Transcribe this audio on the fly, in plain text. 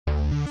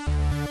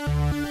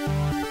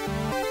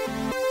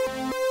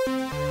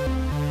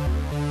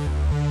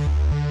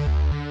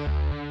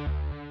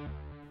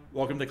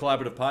Welcome to the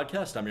Collaborative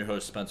Podcast. I'm your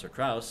host, Spencer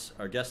Krause.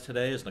 Our guest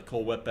today is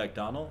Nicole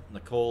Whitbeck-Donhal.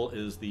 Nicole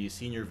is the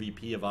Senior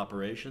VP of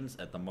Operations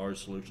at the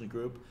Mars Solutions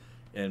Group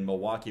in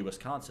Milwaukee,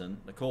 Wisconsin.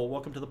 Nicole,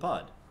 welcome to the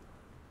pod.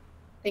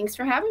 Thanks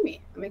for having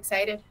me. I'm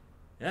excited.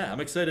 Yeah, I'm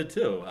excited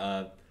too.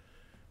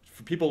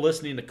 For people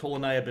listening, Nicole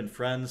and I have been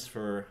friends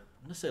for,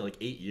 I'm going to say like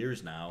 8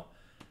 years now.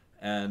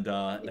 And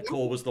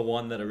Nicole was the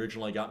one that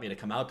originally got me to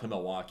come out to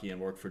Milwaukee and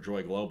work for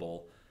Joy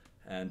Global,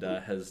 and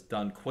has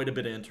done quite a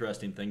bit of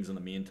interesting things in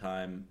the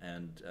meantime,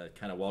 and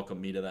kind of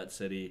welcomed me to that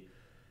city.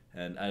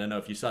 And I don't know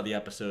if you saw the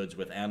episodes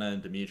with Anna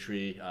and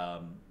Dimitri.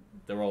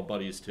 They're all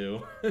buddies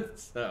too.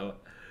 So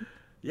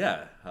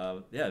yeah,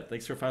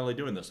 thanks for finally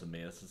doing this with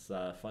me. This is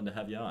fun to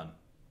have you on.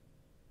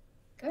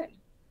 Good.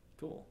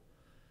 Cool.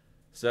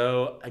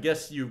 So I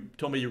guess you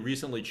told me you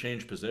recently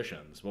changed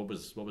positions. What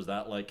was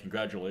that like?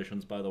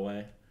 Congratulations, by the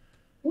way.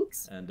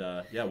 Thanks. And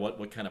yeah,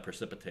 what kind of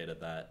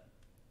precipitated that?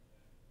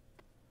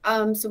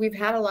 So we've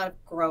had a lot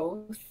of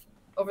growth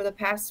over the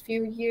past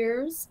few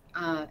years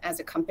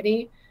as a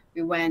company.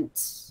 We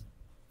went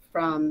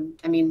from,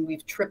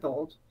 we've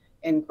tripled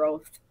in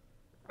growth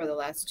for the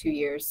last 2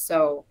 years.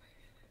 So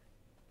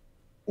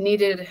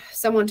needed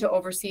someone to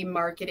oversee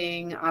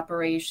marketing,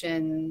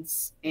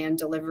 operations, and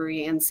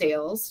delivery and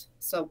sales.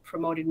 So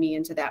promoted me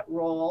into that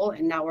role.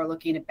 And now we're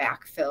looking to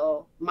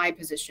backfill my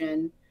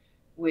position,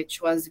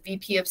 which was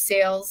VP of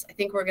sales. I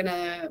think we're going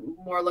to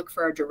more look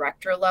for a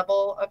director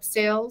level of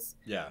sales.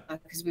 Yeah.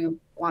 Because we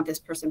want this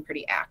person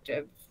pretty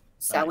active That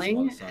makes a lot selling.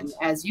 of And sense.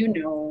 as you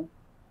know,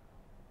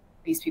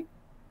 these people,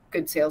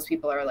 good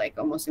salespeople are like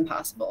almost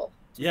impossible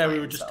to Yeah, we were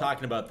find. just So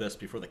talking about this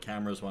before the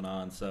cameras went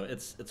on. So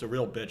it's a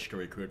real bitch to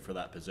recruit for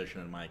that position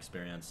in my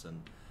experience.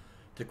 And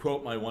to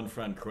quote my one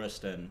friend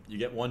Kristen, you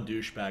get one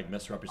douchebag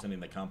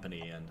misrepresenting the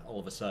company, and all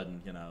of a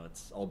sudden,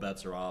 it's all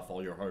bets are off.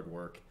 All your hard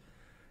work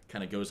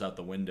kind of goes out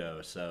the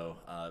window. So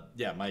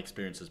yeah, my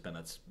experience has been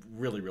it's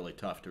really really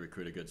tough to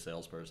recruit a good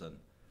salesperson.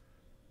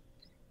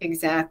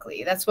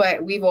 exactly. That's why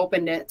we've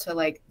opened it to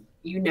like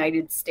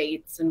United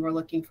States and we're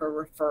looking for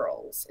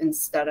referrals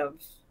instead of,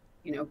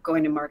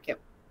 going to market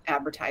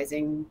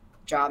advertising,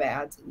 job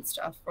ads and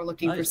stuff. We're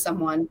looking for Nice.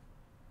 someone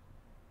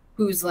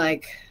who's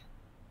like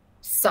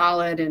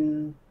solid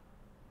and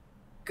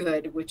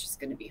good, which is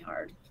going to be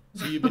hard.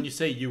 So when you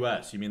say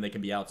U.S., you mean they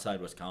can be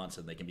outside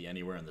Wisconsin, they can be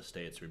anywhere in the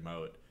states,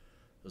 remote,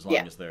 as long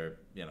Yeah. as they're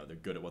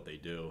good at what they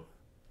do.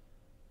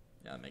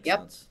 Yeah, that makes Yep.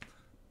 sense.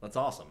 That's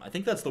awesome. I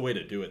think that's the way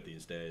to do it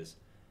these days.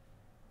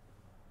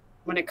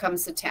 When it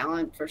comes to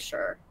talent, for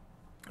sure.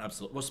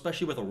 Absolutely. Well,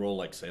 especially with a role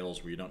like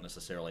sales, where you don't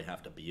necessarily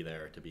have to be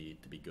there to be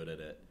good at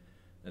it.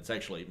 It's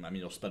actually,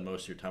 you'll spend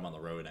most of your time on the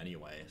road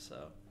anyway,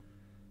 so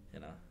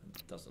it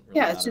doesn't really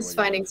Yeah. It's matter where just you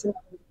finding live.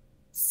 someone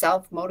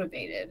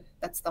self-motivated.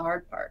 That's the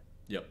hard part.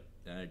 Yep,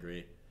 yeah, I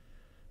agree.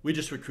 We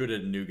just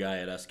recruited a new guy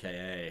at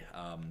SKA,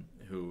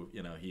 who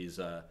he's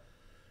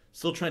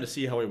still trying to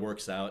see how he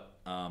works out.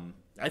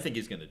 I think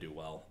he's going to do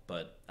well,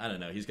 but I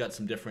don't know. He's got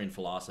some differing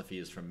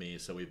philosophies from me,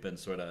 so we've been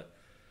sort of.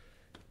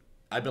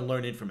 I've been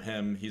learning from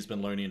him. He's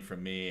been learning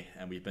from me,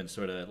 and we've been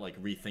sort of like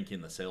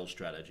rethinking the sales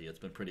strategy. It's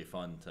been pretty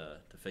fun to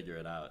figure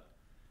it out.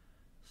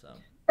 So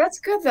That's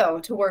good though,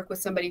 to work with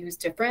somebody who's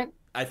different.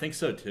 I think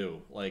so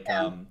too. Like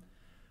Yeah.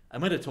 I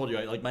might have told you,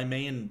 like my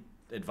main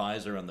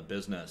advisor on the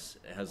business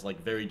has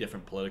like very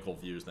different political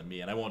views than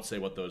me, and I won't say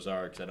what those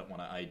are because I don't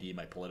want to ID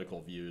my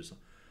political views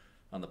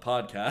on the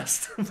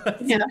podcast.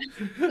 Yeah.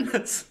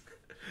 That's,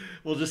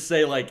 we'll just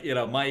say like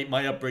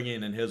my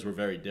upbringing and his were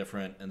very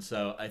different, and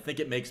so I think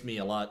it makes me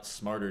a lot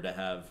smarter to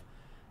have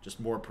just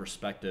more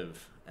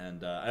perspective.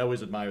 And I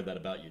always admire that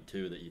about you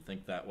too, that you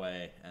think that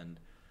way, and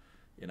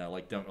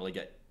like don't really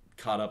get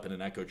caught up in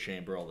an echo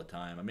chamber all the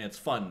time. I mean, it's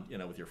fun,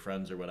 with your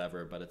friends or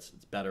whatever, but it's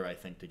better, I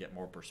think, to get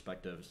more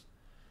perspectives.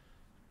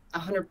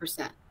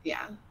 100%.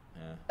 Yeah.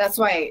 Yeah. That's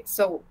why.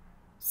 So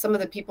some of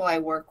the people I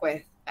work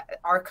with,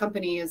 our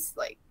company is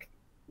like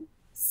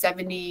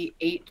 78%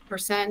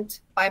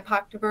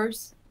 BIPOC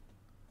diverse,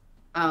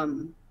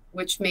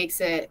 which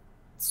makes it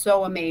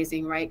so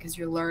amazing, right? Because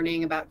you're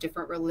learning about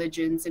different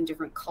religions and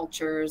different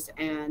cultures.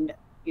 And,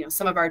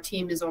 some of our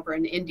team is over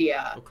in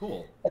India, Oh,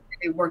 cool. but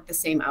they work the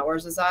same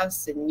hours as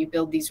us. And you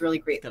build these really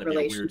It's great got to be a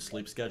weird relationships.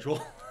 sleep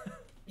schedule.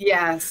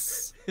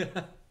 Yes. Yeah.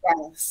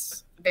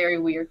 Yes. Very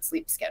weird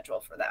sleep schedule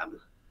for them.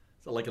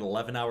 So like an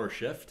 11-hour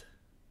shift.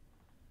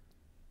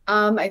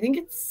 I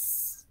think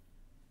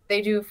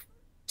they do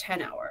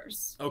 10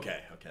 hours.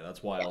 Okay, okay,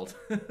 that's Yeah. wild.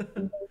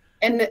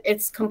 And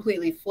it's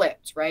completely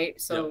flipped, right? Yep.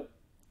 So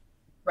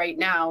right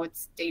now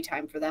it's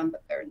daytime for them,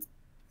 but they're in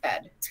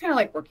bed. It's kind of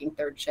like working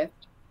third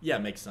shift. Yeah,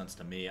 it makes sense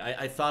to me.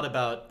 I thought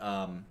about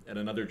at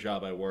another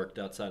job I worked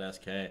outside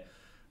SK,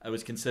 I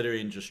was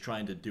considering just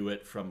trying to do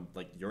it from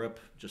like Europe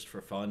just for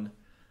fun,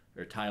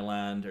 or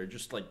Thailand, or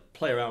just like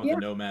play around with Yeah.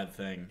 the nomad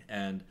thing.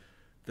 And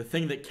the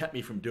thing that kept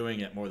me from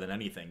doing it more than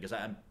anything, because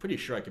I'm pretty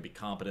sure I could be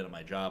competent at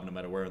my job no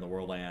matter where in the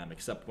world I am,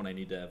 except when I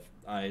need to have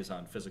eyes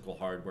on physical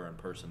hardware and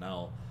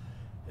personnel,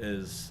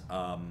 is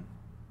I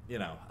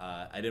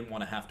didn't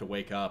want to have to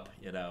wake up,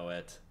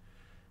 at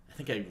I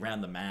think I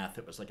ran the math.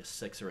 It was like a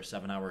 6 or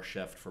 7 hour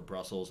shift for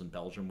Brussels and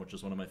Belgium, which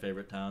is one of my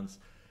favorite towns.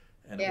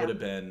 And it would Yeah. have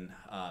been,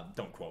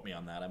 don't quote me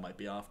on that, I might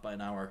be off by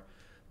an hour,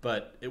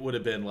 but it would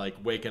have been like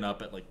waking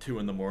up at like 2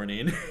 in the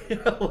morning,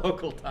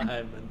 local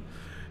time, and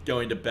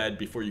going to bed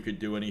before you could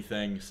do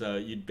anything. So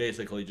you'd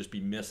basically just be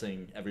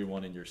missing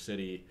everyone in your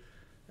city.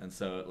 And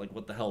so, like,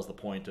 what the hell's the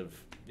point of,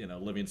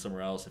 living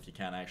somewhere else if you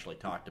can't actually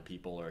talk to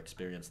people or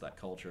experience that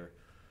culture?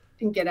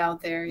 And get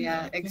out there.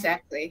 Yeah. Yeah,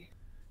 exactly.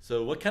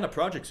 So, what kind of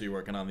projects are you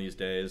working on these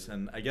days?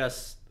 And I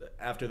guess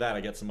after that, I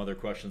get some other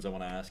questions I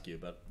want to ask you,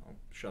 but I'll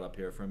shut up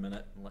here for a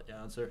minute and let you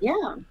answer.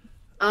 Yeah.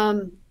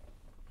 Um,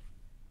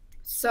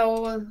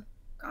 so,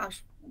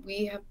 gosh,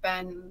 we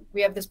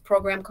have this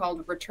program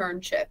called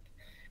Returnship.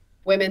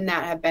 Women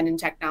that have been in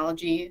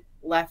technology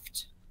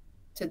left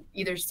to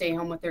either stay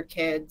home with their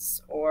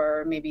kids,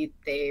 or maybe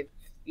they've,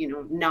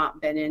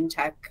 not been in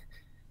tech,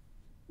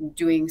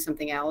 doing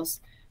something else,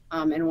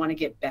 and want to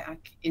get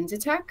back into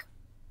tech.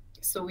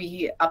 So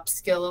we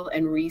upskill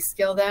and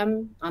reskill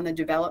them on the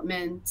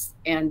development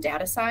and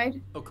data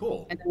side, Oh,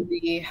 cool. and then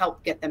we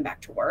help get them back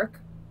to work.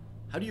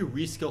 How do you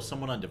reskill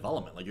someone on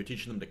development? Like you're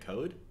teaching them to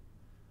code?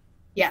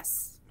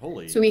 Yes. So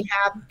Holy we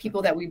have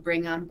people that we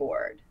bring on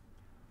board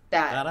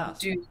that badass.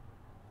 do,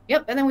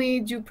 yep. And then we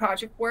do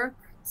project work.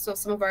 So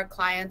some of our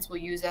clients will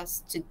use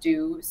us to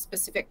do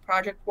specific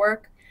project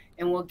work,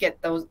 and we'll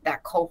get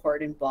that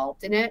cohort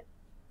involved in it.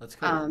 That's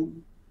cool.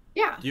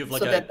 Yeah. Do you have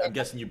like So that I'm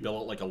guessing you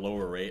bill at like a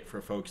lower rate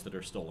for folks that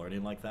are still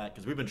learning like that?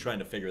 Because we've been trying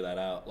to figure that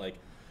out. Like,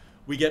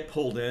 we get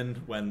pulled in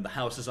when the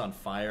house is on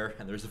fire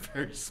and there's a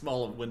very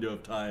small window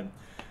of time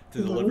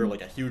to deliver Mhm.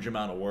 like a huge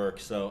amount of work.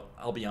 So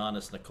I'll be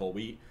honest, Nicole,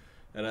 we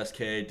at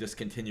SK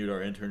discontinued our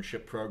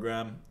internship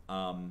program.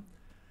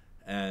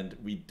 And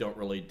we don't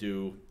really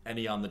do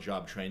any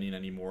on-the-job training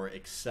anymore,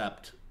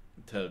 except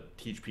to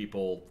teach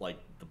people like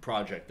the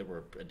project that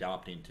we're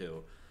adopting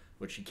to,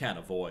 which you can't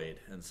avoid.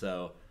 And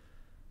so,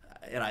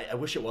 and I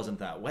wish it wasn't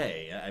that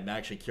way. I'm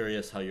actually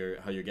curious how you're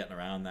getting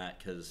around that,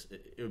 because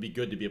it would be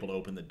good to be able to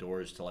open the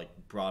doors to like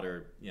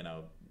broader,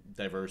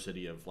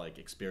 diversity of like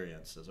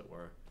experience, as it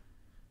were.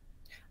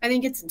 I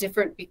think it's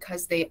different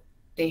because they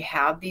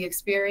have the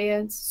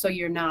experience, so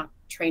you're not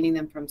training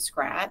them from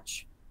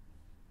scratch.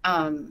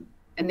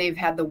 And they've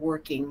had the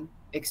working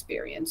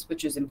experience,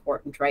 which is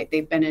important, right?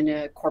 They've been in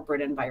a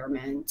corporate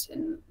environment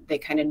and they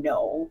kind of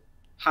know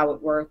how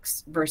it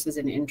works, versus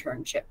an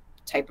internship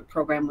type of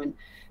program. When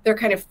they're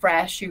kind of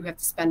fresh, you have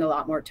to spend a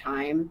lot more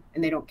time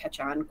and they don't catch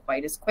on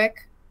quite as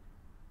quick.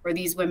 Where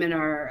these women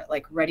are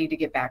like ready to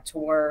get back to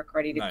work,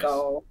 ready to Nice.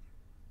 go.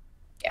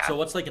 Yeah. So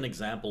what's like an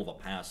example of a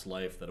past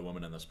life that a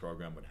woman in this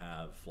program would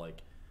have,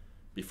 like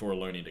before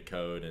learning to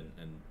code, and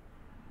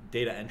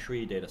data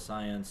entry, data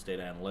science,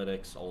 data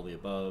analytics, all of the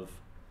above?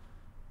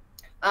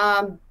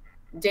 Um,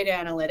 Data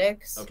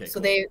analytics. Okay,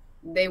 So cool.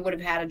 they would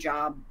have had a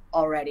job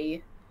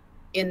already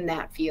in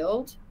that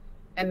field,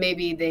 and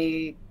maybe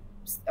they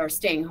are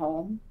staying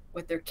home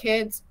with their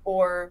kids,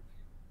 or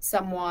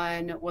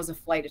someone was a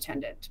flight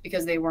attendant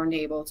because they weren't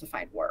able to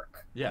find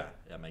work. Yeah,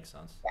 yeah, makes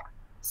sense. Yeah.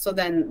 So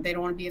then they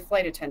don't want to be a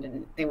flight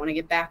attendant. They want to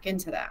get back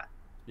into that.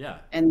 Yeah,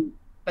 And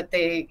but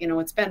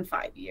it's been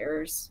 5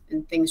 years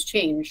and things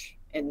change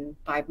in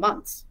 5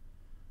 months.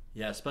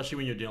 yeah, especially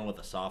when you're dealing with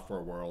the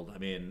software world. I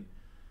mean,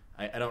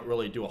 I don't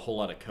really do a whole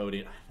lot of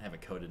coding. I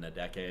haven't coded in a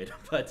decade,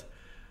 but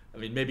I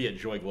mean, maybe at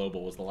Joy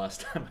Global was the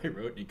last time I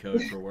wrote any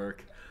code for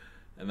work.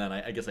 And then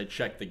I guess I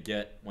check the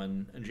Git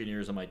when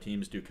engineers on my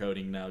teams do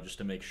coding now, just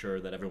to make sure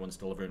that everyone's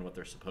delivering what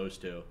they're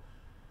supposed to,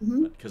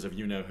 Hmm. because of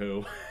you know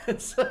who.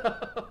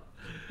 So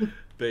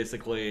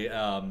basically,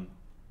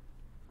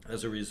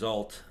 as a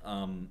result,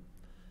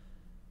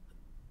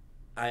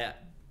 I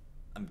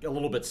I'm a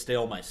little bit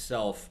stale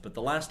myself, but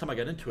the last time I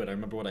got into it, I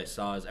remember what I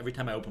saw is every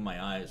time I opened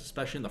my eyes,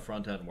 especially in the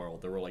front end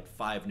world, there were like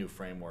 5 new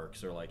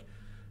frameworks, or like,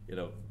 you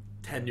know,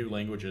 10 new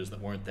languages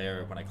that weren't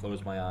there when I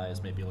closed my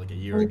eyes maybe like a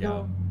year I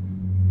ago.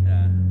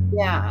 know.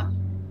 Yeah.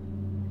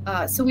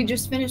 Yeah. So we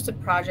just finished a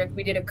project.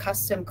 We did a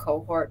custom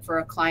cohort for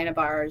a client of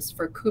ours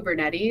for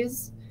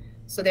Kubernetes.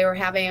 So they were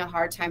having a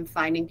hard time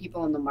finding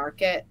people in the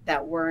market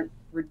that weren't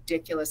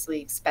ridiculously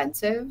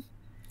expensive.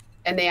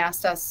 And they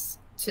asked us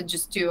to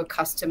just do a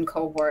custom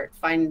cohort,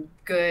 find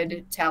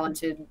good,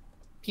 talented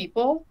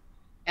people,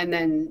 and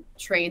then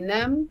train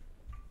them.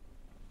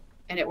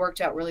 And it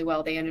worked out really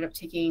well. They ended up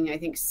taking, I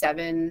think,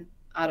 7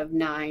 out of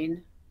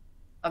 9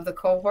 of the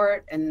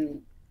cohort.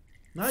 And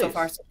so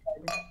far, Nice. so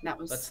good. That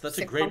was That's a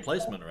six great months ago.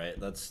 placement, right?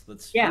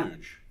 That's Yeah.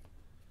 huge.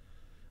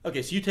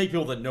 Okay, so you take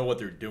people that know what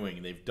they're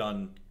doing, they've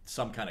done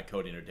some kind of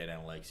coding or data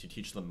analytics. You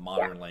teach them Yeah,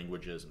 modern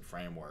languages and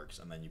frameworks,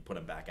 and then you put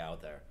them back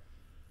out there.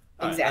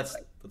 All right,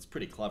 exactly. that's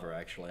pretty clever,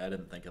 actually. I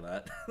didn't think of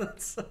that.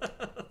 That's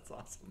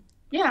awesome.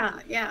 Yeah,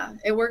 yeah.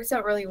 It works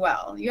out really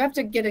well. You have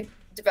to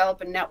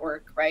develop a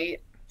network, right,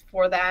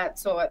 for that.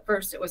 So at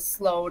first it was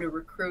slow to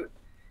recruit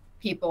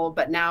people,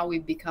 but now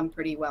we've become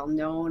pretty well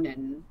known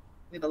and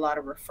we have a lot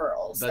of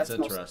referrals. That's That's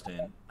most.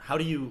 interesting. How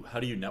do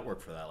you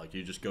network for that? Like, do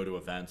you just go to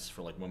events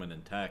for like women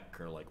in tech,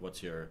 or like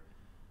what's your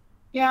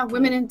Yeah,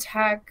 women tool? in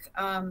tech.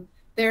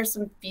 There are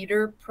some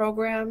feeder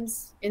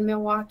programs in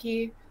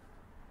Milwaukee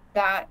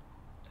that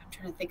I'm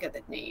trying to think of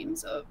the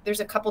names of. There's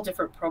a couple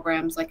different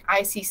programs, like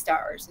IC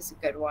Stars is a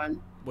good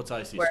one, What's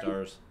IC where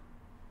Stars?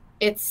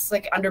 it's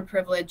like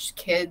underprivileged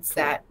kids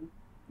Cool. that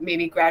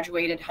maybe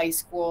graduated high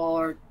school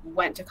or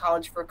went to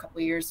college for a couple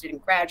of years,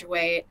 didn't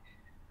graduate.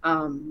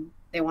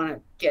 They want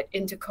to get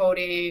into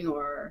coding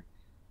or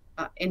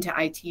into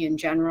IT in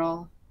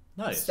general.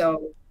 Nice.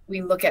 So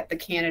we look at the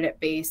candidate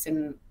base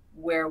and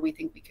where we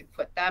think we could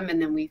put them,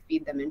 and then we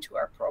feed them into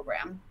our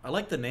program. I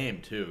like the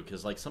name too,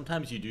 because like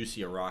sometimes you do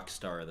see a rock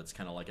star that's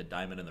kind of like a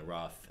diamond in the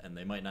rough, and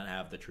they might not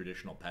have the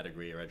traditional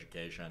pedigree or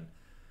education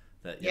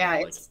that Yeah,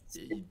 like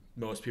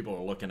most people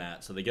are looking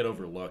at, so they get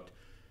overlooked.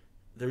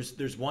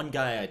 There's one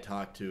guy I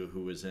talked to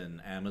who was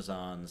in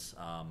Amazon's.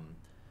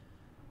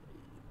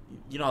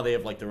 You know, they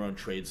have like their own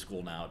trade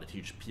school now to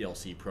teach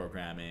PLC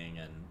programming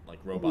and like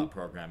robot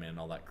programming and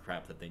all that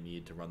crap that they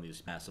need to run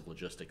these massive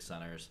logistics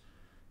centers.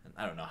 And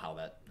I don't know how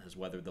that has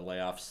weathered the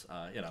layoffs.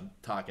 I'm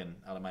talking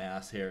out of my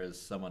ass here as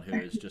someone who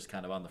is just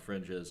kind of on the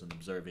fringes and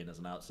observing as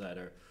an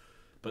outsider.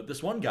 But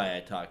this one guy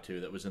I talked to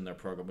that was in their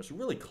program was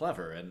really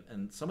clever,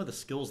 and some of the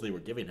skills they were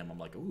giving him, I'm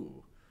like,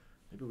 ooh,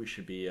 maybe we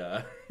should be,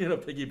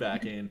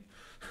 piggybacking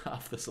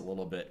off this a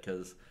little bit,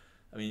 because,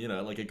 I mean,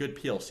 like a good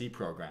PLC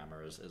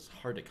programmer is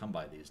hard to come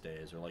by these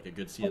days, or like a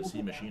good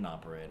CNC machine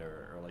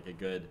operator, or like a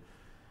good,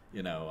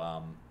 you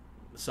know,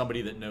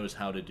 somebody that knows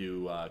how to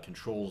do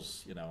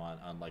controls,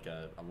 on like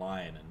a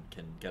line and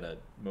can get a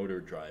motor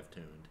drive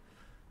tuned.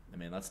 I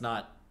mean, that's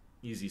not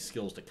easy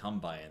skills to come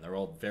by, and they're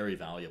all very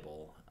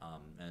valuable.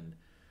 And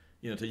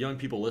to young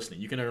people listening,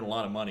 you can earn a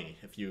lot of money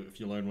if you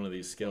learn one of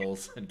these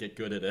skills and get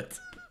good at it.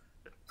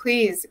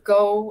 Please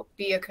go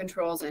be a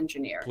controls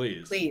engineer.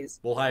 Please, Please.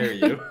 we'll hire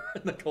you.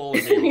 Nicole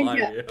and me will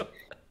hire you.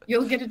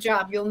 You'll get a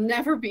job. You'll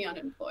never be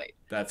unemployed.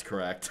 That's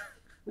correct.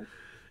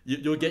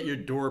 You'll get your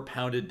door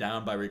pounded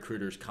down by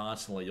recruiters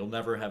constantly. You'll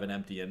never have an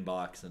empty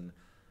inbox, and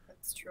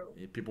that's true.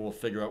 People will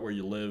figure out where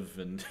you live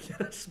and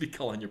just be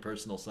calling your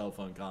personal cell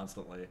phone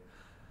constantly.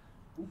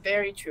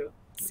 Very true.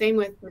 Same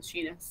with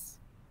machinists.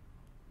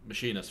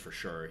 Machinists for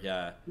sure,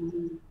 yeah.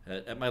 Mm-hmm.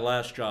 At my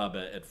last job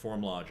at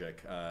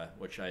FormLogic,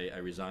 which I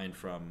resigned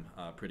from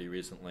pretty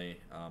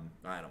recently,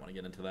 I don't want to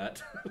get into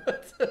that.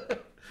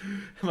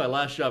 My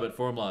last job at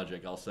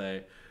FormLogic, I'll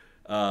say,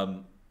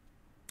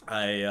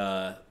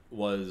 I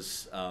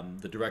was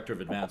the director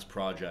of advanced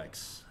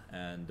projects,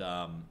 and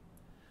okay,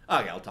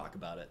 I'll talk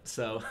about it.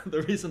 So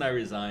the reason I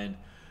resigned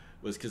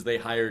was because they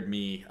hired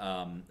me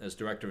as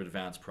director of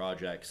advanced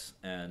projects,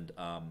 and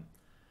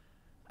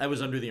I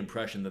was under the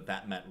impression that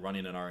that meant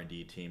running an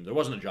R&D team. There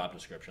wasn't a job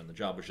description. The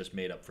job was just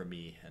made up for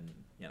me, and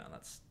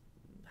that's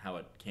how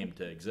it came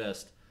to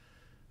exist.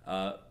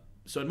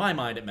 So in my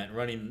mind, it meant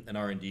running an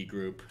R&D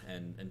group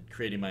and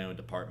creating my own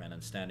department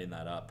and standing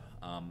that up.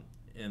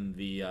 In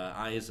the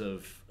eyes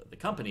of the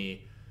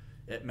company,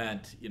 it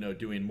meant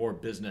doing more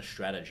business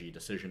strategy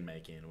decision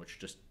making, which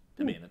just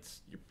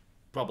you're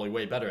probably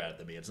way better at it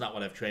than me. It's not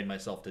what I've trained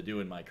myself to do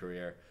in my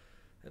career.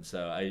 And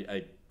so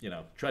I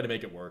tried to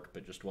make it work,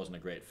 but just wasn't a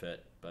great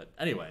fit. But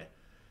anyway,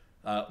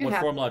 what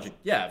FormLogic,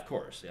 yeah, of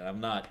course. Yeah, I'm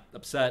not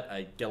upset.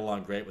 I get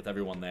along great with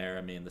everyone there.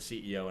 I mean, the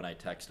CEO and I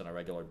text on a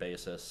regular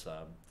basis.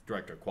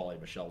 Director of Quality,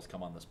 Michelle's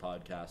come on this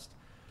podcast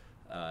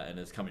and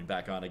is coming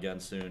back on again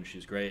soon.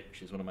 She's great.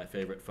 She's one of my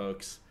favorite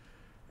folks.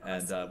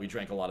 And we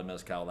drank a lot of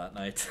mezcal that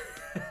night.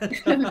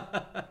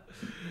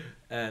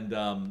 And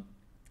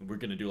we're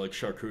going to do like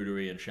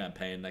charcuterie and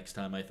champagne next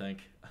time, I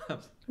think.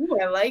 Ooh,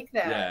 I like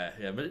that.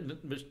 Yeah.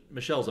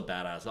 Michelle's a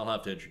badass. I'll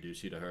have to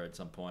introduce you to her at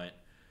some point.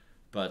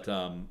 But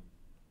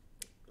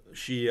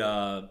she,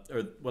 or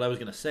what I was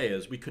going to say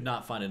is we could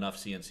not find enough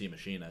CNC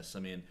machinists. I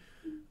mean,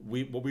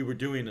 what we were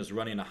doing is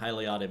running a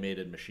highly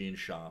automated machine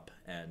shop.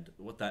 And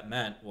what that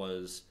meant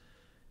was,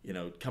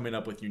 coming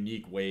up with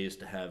unique ways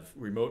to have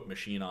remote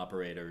machine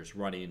operators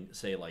running,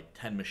 say, like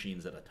 10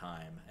 machines at a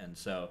time. And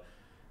so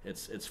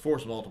it's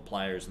force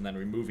multipliers, and then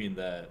removing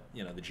the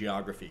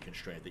geography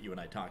constraint that you and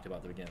I talked about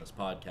at the beginning of this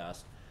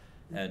podcast.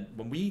 And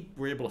when we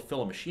were able to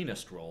fill a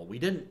machinist role, we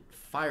didn't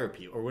fire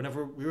people, or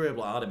whenever we were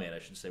able to automate, I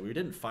should say, we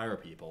didn't fire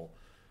people.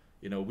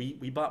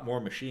 We bought more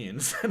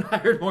machines and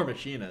hired more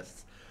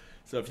machinists.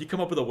 So if you come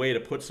up with a way to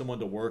put someone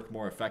to work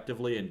more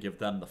effectively and give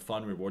them the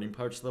fun, rewarding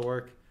parts of the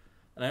work,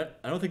 and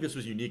I don't think this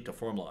was unique to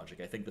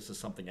FormLogic. I think this is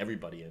something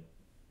everybody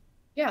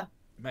in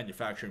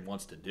manufacturing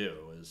wants to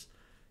do is,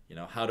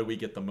 how do we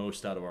get the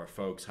most out of our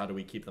folks? How do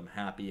we keep them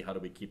happy? How do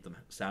we keep them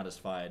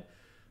satisfied?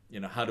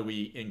 How do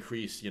we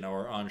increase,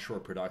 our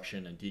onshore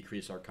production and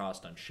decrease our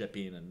cost on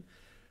shipping and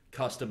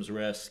customs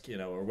risk,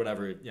 or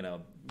whatever,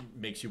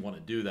 makes you want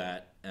to do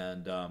that.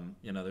 And,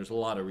 there's a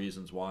lot of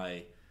reasons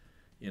why,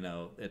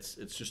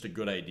 it's just a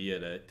good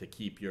idea to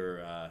keep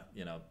your,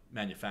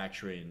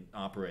 manufacturing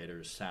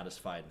operators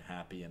satisfied and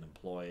happy and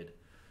employed.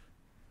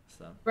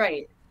 So.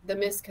 Right. The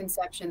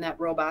misconception that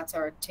robots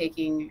are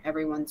taking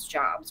everyone's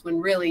jobs, when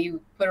really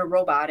you put a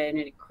robot in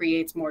and it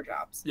creates more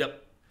jobs.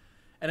 Yep.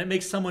 And it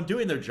makes someone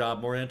doing their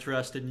job more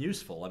interested and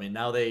useful. I mean,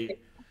 now they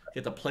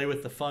get to play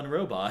with the fun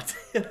robot.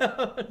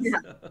 Yeah.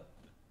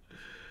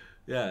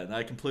 Yeah, and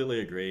I completely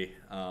agree.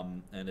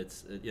 And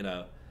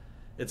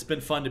it's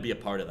been fun to be a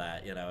part of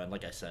that, and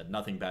like I said,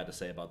 nothing bad to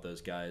say about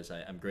those guys.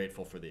 I'm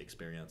grateful for the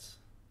experience.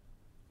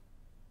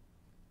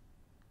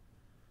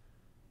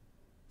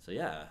 So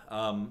yeah,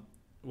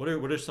 what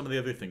are some of the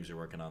other things you're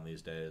working on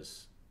these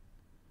days?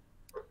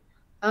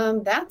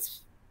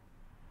 That's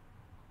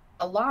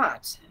a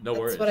lot. No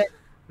That's what I worries.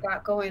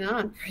 got going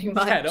on pretty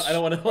Yeah, I don't much.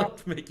 want to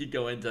like make you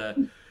go into,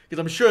 because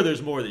I'm sure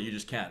there's more that you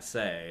just can't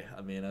say.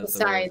 I mean, as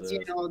there always Besides,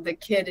 is. the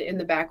kid in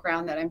the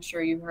background that I'm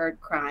sure you heard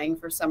crying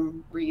for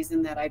some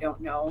reason that I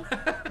don't know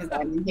because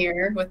I'm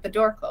here with the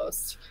door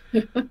closed.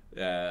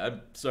 Yeah,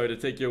 I'm sorry to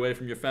take you away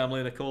from your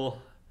family,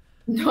 Nicole.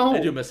 I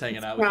do No, miss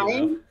hanging it's out with you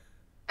though. crying.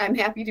 I'm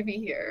happy to be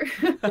here.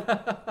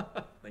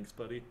 Thanks,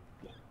 buddy.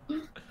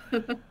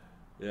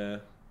 Yeah.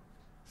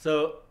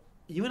 So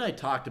you and I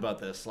talked about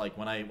this like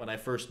when I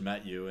first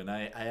met you, and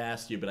I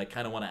asked you, but I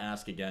kind of want to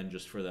ask again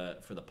just for the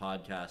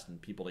podcast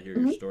and people to hear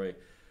your Mhm. story.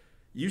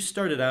 You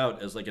started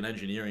out as like an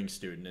engineering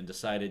student and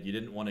decided you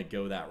didn't want to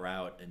go that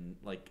route, and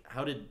like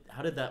how did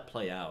that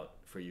play out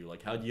for you?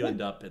 Like how did you Yeah.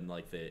 end up in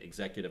like the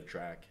executive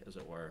track, as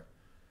it were?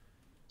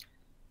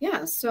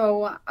 Yeah.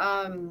 So,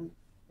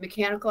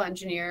 mechanical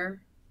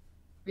engineer.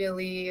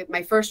 Really,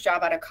 my first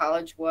job out of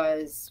college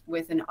was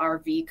with an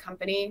RV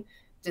company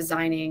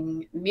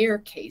designing mirror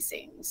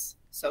casings.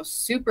 So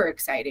super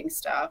exciting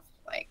stuff,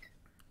 like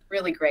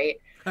really great.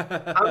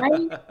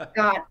 I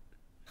got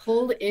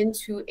pulled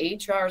into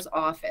HR's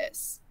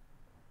office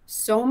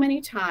so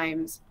many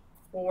times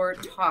for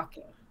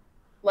talking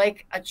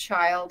like a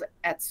child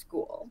at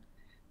school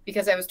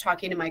because I was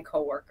talking to my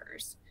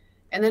coworkers.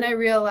 And then I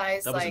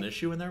realized That was an like,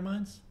 issue in their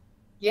minds?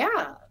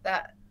 yeah,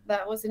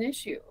 that was an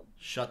issue.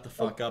 Shut the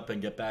fuck up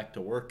and get back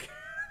to work.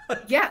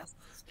 Yes,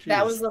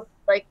 that was Jeez.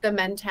 like the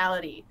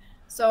mentality.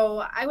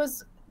 So I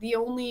was the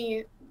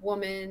only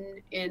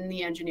woman in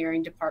the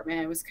engineering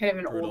department. It was kind of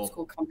an old Brutal.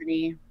 school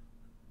company.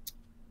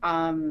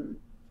 Um,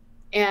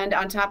 and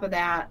on top of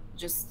that,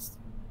 just,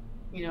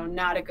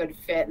 not a good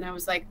fit. And I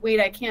was like, wait,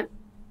 I can't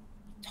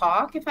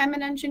talk if I'm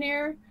an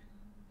engineer.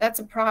 That's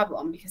a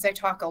problem because I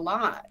talk a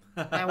lot.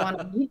 I want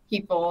to meet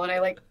people and I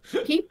like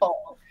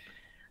people.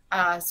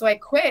 So I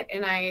quit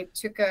and I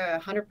took a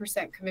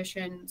 100%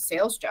 commission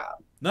sales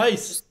job.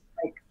 Nice. Just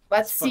like,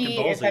 That's let's fucking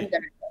see if I'm ballsy.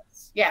 good at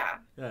this. Yeah.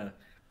 Yeah.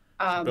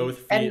 Just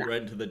both And feet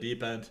right into the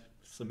deep end,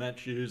 cement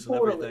shoes and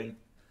totally, everything.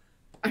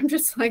 I'm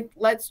just like,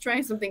 let's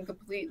try something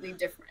completely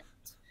different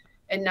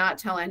and not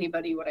tell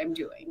anybody what I'm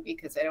doing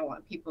because I don't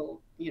want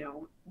people,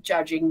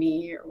 judging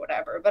me or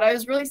whatever. But I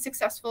was really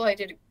successful. I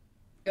did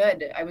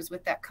good. I was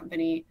with that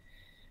company,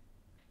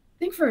 I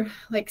think for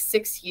like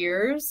 6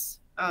 years.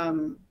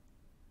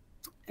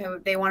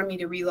 They wanted me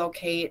to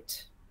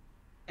relocate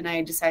and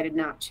I decided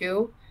not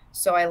to.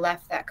 So I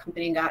left that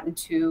company and got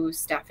into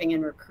staffing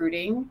and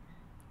recruiting,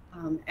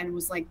 and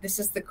was like, this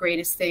is the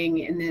greatest thing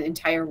in the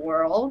entire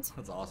world,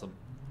 That's awesome.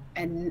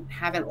 and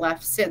haven't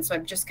left since. So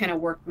I've just kind of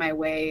worked my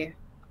way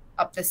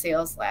up the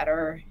sales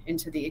ladder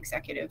into the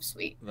executive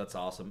suite. That's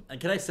awesome.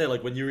 And can I say,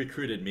 like, when you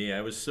recruited me,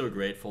 I was so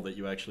grateful that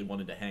you actually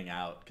wanted to hang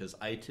out because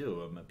I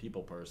too am a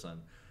people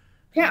person.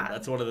 And Yeah,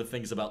 that's one of the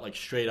things about like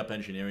straight up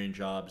engineering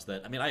jobs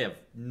that, I mean, I have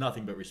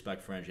nothing but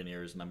respect for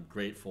engineers, and I'm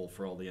grateful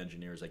for all the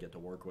engineers I get to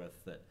work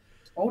with that,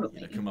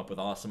 totally. come up with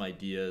awesome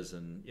ideas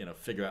and,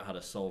 figure out how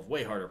to solve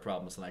way harder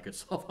problems than I could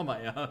solve on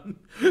my own.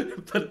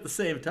 But at the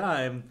same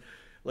time,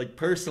 like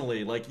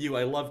personally, like you,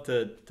 I love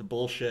to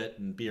bullshit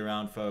and be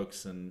around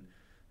folks and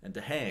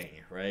to hang,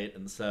 right?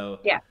 And so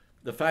Yeah.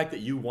 the fact that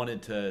you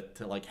wanted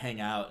to like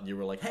hang out and you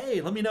were like,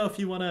 hey, let me know if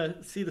you want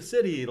to see the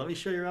city. Let me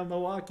show you around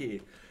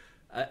Milwaukee.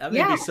 That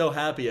made me Yeah. so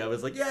happy. I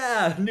was like,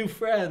 yeah, new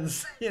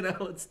friends,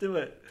 let's do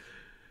it.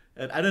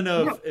 And I don't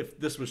know No, if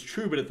this was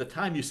true, but at the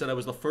time you said I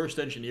was the first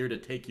engineer to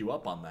take you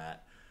up on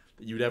that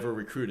you'd ever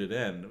recruited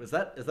in. Is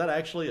that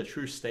actually a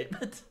true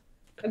statement?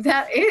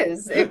 that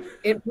is it.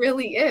 It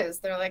really is.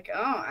 They're like,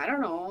 oh, I don't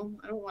know.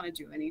 I don't want to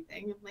do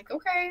anything. I'm like,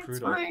 okay, it's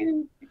Brutal.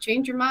 fine.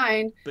 Change your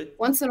mind. But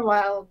Once in a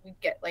while, we'd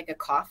get like a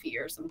coffee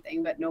or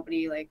something, but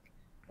nobody like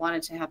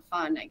wanted to have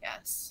fun, I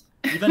guess.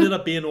 you've ended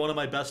up being one of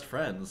my best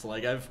friends.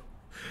 Like I've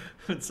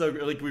and so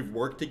like we've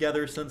worked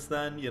together since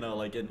then,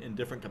 like in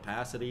different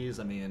capacities.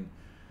 I mean,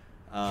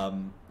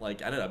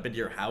 like I don't know, I've been to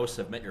your house,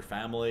 I've met your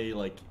family,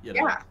 like,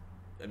 Yeah,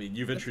 I mean,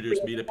 you've that's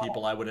introduced pretty me to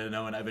people cool. I wouldn't have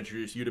known, I've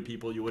introduced you to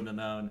people you wouldn't have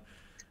known.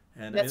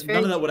 And I That's mean,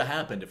 none very of that would true. have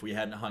happened if we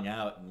hadn't hung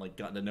out and like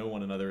gotten to know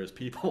one another as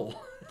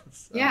people.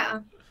 So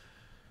Yeah.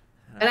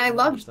 And I I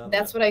love understand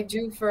that's that. what I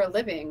do for a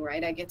living,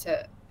 right? I get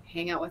to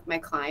hang out with my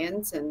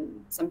clients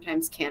and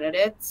sometimes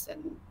candidates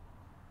and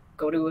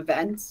go to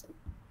events,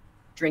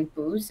 drink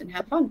booze and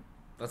have fun.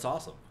 That's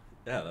awesome.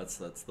 Yeah, that's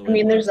the I way to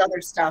mean, there's live.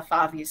 other stuff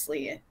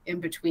obviously in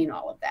between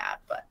all of that,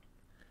 but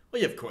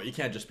Well, yeah, of course, you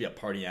can't just be a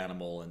party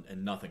animal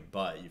and nothing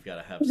but. You've got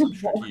to have some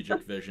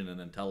strategic vision and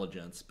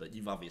intelligence, but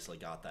you've obviously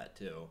got that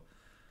too.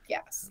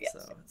 yes, And so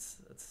yes,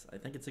 yes. it's I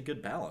think it's a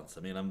good balance.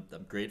 I mean, I'm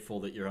grateful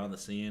that you're on the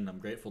scene. I'm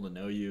grateful to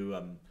know you.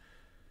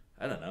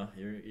 I don't know.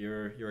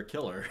 You're a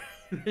killer.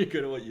 You're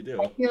good at what you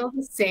I do. feel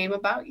the same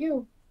about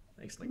you.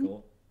 Thanks,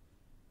 Nicole.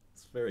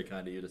 It's very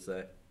kind of you to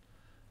say.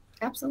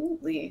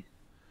 Absolutely.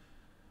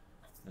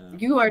 Yeah.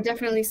 You are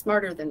definitely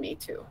smarter than me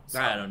too. So.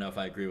 I don't know if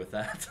I agree with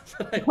that,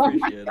 but I Oh my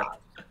appreciate it. God.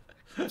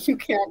 You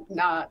can't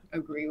not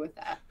agree with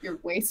that. You're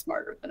way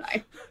smarter than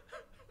I.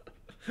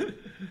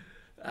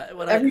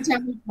 Every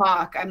time we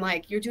talk, I'm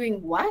like, you're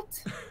doing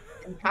what?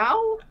 And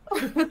how?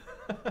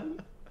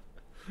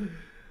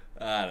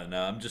 I don't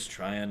know. I'm just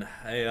trying.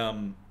 I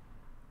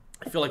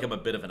feel like I'm a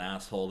bit of an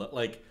asshole. That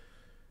like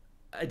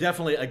I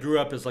grew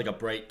up as like a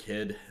bright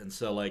kid, and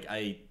so like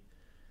I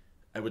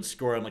would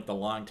score on like the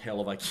long tail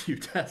of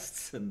IQ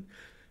tests and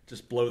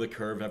just blow the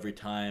curve every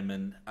time.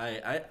 And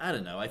I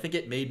don't know. I think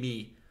it made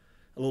me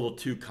a little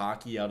too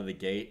cocky out of the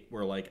gate,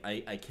 where like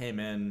I came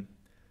in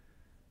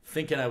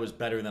thinking I was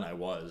better than I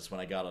was when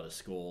I got out of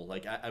school.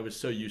 Like I was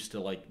so used to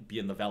like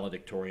being the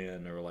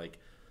valedictorian or like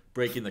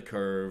breaking the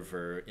curve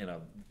or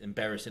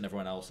embarrassing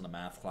everyone else in a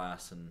math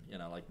class, and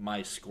like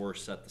my score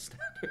set the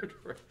standard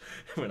for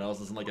everyone else.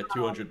 It was in like a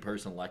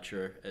 200-person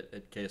lecture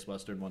at Case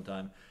Western one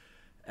time,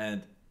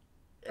 and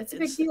That's a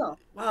big deal.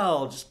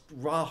 well, just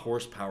raw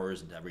horsepower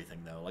isn't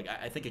everything though. Like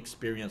I think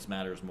experience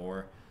matters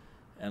more,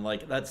 and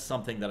like that's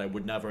something that I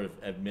would never have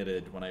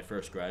admitted when I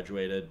first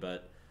graduated.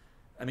 But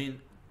I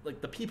mean,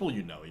 like the people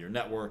your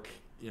network,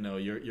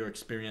 your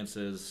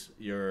experiences,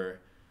 your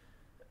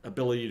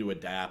ability to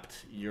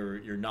adapt,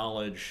 your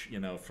knowledge,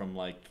 from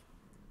like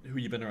who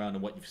you've been around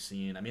and what you've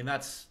seen. I mean,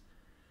 that's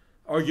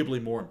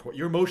arguably more important.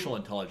 Your emotional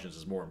intelligence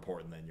is more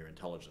important than your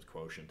intelligence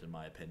quotient, in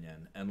my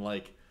opinion. And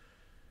like,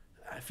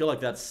 I feel like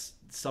that's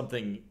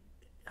something.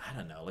 I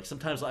don't know. Like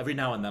sometimes, every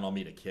now and then, I'll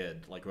meet a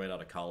kid like right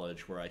out of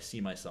college where I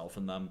see myself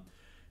in them,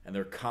 and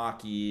they're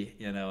cocky,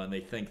 and they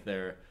think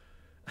they're.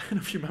 I don't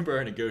know if you remember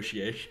our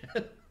negotiation.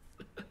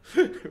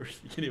 You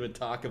can't even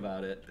talk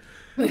about it.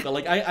 But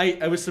like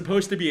I was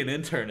supposed to be an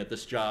intern at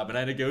this job, and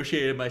I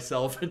negotiated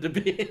myself into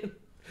being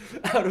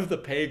out of the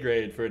pay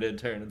grade for an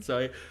intern, and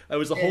so I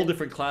was a whole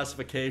different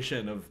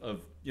classification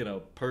of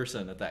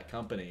person at that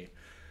company.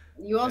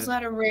 You also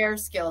had a rare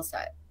skill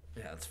set.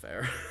 Yeah, that's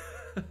fair.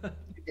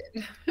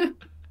 You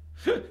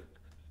did.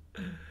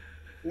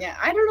 Yeah,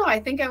 I don't know. I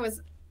think I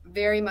was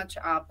very much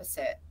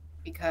opposite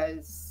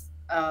because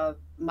of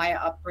my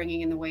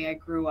upbringing and the way I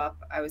grew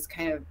up. I was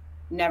kind of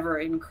never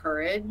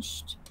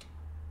encouraged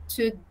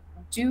to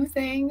do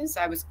things.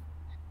 I was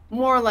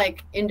more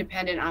like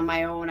independent on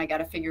my own. I got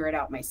to figure it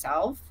out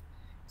myself.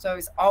 So I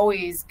was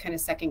always kind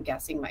of second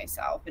guessing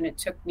myself. And it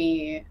took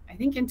me, I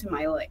think, into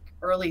my like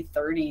early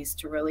 30s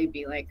to really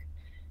be like,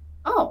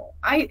 oh,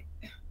 I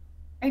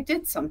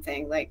did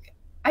something. Like,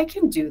 I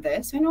can do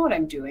this. I know what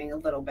I'm doing a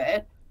little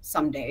bit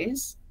some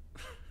days.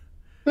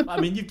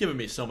 I mean, you've given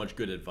me so much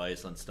good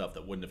advice on stuff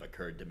that wouldn't have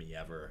occurred to me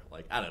ever.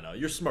 Like, I don't know.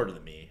 You're smarter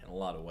than me in a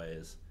lot of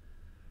ways.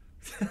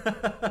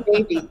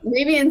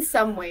 Maybe in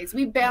some ways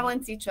we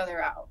balance each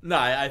other out. No,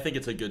 I think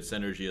it's a good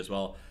synergy as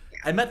well.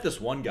 I met this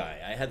one guy.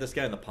 I had this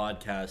guy on the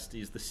podcast.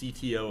 He's the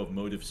CTO of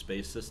Motive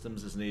Space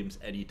Systems. His name's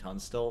Eddie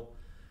Tunstall.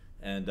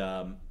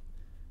 And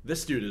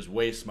this dude is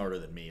way smarter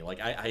than me.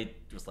 Like, I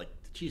was like,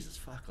 Jesus,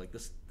 fuck. Like,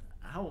 this,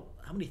 how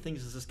many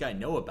things does this guy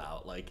know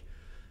about? Like,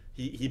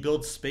 he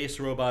builds space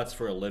robots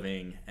for a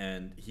living,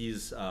 and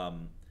he's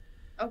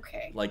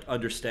okay, like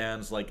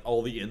understands like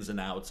all the ins and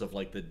outs of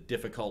like the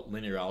difficult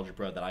linear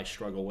algebra that I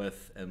struggle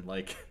with, and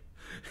like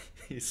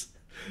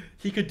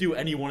he could do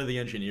any one of the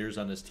engineers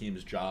on his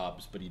team's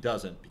jobs, but he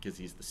doesn't because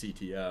he's the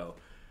CTO.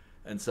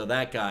 And so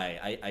that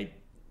guy,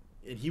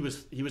 and he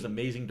was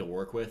amazing to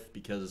work with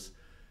because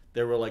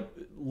there were like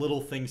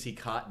little things he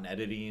caught in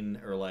editing,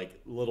 or like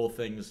little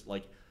things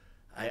like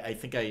I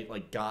think I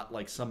like got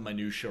like some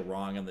minutia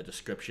wrong on the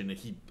description, and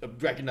he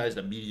recognized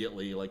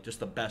immediately like just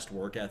the best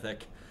work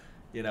ethic.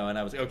 And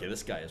I was like, okay,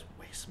 this guy is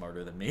way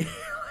smarter than me.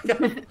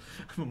 I'm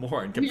a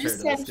moron compared to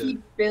this guy. You said he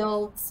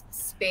builds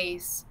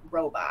space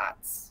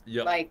robots.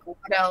 Yep. Like, what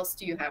else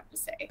do you have to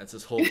say? That's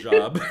his whole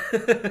job.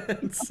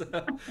 And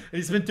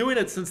he's been doing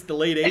it since the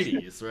late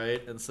 80s,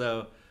 right? And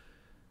so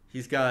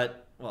he's got,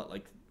 well,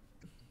 like,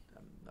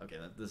 okay,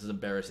 this is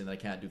embarrassing that I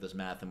can't do this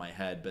math in my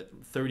head, but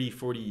 30,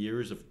 40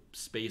 years of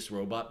space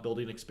robot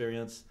building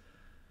experience.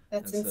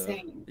 That's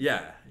insane.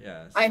 Yeah.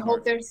 I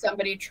hope there's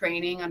somebody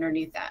training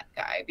underneath that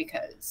guy,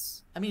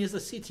 because I mean, he's the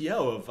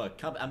CTO of a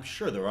company. I'm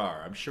sure there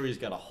are. I'm sure he's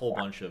got a whole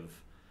bunch of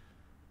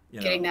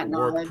getting that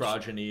work knowledge.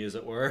 progeny, as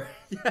it were.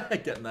 Yeah,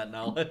 getting that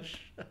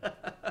knowledge.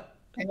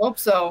 I hope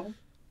so.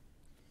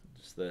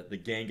 Just the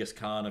Genghis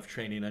Khan of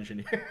training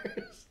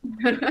engineers.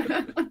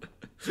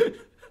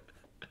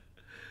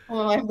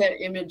 Well, I have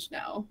that image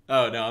now.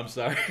 Oh no, I'm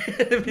sorry. I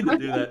didn't mean to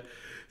do that.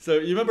 So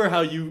you remember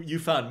how you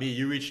found me?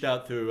 You reached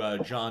out through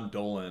John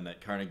Dolan at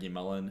Carnegie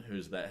Mellon,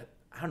 who's that?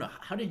 I don't know.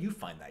 How did you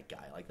find that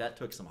guy? Like, that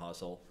took some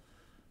hustle.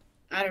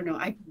 I don't know.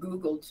 I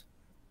Googled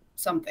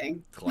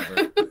something.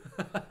 Clever.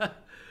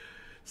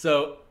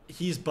 So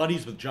he's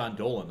buddies with John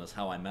Dolan. That's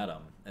how I met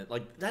him. And,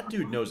 like, that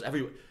dude knows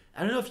every.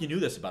 I don't know if you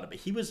knew this about it, but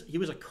he was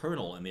a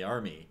colonel in the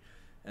Army,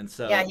 and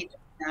so Yeah, he did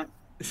that.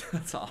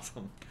 that's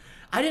awesome.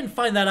 I didn't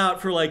find that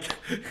out for like,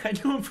 I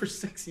knew him for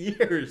 6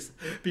 years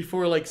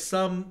before like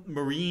some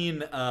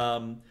Marine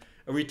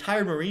a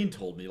retired Marine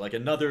told me, like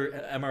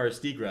another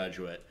MRSD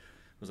graduate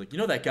was like, you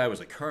know, that guy was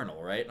a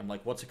colonel, right? I'm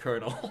like, what's a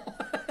colonel?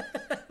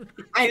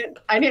 I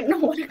didn't know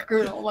what a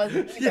colonel was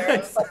either. Yeah, I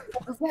was like,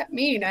 what does that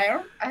mean? I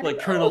don't like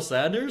know. Colonel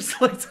Sanders?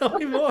 Like, tell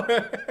me more.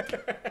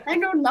 I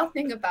know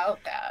nothing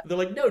about that. They're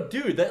like, no,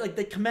 dude, that like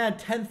they command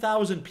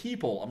 10,000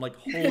 people. I'm like,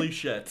 holy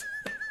shit.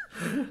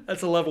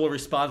 That's a level of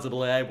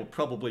responsibility I will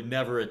probably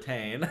never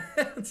attain.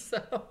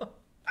 So,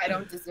 I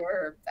don't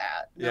deserve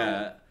that. No.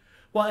 yeah.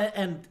 Well,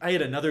 and I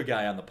had another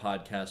guy on the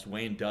podcast,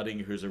 Wayne Dudding,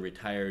 who's a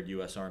retired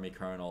U.S. Army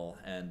colonel,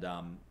 and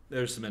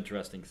there's some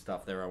interesting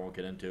stuff there I won't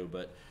get into,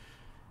 but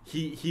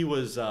he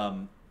was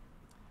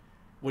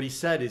what he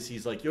said is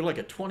he's like, you're like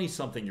a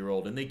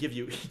 20-something-year-old, and they give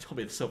you. He told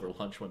me this over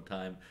lunch one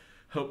time.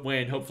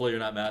 Wayne, hopefully you're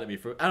not mad at me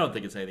for. I don't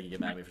think it's anything you get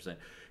mad at me for saying.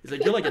 He's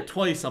like, you're like a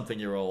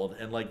 20-something-year-old,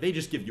 and like they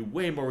just give you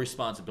way more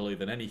responsibility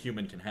than any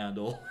human can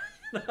handle.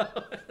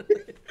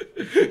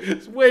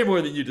 It's way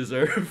more than you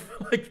deserve.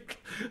 like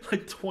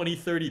 20,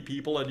 30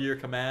 people under your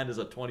command as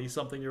a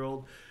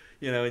 20-something-year-old,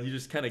 and you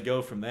just kind of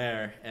go from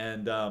there.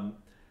 And I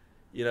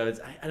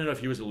don't know if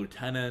he was a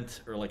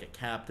lieutenant or like a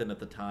captain at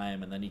the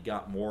time, and then he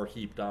got more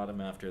heaped on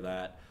him after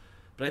that.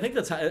 But I think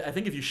I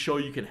think if you show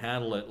you can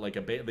handle it,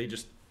 like they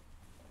just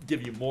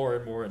give you more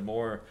and more and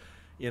more,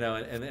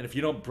 and if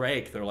you don't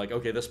break, they're like,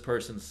 okay, this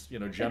person's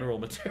general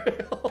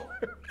material.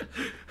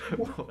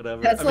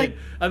 Whatever. That's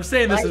I'm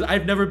saying this is,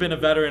 I've never been a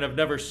veteran, I've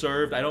never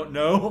served, I don't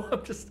know.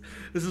 This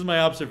is my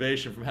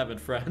observation from having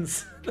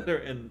friends that are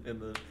in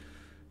the,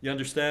 you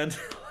understand?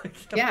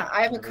 Yeah,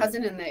 I have a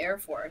cousin in the Air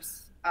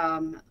Force,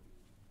 and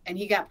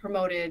he got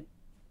promoted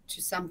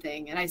to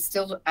something, and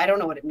I don't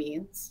know what it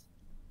means,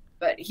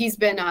 but he's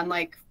been on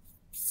like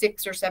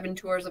 6 or 7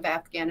 tours of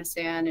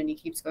Afghanistan, and he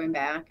keeps going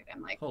back, and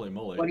I'm like, holy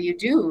moly, what do you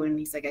do? And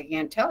he's like, I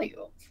can't tell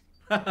you.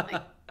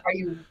 Like,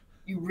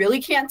 you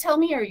really can't tell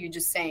me, or are you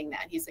just saying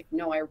that? He's like,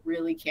 no, I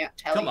really can't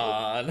tell come you.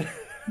 on.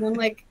 And I'm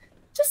like,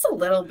 just a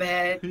little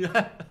bit.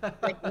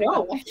 Like,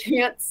 no, I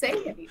can't say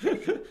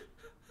anything. I'm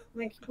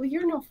like, well,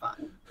 you're no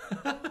fun.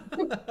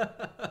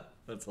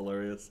 That's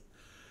hilarious.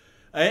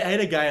 I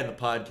had a guy on the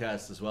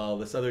podcast as well,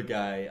 this other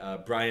guy,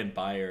 Brian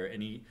Byer,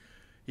 and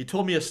he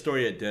told me a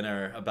story at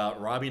dinner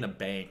about robbing a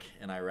bank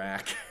in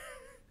Iraq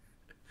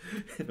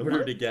in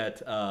order to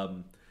get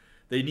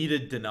they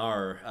needed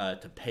dinar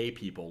to pay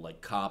people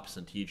like cops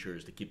and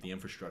teachers to keep the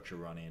infrastructure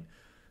running.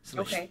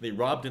 So they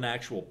robbed an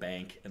actual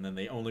bank, and then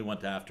they only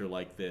went after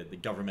like the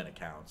government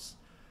accounts.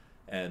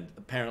 And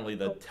apparently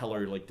the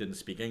teller like didn't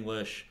speak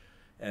English,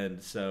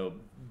 and so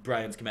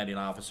Brian's commanding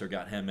officer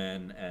got him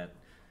in and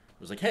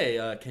was like,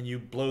 hey, can you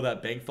blow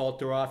that bank vault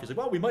door off? He's like,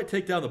 well, we might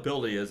take down the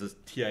building as his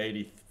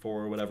TI-84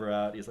 or whatever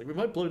out. He's like, we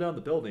might blow down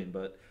the building,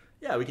 but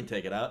yeah, we can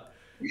take it out.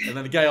 And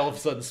then the guy all of a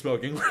sudden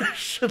spoke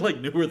English and like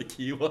knew where the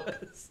key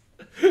was.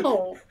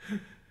 Oh,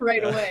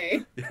 right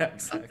away. Yeah,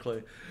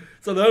 exactly.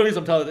 So the only reason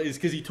I'm telling you is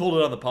because he told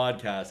it on the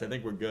podcast. I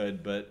think we're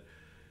good, but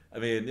I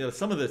mean,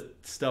 some of the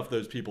stuff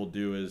those people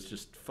do is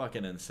just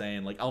fucking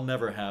insane. Like, I'll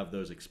never have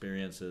those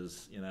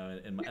experiences,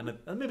 and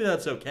maybe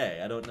that's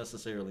okay. I don't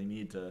necessarily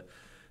need to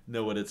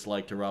know what it's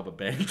like to rob a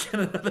bank in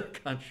another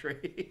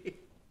country.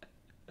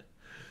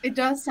 It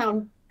does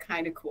sound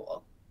kind of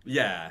cool.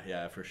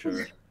 Yeah, for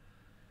sure.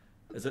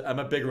 I'm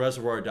a big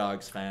Reservoir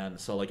Dogs fan,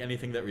 so like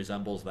anything that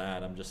resembles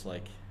that, I'm just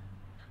like,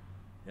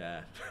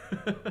 yeah.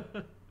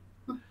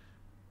 So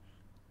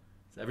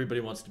everybody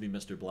wants to be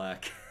Mr.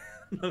 Black.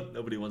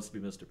 Nobody wants to be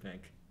Mr.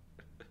 Pink.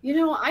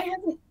 I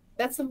haven't.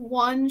 That's the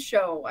one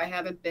show I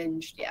haven't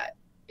binged yet.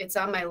 It's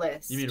on my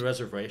list. You mean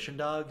Reservation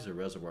Dogs or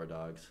Reservoir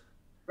Dogs?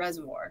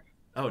 Reservoir.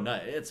 Oh no,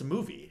 it's a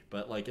movie,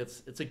 but like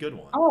it's a good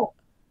one. Oh,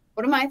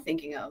 what am I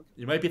thinking of?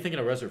 You might be thinking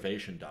of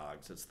Reservation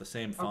Dogs. It's the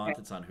same font.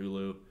 Okay. It's on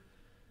Hulu.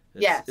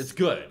 Yes. It's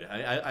good.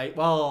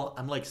 Well,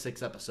 I'm like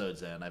 6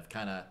 episodes in. I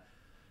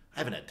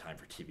haven't had time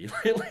for TV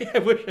lately. I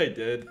wish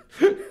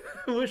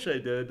I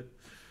did.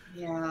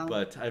 Yeah.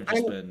 But I've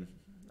been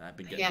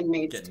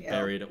getting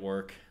buried at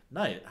work.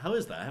 Night. How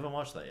is that? I haven't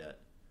watched that yet.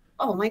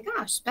 Oh my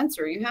gosh,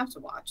 Spencer, you have to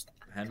watch that.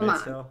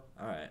 Handmaid's Tale?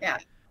 All right. Yeah.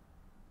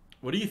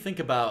 What do you think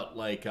about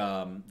like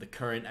the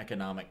current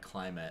economic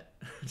climate?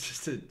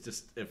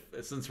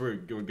 Since we're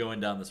going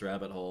down this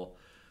rabbit hole,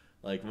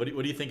 like what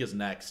do you think is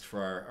next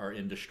for our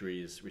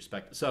industries?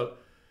 So,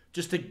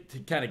 just to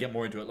kind of get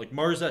more into it, like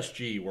Mars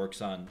SG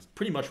works on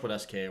pretty much what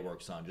SKA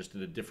works on, just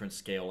at a different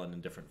scale and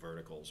in different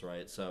verticals,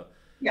 right? So,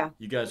 yeah,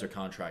 you guys are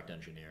contract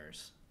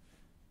engineers.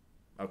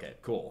 Okay,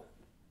 cool.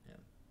 Yeah.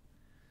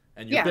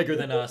 And you're bigger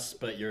than us,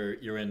 but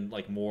you're in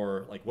like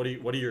more like what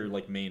are your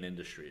like main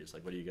industries?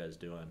 Like what are you guys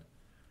doing?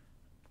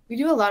 We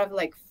do a lot of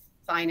like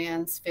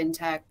finance,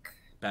 fintech,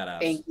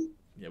 badass. banking.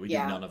 Yeah, we do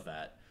none of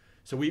that.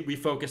 So we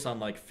focus on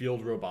like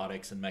field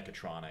robotics and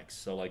mechatronics.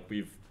 So like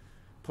we've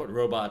put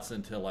robots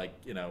into like,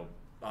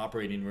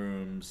 operating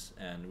rooms,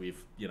 and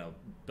we've,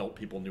 built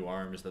people new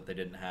arms that they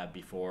didn't have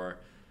before.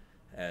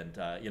 And,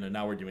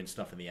 now we're doing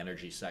stuff in the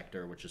energy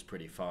sector, which is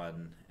pretty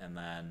fun. And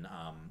then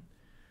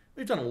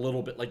we've done a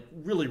little bit like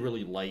really,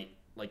 really light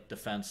like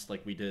defense.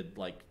 Like we did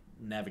like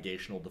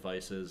navigational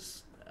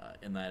devices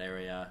in that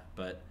area.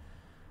 But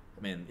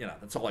I mean,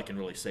 that's all I can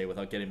really say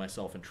without getting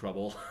myself in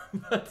trouble.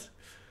 But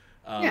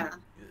um, Yeah.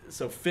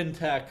 so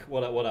fintech,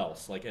 what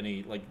else? Like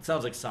it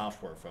sounds like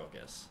software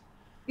focus.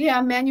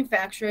 Yeah,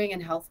 manufacturing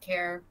and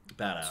healthcare too.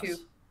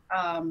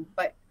 Badass.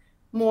 But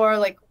more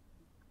like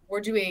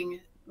we're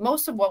doing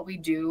most of what we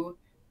do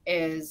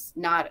is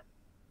not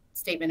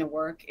statement of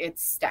work,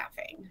 it's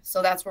staffing.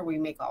 So that's where we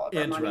make all of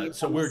our money. Interesting. It's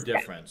So on the we're staff.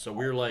 different. So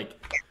we're like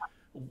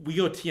we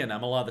go T&M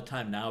a lot of the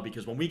time now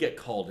because when we get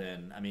called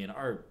in, I mean,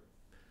 our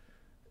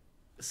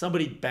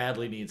somebody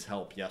badly needs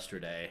help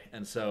yesterday,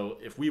 and so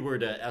if we were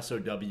to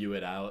SOW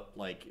it out,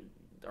 like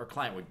our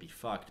client would be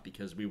fucked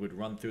because we would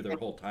run through their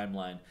whole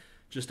timeline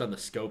just on the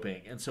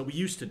scoping, and so we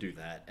used to do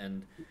that,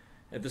 and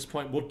at this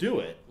point we'll do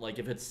it. Like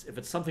if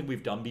it's something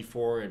we've done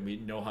before and we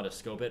know how to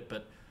scope it,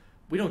 but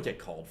we don't get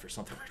called for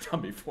something we've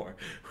done before.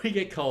 We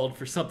get called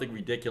for something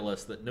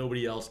ridiculous that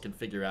nobody else can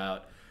figure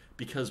out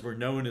because we're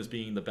known as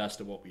being the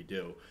best at what we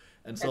do.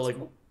 And so That's like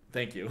cool.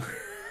 thank you.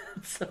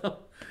 So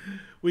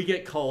we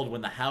get called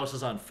when the house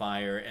is on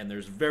fire and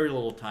there's very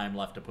little time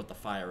left to put the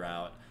fire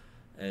out.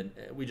 And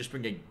we just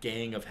bring a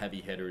gang of heavy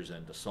hitters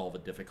in to solve a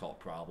difficult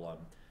problem.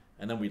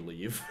 And then we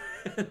leave.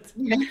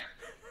 Yeah.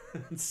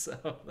 And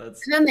so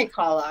that's And then they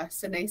call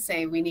us and they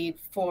say, we need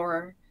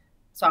 4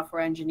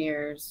 software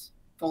engineers,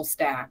 full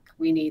stack.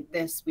 We need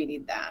this, we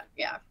need that.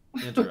 Yeah.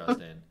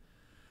 interesting.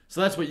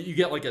 So that's what you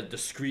get, like a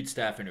discrete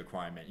staffing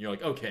requirement. You're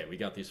like, okay, we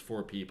got these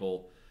 4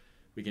 people.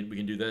 We can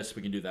do this.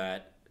 We can do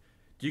that.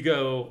 Do you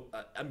go?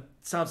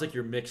 Sounds like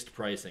you're mixed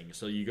pricing.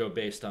 So you go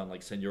based on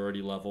like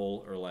seniority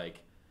level or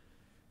like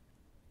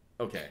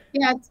okay,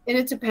 Yeah, and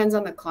it depends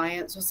on the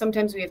client. So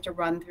sometimes we have to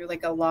run through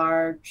like a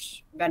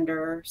large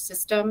vendor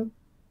system,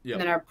 and then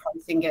yep. our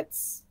pricing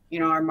gets, our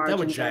That would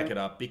margins jack are it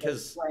up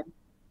because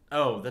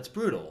like, that's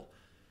brutal.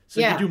 So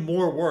you yeah, do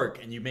more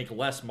work and you make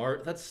less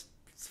That's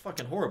it's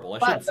fucking horrible. I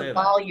shouldn't but the say that.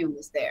 volume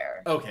is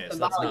there. Okay, The so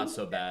that's volume not is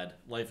so there. bad.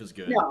 Life is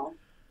good. No.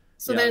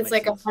 So Yeah, then that it's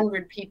makes like a sense.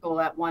 hundred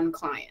people at one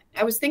client.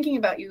 I was thinking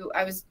about you.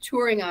 I was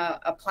touring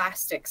a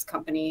plastics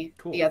company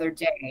the Cool. other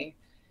day,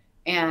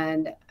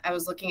 and I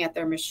was looking at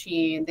their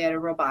machine. They had a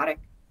robotic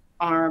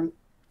arm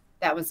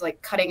that was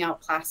like cutting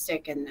out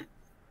plastic and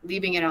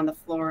leaving it on the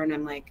floor. And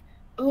I'm like,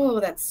 oh,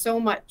 that's so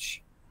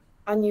much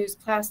unused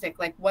plastic.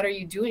 Like, what are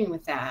you doing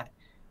with that?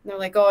 And they're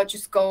like, oh, it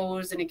just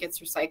goes and it gets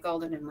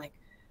recycled. And I'm like,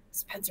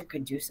 Spencer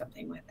could do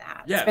something with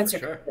that. Yeah, for Spencer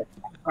could sure. fix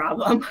that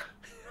problem.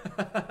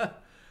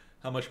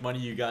 How much money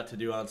you got to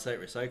do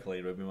on-site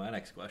recycling would be my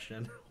next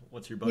question.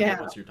 What's your budget?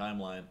 Yeah. What's your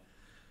timeline?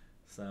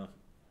 So,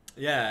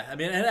 yeah, I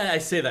mean, and I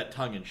say that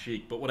tongue in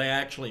cheek, but what I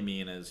actually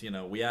mean is,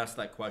 we asked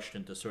that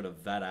question to sort of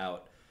vet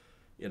out,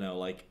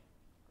 like,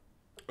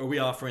 are we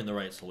offering the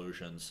right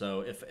solution?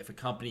 So if a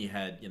company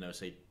had,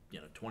 say,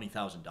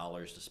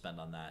 $20,000 to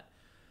spend on that,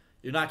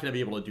 you're not going to be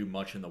able to do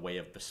much in the way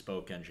of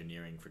bespoke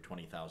engineering for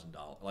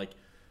 $20,000. Like,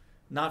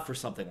 not for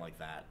something like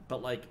that,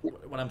 but like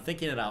when I'm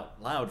thinking it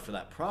out loud for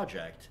that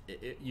project,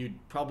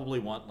 you'd probably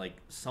want like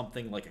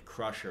something like a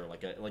crusher,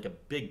 like a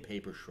big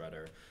paper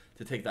shredder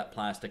to take that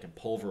plastic and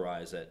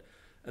pulverize it,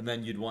 and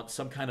then you'd want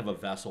some kind of a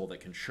vessel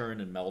that can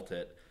churn and melt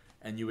it,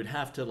 and you would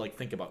have to like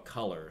think about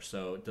color.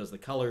 So does the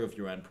color of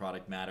your end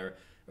product matter?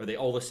 Are they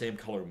all the same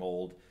color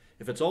mold?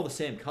 If it's all the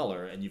same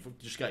color and you've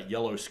just got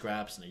yellow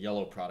scraps and a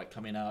yellow product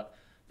coming out,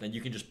 then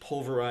you can just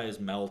pulverize,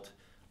 melt,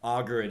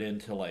 auger it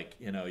into like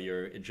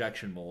your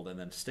injection mold and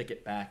then stick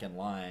it back in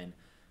line,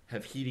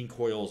 have heating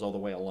coils all the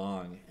way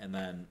along, and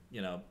then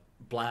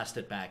blast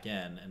it back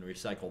in and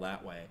recycle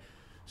that way.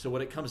 So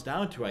what it comes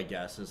down to, I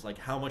guess, is like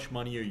how much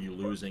money are you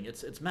losing?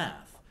 It's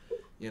math,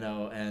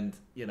 and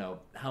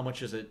how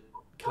much is it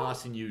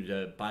costing you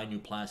to buy new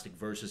plastic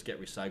versus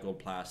get recycled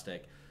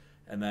plastic,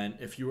 and then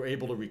if you were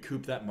able to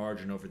recoup that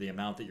margin over the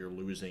amount that you're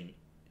losing,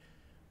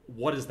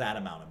 what is that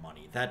amount of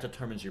money? That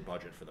determines your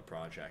budget for the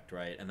project,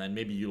 right? And then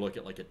maybe you look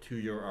at like a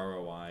 2-year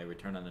ROI,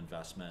 return on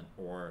investment,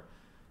 or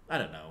I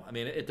don't know. I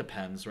mean, it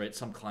depends, right?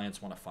 Some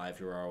clients want a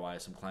 5-year ROI,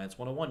 some clients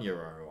want a 1-year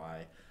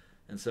ROI.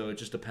 And so it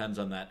just depends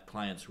on that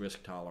client's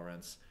risk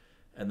tolerance.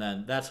 And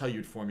then that's how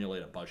you'd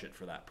formulate a budget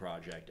for that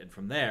project. And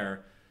from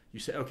there, you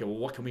say, okay, well,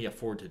 what can we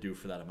afford to do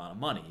for that amount of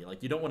money?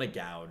 Like, you don't want to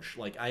gouge.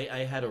 Like,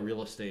 I had a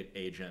real estate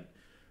agent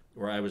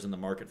where I was in the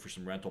market for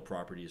some rental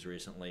properties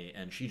recently,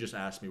 and she just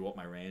asked me what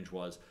my range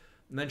was.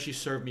 And then she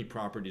served me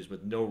properties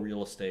with no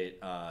real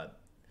estate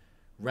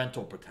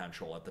rental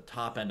potential at the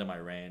top end of my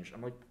range.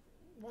 I'm like,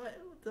 what?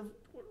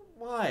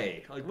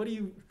 Why? Like, what do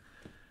you?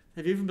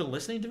 Have you even been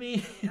listening to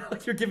me?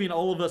 Like, you're giving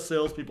all of us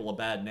salespeople a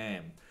bad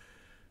name.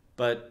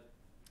 But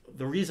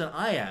the reason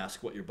I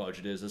ask what your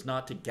budget is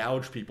not to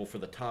gouge people for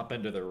the top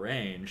end of their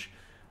range,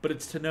 but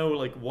it's to know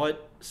like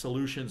what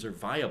solutions are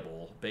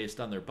viable based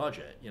on their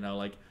budget.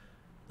 Like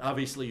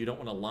obviously you don't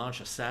want to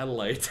launch a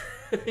satellite,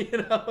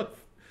 if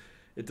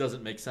it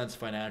doesn't make sense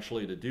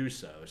financially to do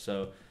so.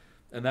 So,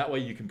 and that way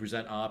you can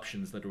present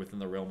options that are within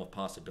the realm of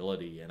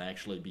possibility and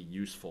actually be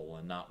useful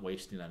and not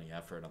wasting any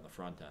effort on the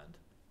front end.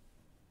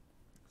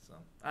 So,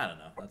 I don't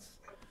know.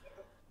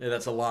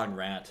 That's a long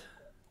rant.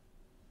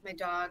 My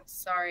dog,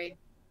 sorry.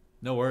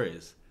 No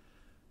worries.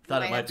 You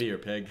Thought it might might have be to. your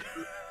pig.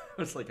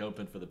 was like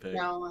hoping for the pig.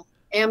 No,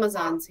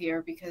 Amazon's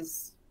here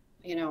because,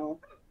 you know,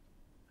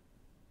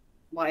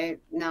 why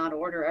not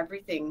order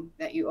everything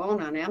that you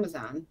own on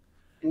Amazon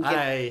and give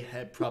I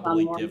had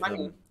Amazon probably more give money?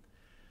 them.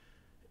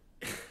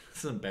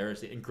 This is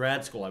embarrassing. In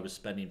grad school, I was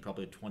spending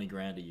probably 20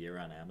 grand a year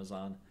on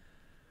Amazon.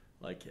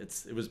 Like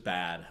it was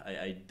bad.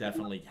 I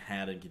definitely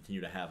had and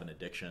continue to have an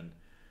addiction.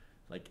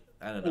 Like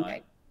I don't know.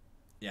 Okay.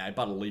 Yeah, I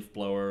bought a leaf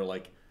blower.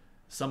 Like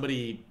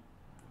somebody,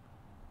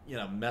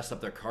 messed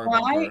up their car Why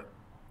bumper.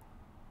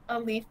 a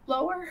leaf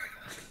blower?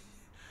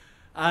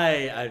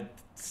 I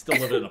still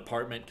live in an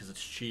apartment because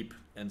it's cheap,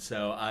 and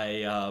so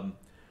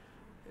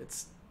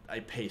it's I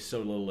pay so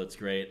little. It's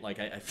great. Like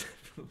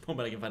the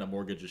moment I can find a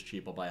mortgage is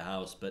cheap, I'll buy a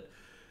house. But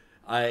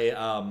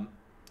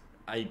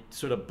I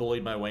sort of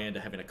bullied my way into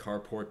having a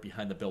carport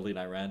behind the building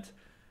I rent,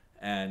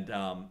 and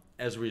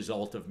as a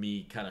result of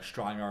me kind of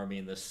strong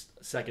arming this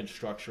second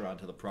structure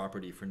onto the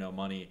property for no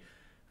money,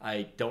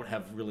 I don't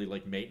have really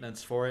like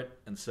maintenance for it,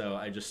 and so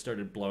I just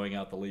started blowing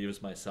out the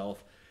leaves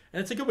myself. And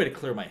it's a good way to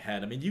clear my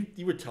head. I mean,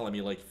 you were telling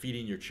me like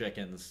feeding your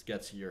chickens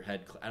gets your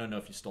head. I don't know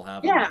if you still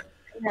have them, Yeah,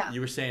 but yeah. you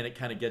were saying it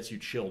kind of gets you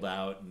chilled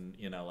out and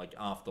like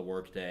off the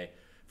work day.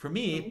 For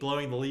me, Mhm.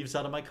 blowing the leaves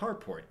out of my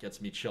carport gets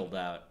me chilled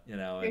out,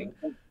 and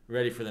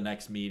ready for the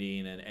next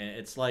meeting. And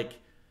it's like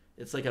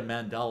a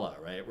mandala,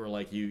 right? Where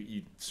like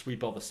you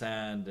sweep all the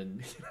sand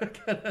and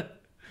kind of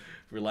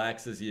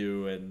relaxes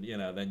you, and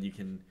then you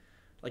can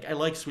like I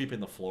like sweeping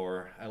the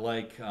floor. I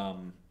like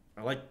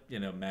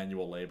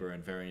manual labor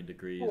in varying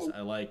degrees. Hmm.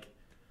 I like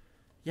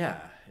yeah,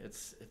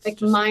 it's Like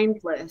just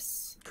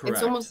mindless.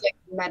 It's correct. almost like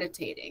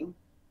meditating.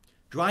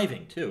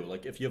 Driving too.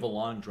 Like if you have a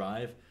long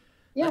drive,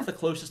 that's Yeah. the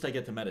closest I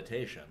get to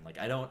meditation. Like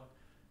I don't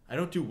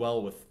do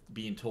well with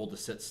being told to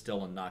sit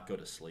still and not go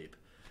to sleep.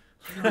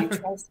 No, I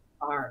try so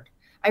hard.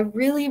 I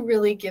really,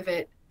 really give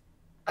it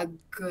a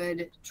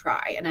good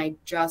try, and I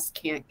just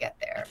can't get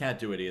I there. can't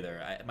do it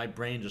either. My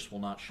brain just will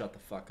not shut the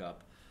fuck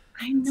up.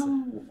 I It's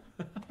know.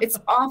 It's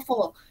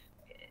awful.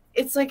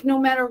 It's like no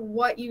matter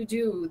what you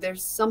do,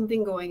 there's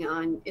something going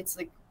on. It's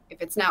like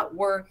if it's not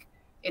work,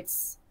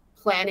 it's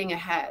planning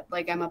ahead.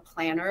 Like I'm a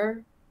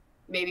planner,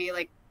 maybe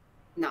like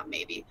not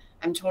maybe.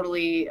 I'm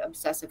totally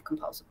obsessive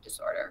compulsive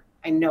disorder.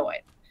 I know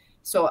it.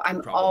 So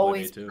I'm probably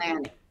me always too.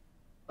 planning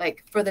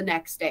like for the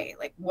next day.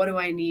 Like what do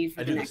I need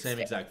for I the do the next same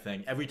day? exact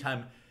thing every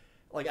time.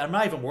 Like I'm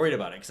not even worried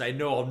about it because I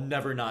know I'll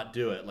never not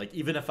do it. Like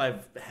even if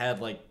I've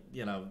had like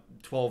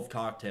 12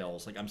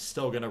 cocktails, like I'm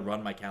still gonna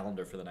run my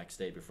calendar for the next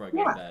day before I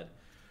go to Yeah, bed.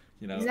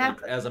 Like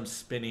exactly. as I'm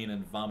spinning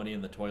and vomiting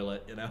in the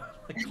toilet,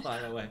 like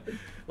climb away.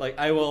 Like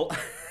I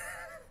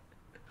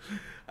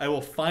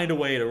will find a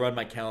way to run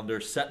my calendar,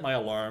 set my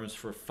alarms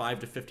for 5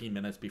 to 15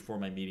 minutes before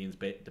my meetings,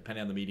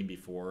 depending on the meeting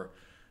before.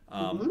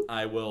 Hmm.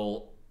 I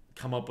will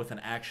come up with an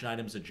action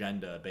items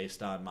agenda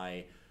based on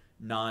my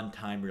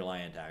non-time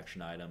reliant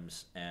action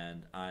items,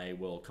 and I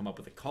will come up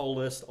with a call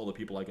list, all the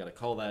people I got to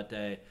call that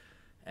day,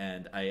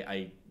 and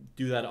I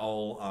do that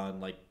all on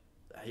like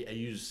I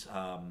use.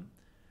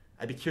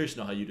 I'd be curious to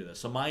know how you do this.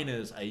 So mine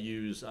is I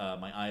use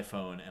my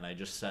iPhone and I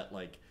just set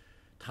like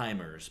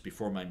timers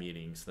before my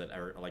meetings that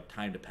are like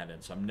time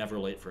dependent, so I'm never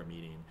late for a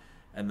meeting.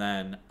 And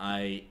then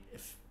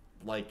if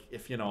like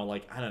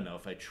I don't know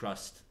if I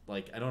trust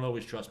like I don't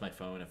always trust my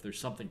phone. If there's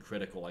something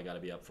critical I got to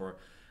be up for,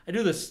 I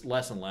do this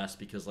less and less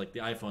because like the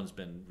iPhone's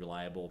been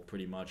reliable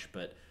pretty much,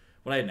 but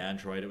when I had an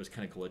Android, it was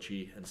kind of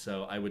glitchy, and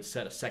so I would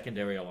set a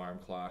secondary alarm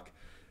clock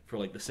for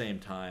like the same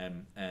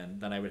time, and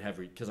then I would have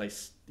because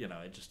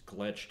it just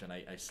glitched and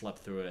I slept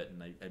through it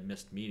and I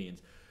missed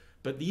meetings.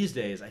 But these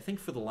days, I think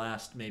for the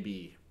last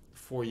maybe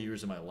 4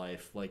 years of my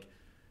life, like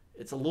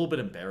it's a little bit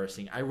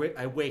embarrassing. I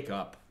wake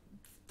up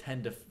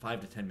 5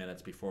 to 10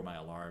 minutes before my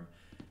alarm.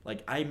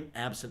 Like I'm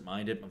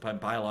absent-minded, but my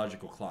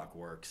biological clock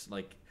works.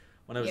 Like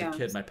when I was a Yeah.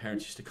 kid, my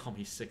parents used to call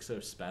me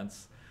 60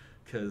 Spence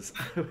because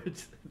I would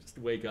just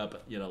wake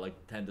up,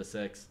 like 10 to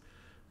 6.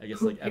 I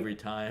guess like every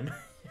time.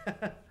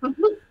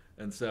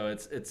 And so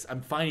it's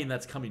I'm finding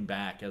that's coming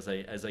back as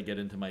I get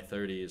into my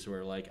 30s,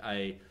 where like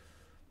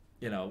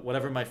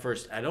whatever my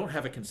first, I don't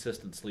have a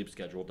consistent sleep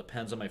schedule. It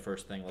depends on my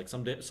first thing. Like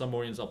some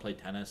mornings I'll play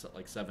tennis at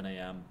like 7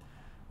 a.m.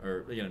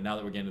 Or now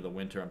that we're getting to the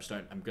winter,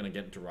 I'm gonna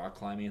get into rock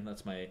climbing.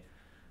 That's my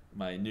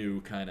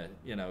new kind of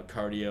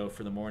cardio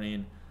for the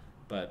morning.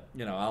 But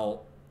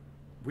I'll.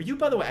 Were you,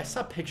 by the way? I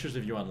saw pictures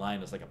of you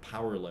online as like a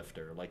power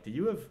lifter. Like, do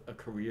you have a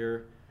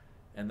career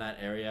in that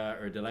area,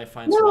 or did I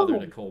find some other No,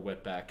 Nicole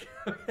Whitbeck?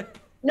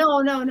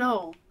 no, no,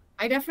 no.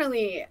 I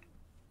definitely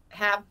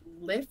have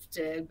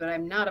lifted, but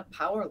I'm not a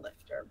power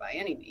lifter by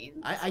any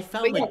means. I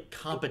found But yeah,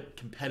 like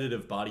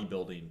competitive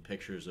bodybuilding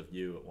pictures of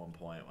you at one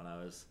point when I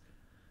was.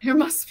 there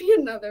must be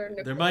another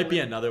There Nicole might be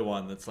with another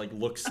one that's like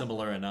looks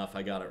similar enough.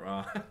 I got it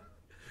wrong.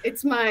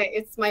 it's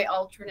my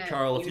alternate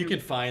Carl, if you can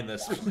universe. find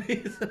this,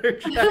 please, or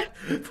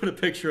put a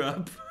picture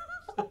up.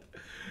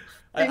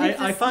 I, I need I,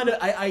 to I see. find it.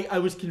 I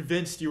was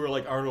convinced you were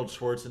like Arnold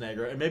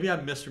Schwarzenegger, and maybe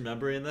I'm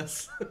misremembering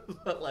this,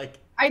 but like,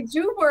 I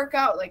do work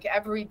out like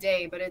every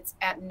day, but it's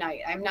at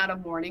night. I'm not a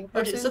morning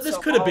okay, so person, this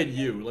so could have been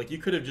you. Like, you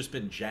could have just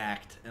been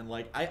jacked, and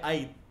like,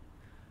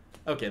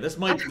 Okay, this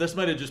might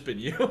have just been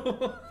you.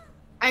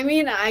 I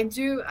mean, I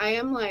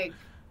am like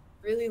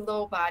really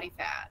low body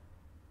fat,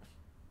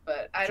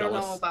 but I don't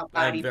know Jealous. about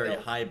I have body very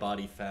build. high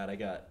body fat. I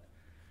got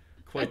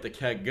quite the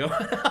keg going.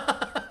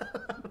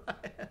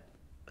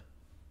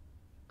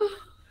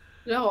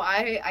 No,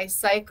 I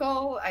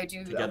cycle, I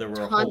do a Together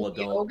we're a ton whole of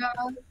adult. yoga,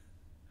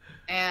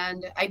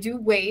 and I do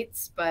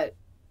weights, but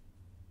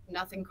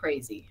nothing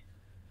crazy.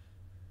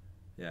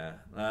 Yeah,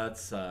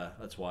 that's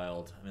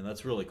wild. I mean,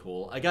 that's really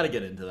cool. I got to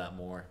get into that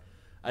more.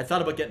 I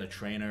thought about getting a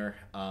trainer.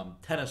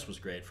 Tennis was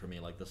great for me.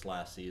 Like this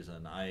last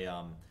season, I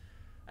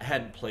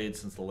hadn't played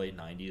since the late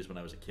 '90s when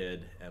I was a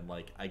kid, and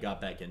like I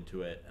got back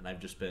into it, and I've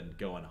just been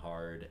going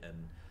hard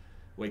and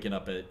waking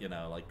up at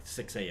like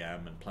 6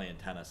 a.m. and playing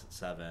tennis at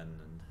 7.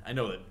 And I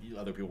know that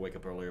other people wake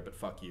up earlier, but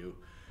fuck you.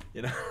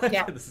 You know,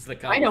 Yeah, this is an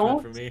I accomplishment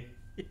don't. for me.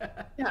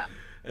 Yeah. Yeah.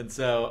 And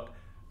so,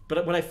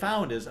 but what I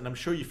found is, and I'm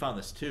sure you found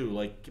this too,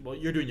 like, well,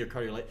 you're doing your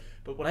cardio late,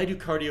 but when I do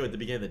cardio at the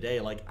beginning of the day,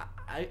 like,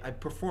 I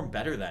perform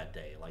better that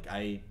day. Like,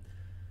 I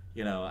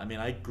mean,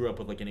 I grew up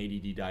with like an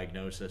ADD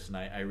diagnosis, and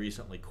I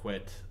recently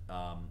quit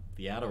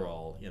the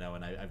Adderall,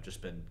 and I've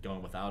just been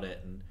going without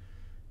it, and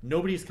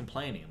nobody's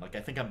complaining. Like,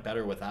 I think I'm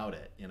better without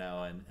it,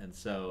 and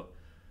so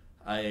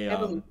I, I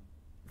believe.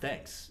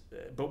 thanks.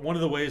 But one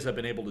of the ways I've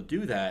been able to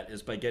do that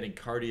is by getting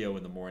cardio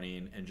in the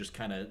morning and just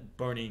kind of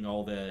burning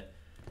all the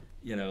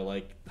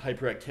like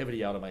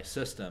hyperactivity out of my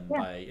system Yeah.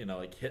 by,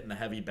 like hitting the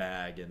heavy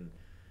bag and,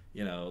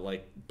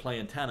 like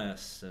playing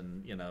tennis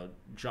and,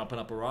 jumping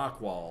up a rock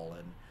wall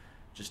and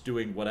just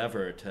doing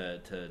whatever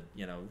to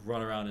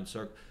run around in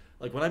circles.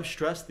 Like when I'm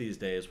stressed these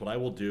days, what I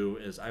will do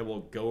is I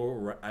will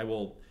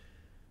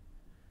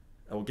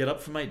get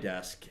up from my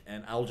desk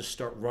and I'll just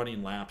start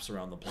running laps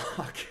around the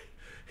block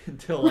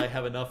until I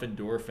have enough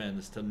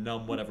endorphins to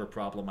numb whatever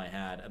problem I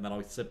had, and then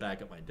I'll sit back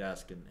at my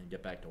desk and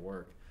get back to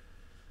work.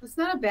 It's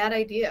not a bad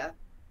idea.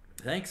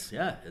 Thanks.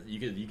 Yeah, you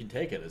can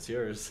take it. It's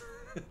yours.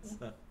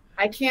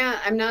 I can't,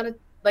 I'm not a,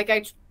 like,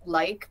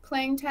 like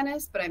playing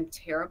tennis, but I'm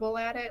terrible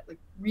at it, like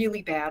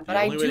really bad, The but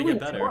I only way to do get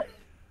enjoy better. it.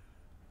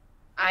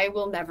 I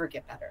will never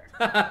get better.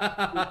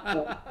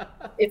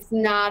 It's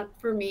not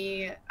for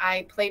me.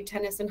 I played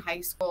tennis in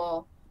high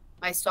school.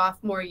 My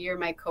sophomore year,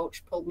 my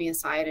coach pulled me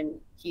aside and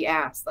he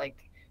asked,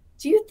 like,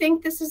 do you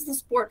think this is the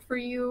sport for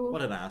you?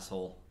 What an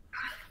asshole.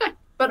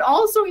 But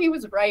also, he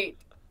was right.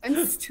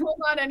 I'm still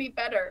not any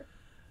better.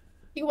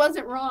 He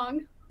wasn't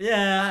wrong.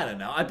 Yeah, I don't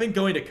know. I've been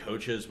going to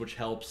coaches, which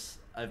helps.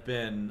 I've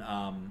been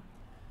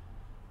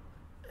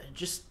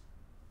just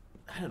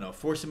I don't know,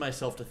 forcing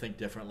myself to think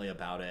differently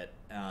about it.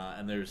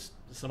 And there's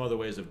some other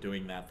ways of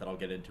doing that I'll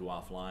get into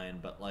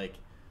offline. But like,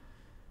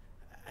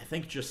 I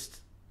think just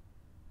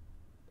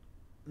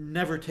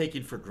never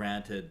taking for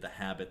granted the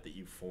habit that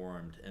you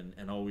formed,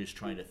 and always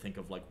trying to think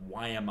of like,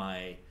 why am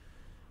I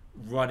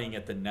running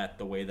at the net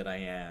the way that I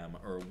am,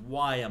 or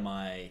why am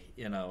I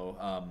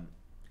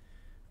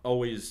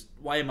always,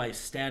 why am I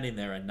standing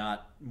there and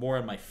not more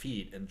on my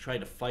feet, and try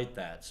to fight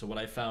that. So what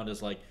I found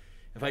is like,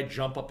 if I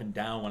jump up and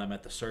down when I'm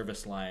at the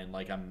service line,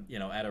 like I'm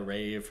at a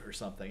rave or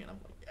something, and I'm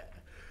like, yeah.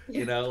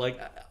 Yeah. Like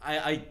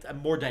I'm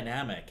more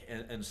dynamic,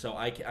 and so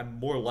I'm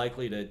more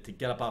likely to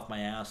get up off my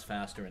ass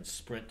faster and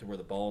sprint to where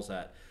the ball's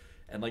at,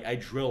 and like I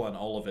drill on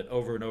all of it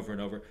over and over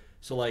and over.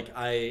 So like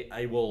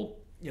I will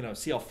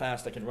see how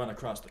fast I can run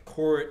across the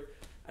court.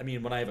 I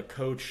mean, when I have a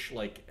coach,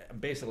 like I'm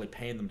basically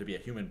paying them to be a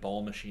human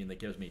ball machine that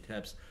gives me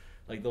tips.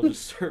 Like they'll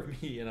just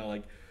serve me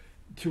like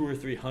 200 or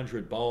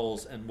 300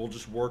 balls, and we'll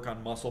just work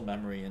on muscle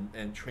memory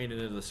and train it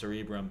into the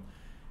cerebrum.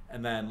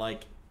 And then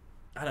like,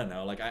 I don't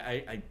know, like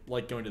I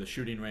like going to the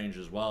shooting range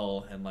as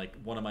well. And like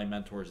one of my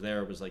mentors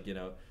there was like,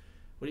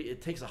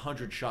 it takes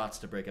 100 shots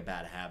to break a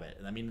bad habit.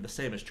 And I mean, the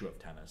same is true of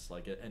tennis,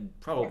 like, and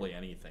probably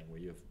anything where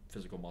you have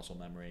physical muscle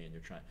memory and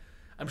you're trying.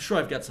 I'm sure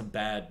I've got some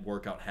bad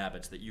workout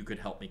habits that you could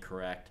help me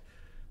correct.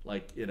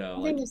 Like, I think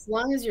like, as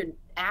long as you're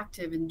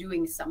active and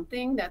doing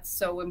something, that's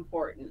so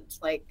important.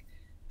 Like,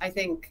 I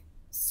think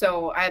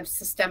so. I have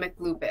systemic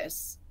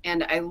lupus,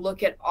 and I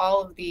look at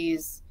all of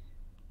these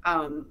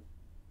um,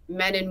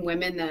 men and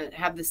women that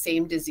have the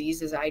same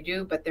disease as I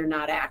do, but they're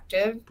not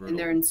active and brutal.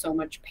 they're in so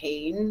much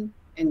pain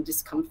and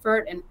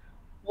discomfort. And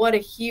what a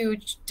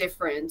huge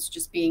difference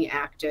just being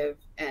active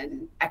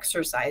and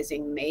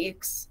exercising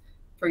makes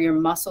for your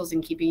muscles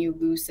and keeping you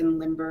loose and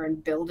limber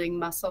and building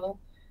muscle.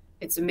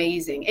 It's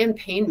amazing. And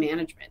pain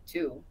management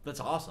too. That's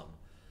awesome.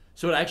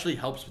 So it actually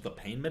helps with the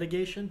pain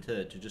mitigation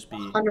to just be.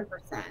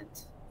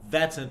 100%.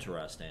 That's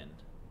interesting.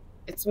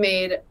 It's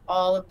made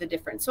all of the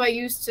difference. So I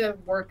used to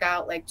work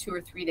out like 2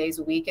 or 3 days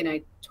a week, and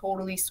I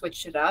totally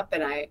switched it up,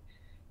 and I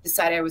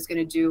decided I was going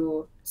to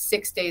do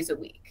 6 days a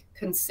week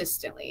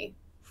consistently.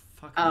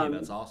 Fuck me,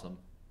 that's Um, awesome.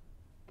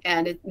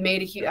 and it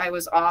made a huge, I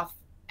was off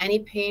any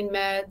pain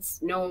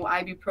meds, no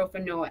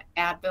ibuprofen, no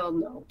Advil,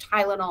 no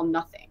Tylenol,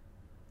 nothing.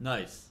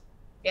 Nice.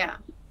 Yeah,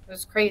 it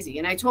was crazy.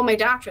 And I told my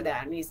doctor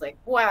that, and he's like,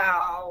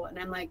 wow. And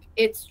I'm like,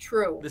 it's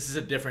true. This is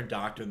a different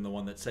doctor than the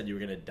one that said you were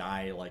gonna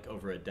die like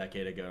over a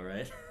decade ago,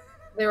 right?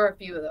 There were a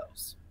few of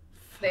those.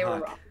 They were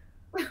Fuck.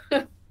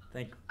 wrong.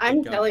 Thank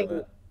I'm God for telling you,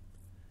 that.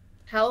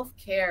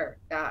 Healthcare,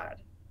 God,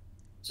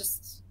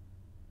 just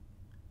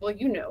well,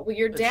 well,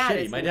 your It's dad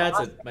shitty. is an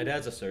awesome. My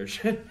dad's a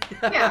surgeon.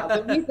 Yeah,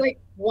 but he's like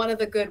one of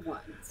the good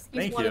ones.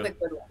 He's Thank one of you. the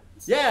good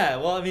ones. Yeah,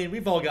 well, I mean,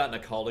 we've all gotten a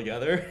call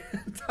together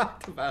and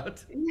talked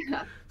about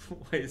Yeah,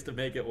 ways to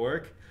make it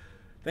work.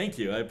 Thank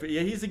you.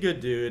 Yeah, he's a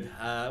good dude.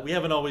 We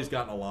haven't always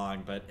gotten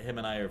along, but him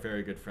and I are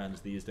very good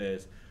friends these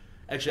days.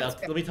 Actually, that's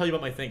good. let me tell you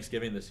about my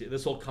Thanksgiving this year.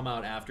 This will come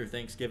out after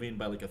Thanksgiving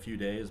by like a few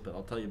days, but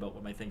I'll tell you about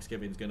what my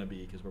Thanksgiving's going to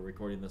be because we're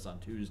recording this on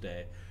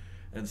Tuesday.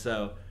 And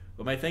so,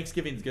 what my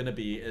Thanksgiving's going to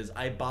be is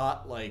I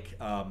bought like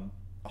a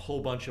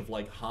whole bunch of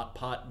like hot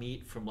pot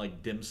meat from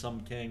like Dim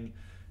Sum King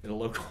at a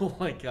local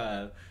like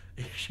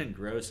Asian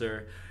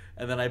grocer,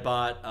 and then I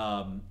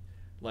bought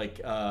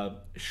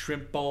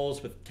shrimp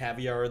balls with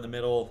caviar in the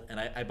middle, and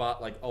I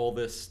bought like all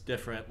this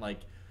different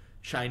like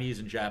Chinese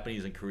and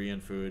Japanese and Korean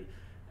food,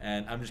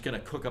 and I'm just gonna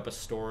cook up a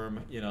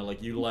storm,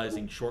 like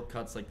utilizing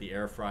shortcuts like the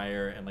air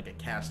fryer and like a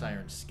cast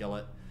iron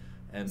skillet,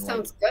 and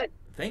Sounds good.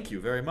 thank you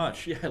very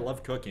much. Yeah, I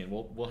love cooking.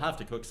 We'll have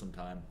to cook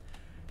sometime,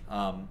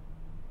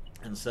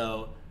 and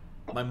so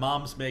my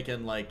mom's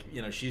making like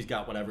she's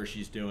got whatever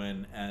she's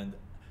doing, and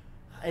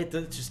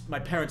it's just my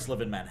parents live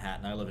in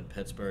Manhattan. I live in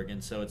Pittsburgh,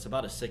 and so it's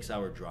about a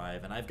 6-hour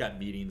drive. And I've got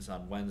meetings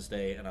on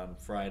Wednesday and on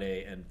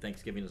Friday, and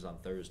Thanksgiving is on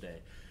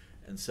Thursday.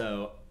 And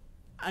so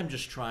I'm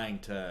just trying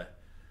to.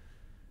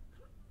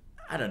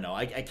 I don't know.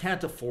 I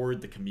can't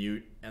afford the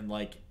commute, and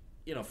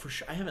for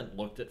sure I haven't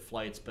looked at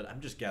flights, but I'm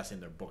just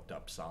guessing they're booked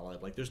up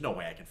solid. Like there's no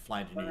way I can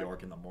fly to New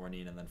York in the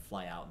morning and then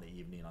fly out in the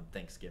evening on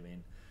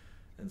Thanksgiving.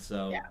 And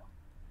so,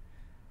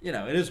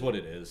 it is what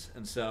it is.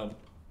 And so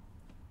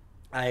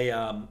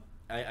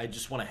I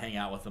just want to hang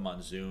out with them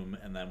on Zoom,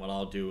 and then what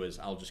I'll do is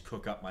I'll just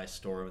cook up my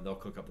storm, and they'll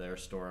cook up their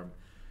storm,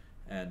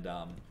 and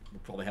we'll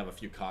probably have a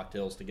few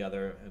cocktails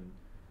together and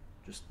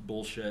just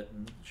bullshit,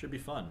 and it should be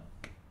fun.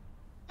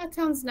 That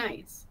sounds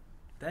nice.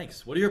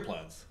 Thanks. What are your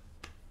plans?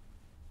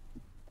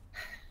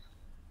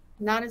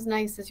 Not as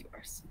nice as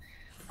yours.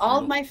 All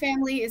of my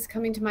family is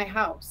coming to my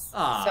house.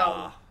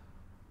 So,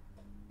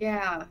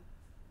 yeah.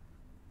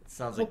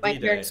 Sounds like my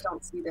parents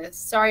don't see this.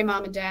 Sorry,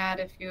 Mom and Dad,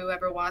 if you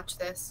ever watch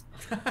this.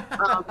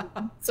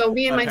 So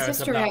me and my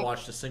sister have not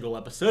watched a single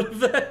episode of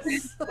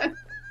this.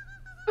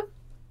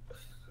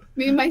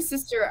 Me and my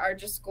sister are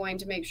just going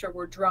to make sure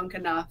we're drunk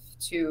enough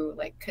to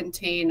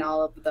contain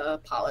all of the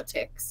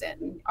politics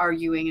and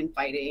arguing and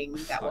fighting.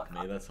 Fuck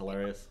me, that's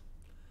hilarious.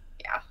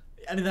 Yeah.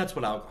 I mean, that's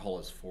what alcohol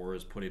is for,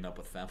 is putting up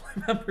with family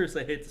members.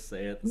 I hate to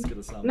say it. It's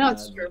gonna sound no, bad,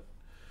 it's true.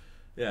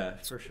 Yeah,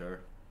 for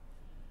sure.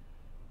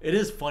 It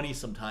is funny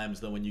sometimes,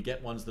 though, when you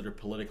get ones that are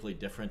politically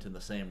different in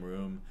the same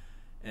room,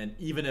 and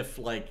even if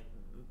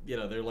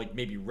they're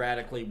maybe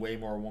radically way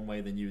more one way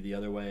than you the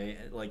other way.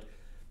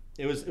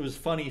 It was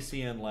funny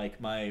seeing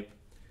I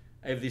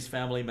have these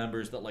family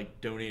members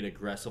that donate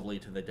aggressively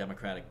to the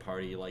Democratic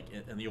Party,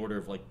 in the order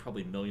of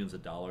probably millions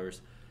of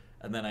dollars,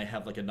 and then I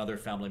have another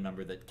family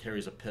member that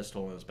carries a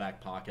pistol in his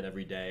back pocket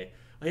every day.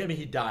 I mean,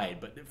 he died,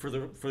 but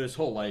for his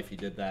whole life he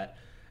did that.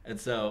 And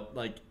so,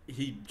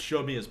 he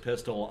showed me his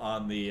pistol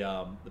on the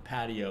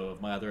patio of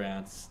my other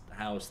aunt's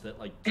house that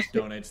just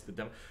donates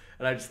to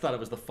and I just thought it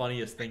was the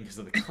funniest thing because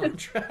of the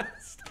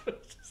contrast.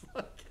 It's just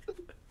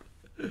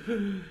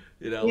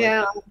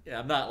yeah.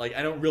 I'm not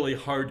I don't really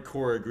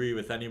hardcore agree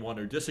with anyone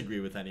or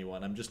disagree with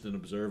anyone. I'm just an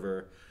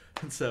observer,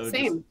 and so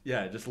Same.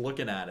 just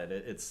looking at it,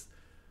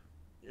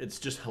 it's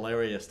just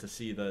hilarious to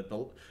see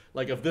the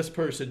if this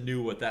person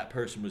knew what that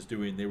person was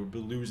doing, they would be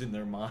losing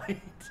their mind.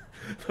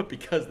 But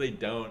because they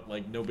don't,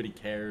 nobody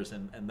cares,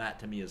 and that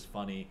to me is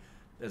funny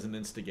as an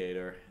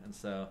instigator. And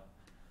so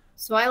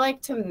I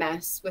like to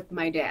mess with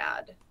my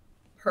dad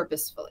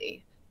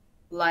purposefully.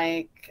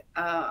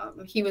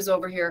 He was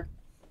over here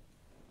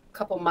a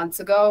couple months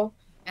ago,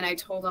 and I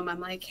told him, I'm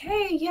like,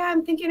 hey, yeah,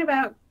 I'm thinking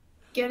about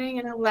getting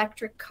an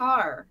electric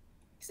car,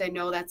 because I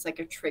know that's a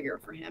trigger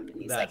for him.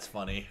 And he's that's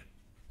funny.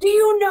 Do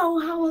you know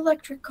how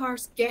electric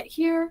cars get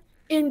here?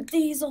 In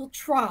diesel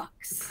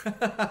trucks.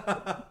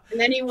 And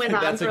then he went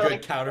on. That's a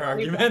good counter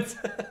argument.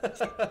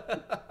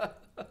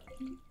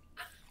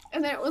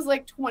 And then it was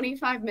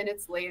 25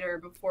 minutes later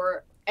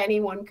before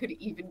anyone could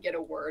even get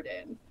a word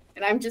in.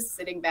 And I'm just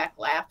sitting back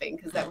laughing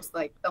because that was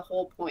the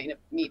whole point of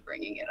me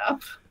bringing it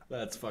up.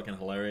 That's fucking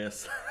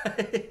hilarious.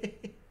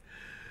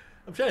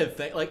 I'm trying to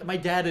think. My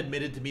dad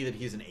admitted to me that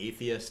he's an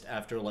atheist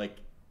after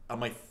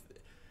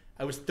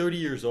I was 30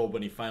 years old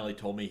when he finally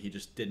told me he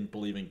just didn't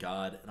believe in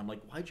God. And I'm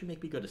like, why'd you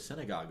make me go to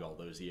synagogue all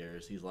those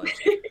years? He's like,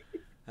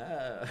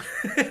 I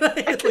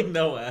had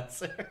no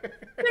answer.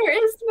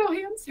 There is no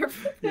answer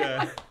for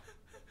that.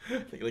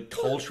 Yeah.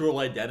 Cultural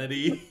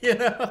identity,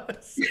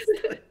 It's just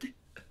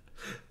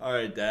all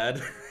right,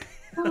 Dad.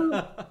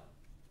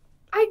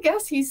 I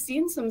guess he's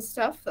seen some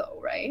stuff though,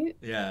 right?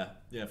 Yeah.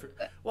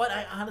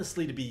 I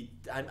honestly,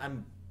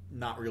 I'm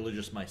not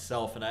religious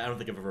myself, and I don't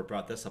think I've ever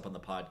brought this up on the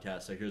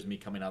podcast, so here's me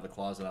coming out of the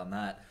closet on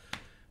that.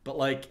 But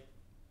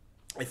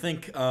I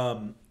think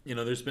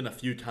there's been a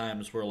few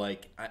times where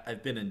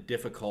I've been in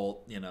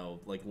difficult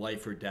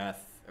life or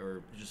death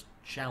or just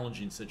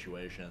challenging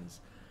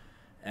situations,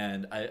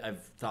 And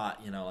I've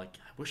thought, like,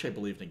 I wish I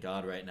believed in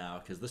God right now,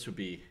 because this would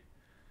be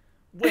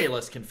way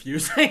less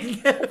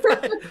confusing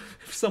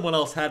if someone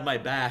else had my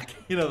back,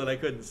 that I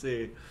couldn't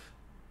see.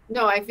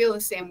 No, I feel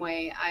the same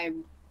way. I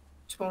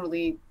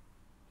totally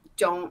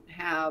don't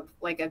have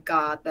like a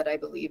God that I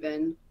believe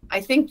in. I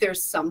think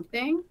there's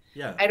something.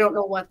 Yeah. I don't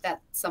know what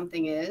that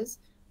something is.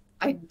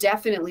 I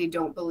definitely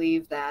don't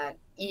believe that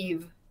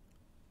Eve,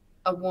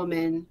 a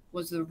woman,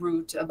 was the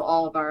root of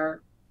all of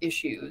our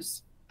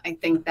issues. I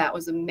think that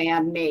was a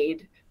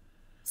man-made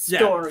Yeah,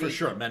 for story.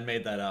 sure. Men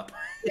made that up.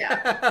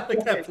 Yeah.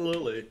 Like,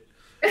 absolutely.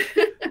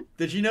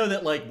 Did you know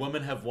that, like,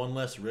 women have one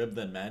less rib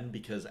than men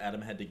because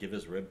Adam had to give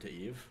his rib to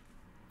Eve?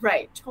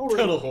 Right. Totally.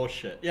 Total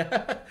bullshit.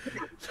 Yeah.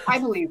 I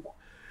believe that.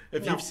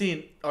 If you've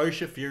seen Ari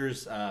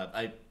Shafir's,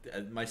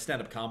 my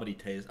stand-up comedy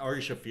taste,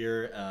 Ari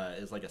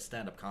Shafir is like a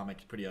stand-up comic,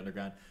 he's pretty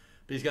underground,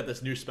 but he's got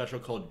this new special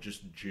called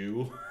Just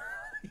Jew,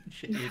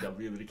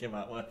 JEW, that he came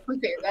out with.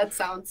 Okay, that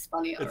sounds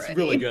funny already. It's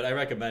really good. I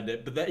recommend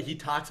it. But he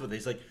talks about it.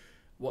 He's like,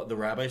 what the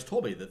rabbis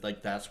told me that,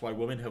 like, that's why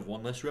women have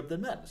one less rib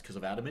than men. It's because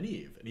of Adam and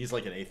Eve. And he's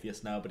like an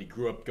atheist now, but he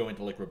grew up going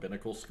to like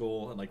rabbinical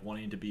school and like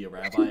wanting to be a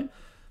rabbi.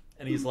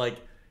 And he's like,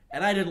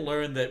 and I didn't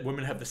learn that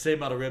women have the same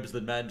amount of ribs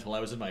than men until I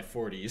was in my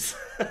 40s.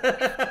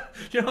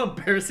 You know how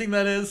embarrassing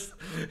that is?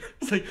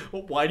 It's like,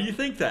 well, why do you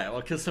think that?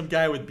 Well, because some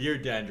guy with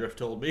beard dandruff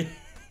told me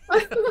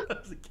when I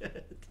was a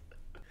kid.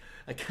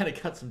 I kind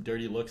of got some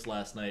dirty looks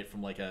last night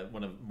from like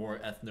one of more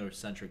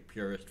ethnocentric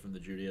purist from the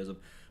Judaism.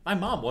 My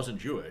mom wasn't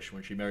Jewish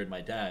when she married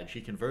my dad. She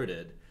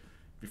converted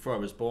before I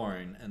was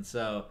born. And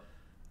so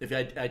if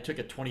I took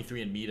a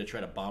 23andMe to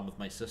try to bond with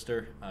my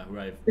sister, who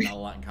I have not a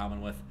lot in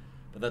common with,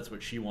 but that's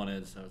what she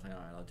wanted. So I was like, all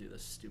right, I'll do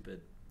this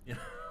stupid,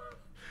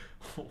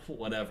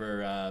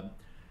 whatever.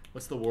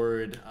 What's the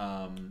word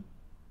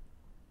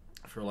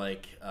for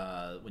like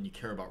when you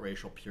care about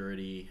racial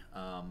purity?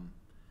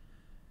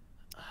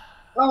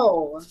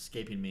 It's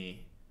escaping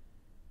me.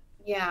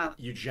 Yeah.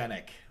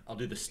 Eugenic. I'll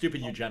do the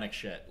stupid eugenic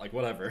shit. Like,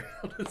 whatever.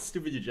 I'll do the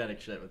stupid eugenic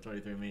shit with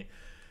 23andMe.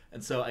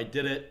 And so I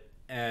did it,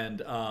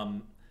 and,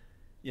 I'm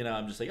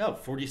just like,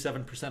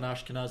 47%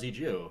 Ashkenazi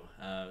Jew.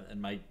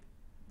 And my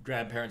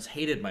grandparents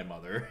hated my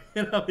mother,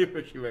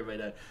 before she married my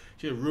dad.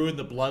 She had ruined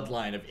the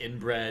bloodline of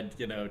inbred,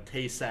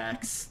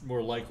 Tay-Sachs,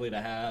 more likely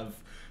to have.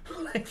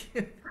 Like,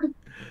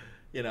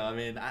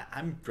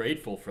 I'm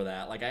grateful for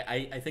that. Like,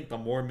 I think the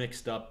more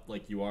mixed up,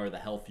 like, you are, the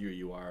healthier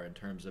you are in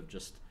terms of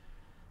just,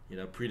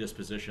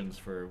 predispositions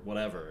for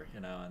whatever,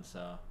 and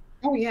so.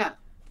 Oh, yeah.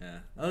 Yeah.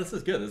 Oh, this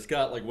is good. It's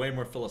got, like, way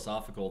more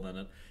philosophical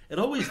than it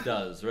always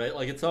does, right?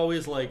 Like, it's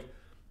always, like,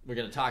 we're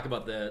going to talk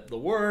about the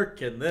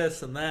work and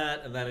this and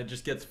that, and then it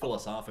just gets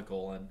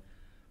philosophical, and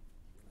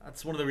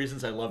that's one of the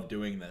reasons I love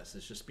doing this,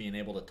 is just being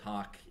able to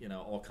talk,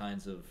 all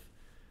kinds of,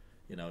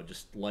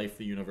 just life,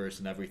 the universe,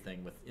 and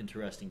everything with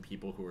interesting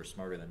people who are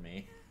smarter than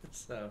me.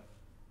 So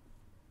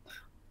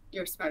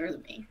you're smarter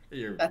than me.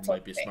 You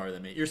might be smarter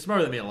than me. You're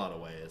smarter than me in a lot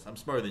of ways. I'm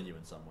smarter than you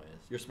in some ways.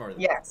 You're smarter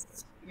than me.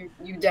 Yes,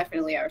 you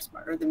definitely are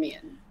smarter than me.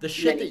 In the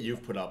shit that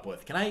you've put up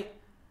with. Can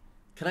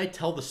I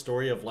tell the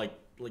story of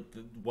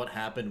what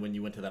happened when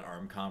you went to that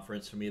ARM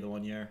conference for me the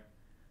one year?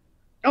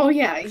 Oh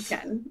yeah, you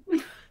can.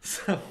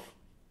 So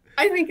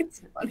I think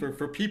it's fun.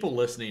 For people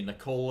listening,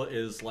 Nicole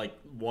is like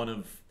one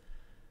of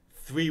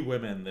 3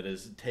 women that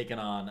has taken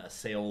on a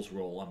sales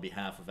role on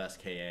behalf of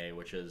SKA,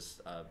 which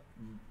is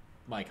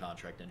my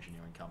contract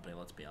engineering company,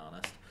 let's be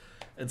honest.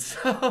 And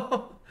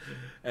so,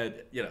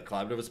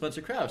 Collaborative with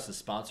Spencer Krause is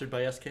sponsored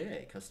by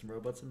SKA, Custom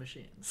Robots and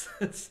Machines.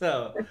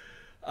 So,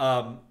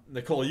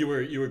 Nicole, you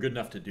were good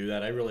enough to do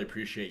that. I really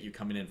appreciate you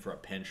coming in for a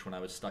pinch when I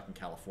was stuck in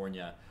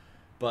California.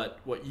 But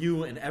what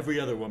you and every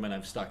other woman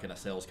I've stuck in a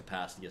sales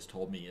capacity has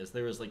told me is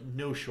there is like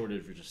no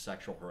shortage of just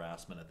sexual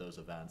harassment at those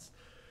events.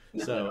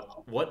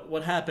 So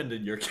what happened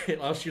in your case?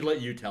 I should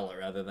let you tell it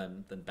rather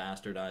than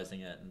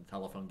bastardizing it and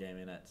telephone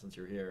gaming it since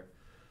you're here.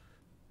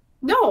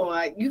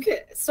 No, you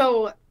can.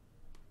 So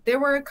there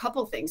were a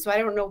couple things. So I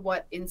don't know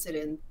what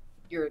incident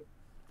you're.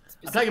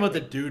 I'm talking about the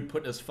dude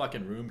putting his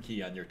fucking room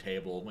key on your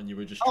table when you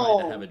were just trying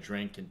to have a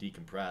drink and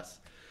decompress.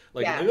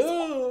 Like,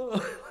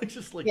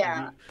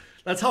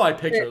 that's how I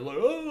picture it. Like,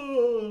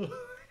 oh.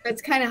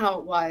 That's kind of how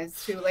it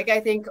was too. Like, I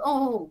think,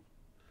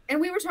 and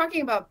we were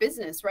talking about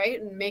business, right?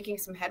 And making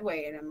some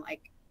headway. And I'm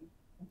like,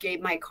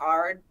 gave my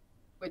card,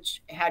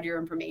 which had your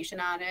information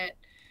on it.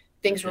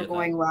 Things were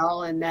going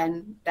well. And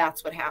then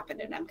that's what happened.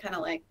 And I'm kind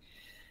of like,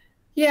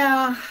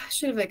 yeah, I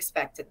should have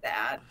expected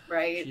that,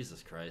 right?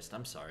 Jesus Christ.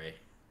 I'm sorry.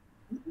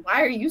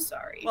 Why are you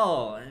sorry?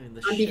 Well, I mean,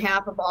 on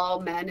behalf of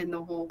all men in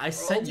the whole world. I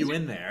sent you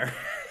in there.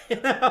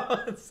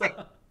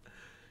 So.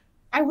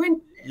 I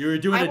went. You were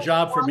doing a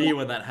job for me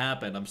when that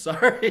happened. I'm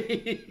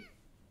sorry.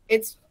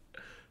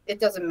 It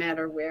doesn't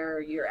matter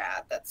where you're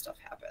at. That stuff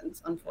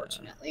happens,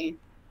 unfortunately.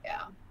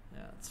 Yeah.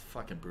 Yeah, it's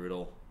fucking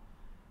brutal.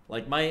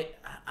 Like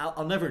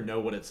I'll never know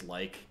what it's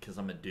like because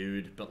I'm a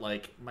dude. But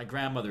like my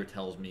grandmother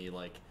tells me,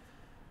 like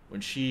when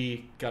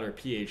she got her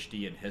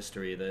PhD in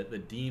history, the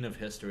dean of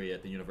history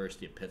at the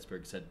University of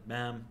Pittsburgh said,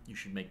 "Ma'am, you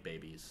should make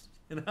babies."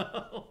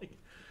 Like,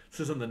 this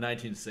is in the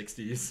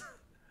 1960s.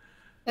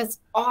 That's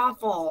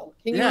awful.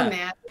 Can you Yeah,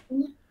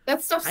 imagine?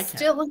 That stuff I can.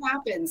 still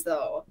happens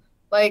though.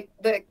 Like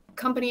the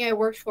company I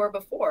worked for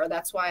before,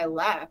 that's why I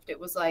left. It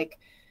was like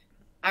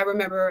I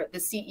remember the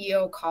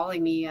CEO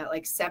calling me at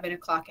like 7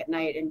 o'clock at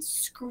night and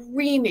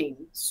screaming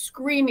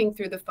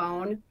through the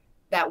phone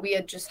that we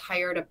had just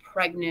hired a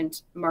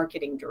pregnant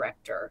marketing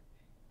director.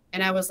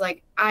 And I was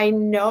like, I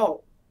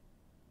know.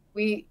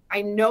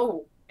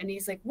 And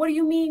he's like, what do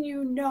you mean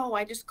you know?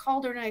 I just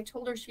called her and I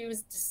told her she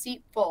was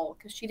deceitful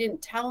because she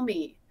didn't tell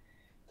me.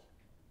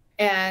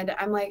 And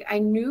I'm like, I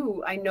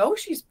know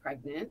she's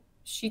pregnant.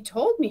 She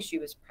told me she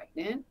was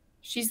pregnant.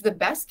 She's the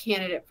best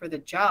candidate for the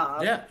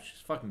job. Yeah,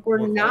 she's fucking We're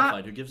more not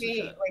qualified. Who gives a paying.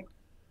 shit? Like,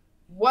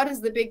 what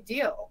is the big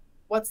deal?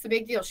 What's the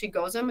big deal? She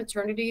goes on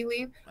maternity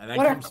leave. And then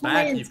What are comes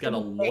back, and clients you've got a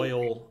going to think?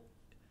 loyal.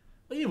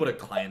 What do you? What a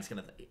client's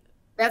gonna think?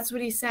 That's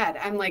what he said.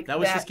 I'm like, That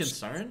was his that she's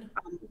concern.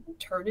 on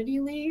maternity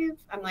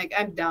leave. I'm like,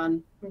 I'm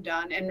done. I'm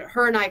done. And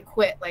her and I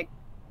quit like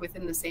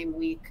within the same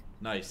week.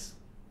 Nice.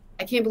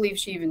 I can't believe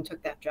she even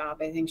took that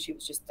job. I think she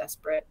was just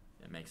desperate.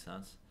 It makes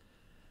sense.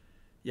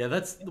 Yeah,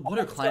 that's what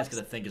are clients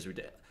gonna think is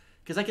ridiculous.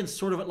 Because I can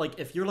sort of like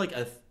if you're like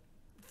a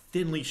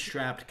thinly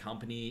strapped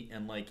company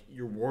and like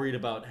you're worried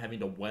about having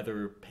to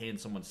weather paying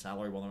someone's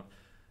salary while they're,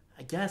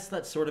 I guess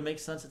that sort of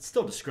makes sense. It's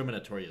still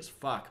discriminatory as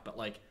fuck, but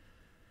like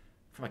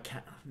from a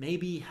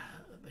maybe,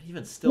 but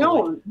even still,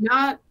 like No,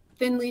 not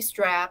thinly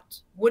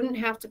strapped. Wouldn't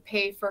have to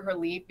pay for her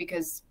leave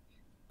because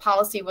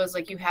policy was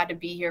like you had to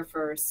be here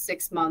for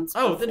 6 months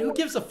oh, then who before.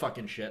 gives a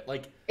fucking shit?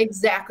 Like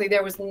Exactly.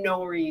 There was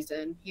no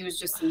reason. He was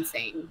just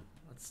insane.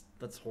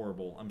 that's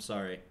horrible. I'm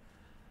sorry.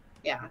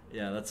 Yeah.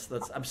 Yeah, that's.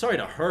 I'm sorry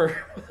to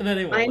her. But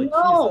anyway, I like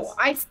know. Jesus.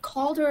 I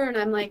called her and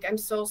I'm like, I'm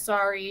so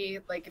sorry.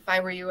 Like, if I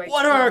were you, I'd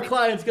What are our totally.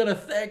 clients gonna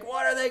think?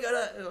 What are they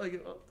gonna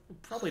like?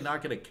 Probably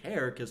not gonna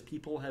care because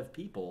people have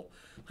people.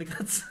 Like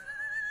that's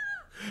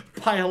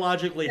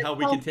biologically That's how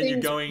we how continue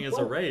things going as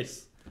a work.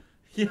 race.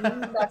 Mhm.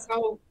 Yeah.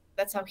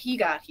 That's how he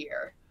got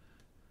here,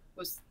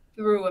 was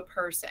through a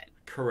person.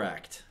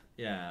 Correct.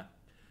 Yeah.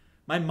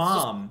 My It's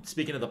just mom,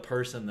 speaking of the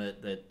person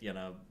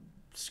that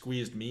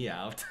squeezed me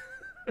out,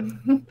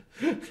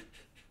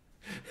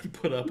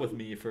 put up with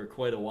me for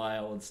quite a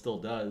while and still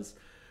does.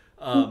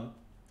 Um,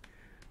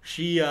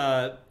 she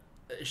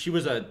she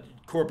was a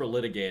corporate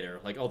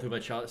litigator like all through my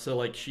child. So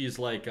like she's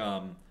like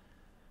an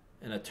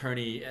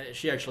attorney.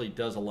 She actually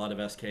does a lot of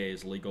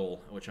SKAs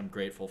legal, which I'm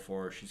grateful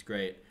for. She's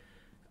great.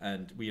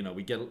 And we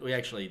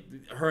actually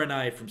her and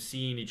I from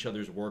seeing each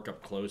other's work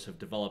up close have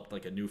developed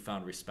like a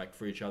newfound respect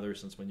for each other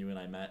since when you and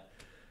I met,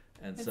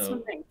 and it's so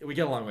something. we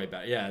get along way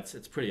better. Yeah,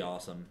 it's pretty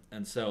awesome.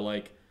 And so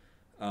like,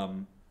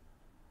 um,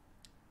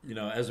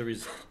 as a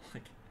result,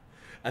 like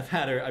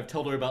I've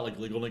told her about like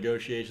legal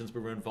negotiations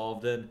we were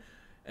involved in,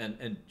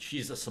 and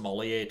she's a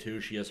sommelier too.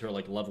 She has her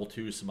like level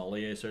 2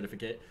 sommelier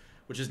certificate,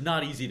 which is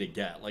not easy to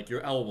get. Like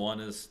your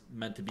L1 is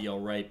meant to be all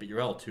right, but your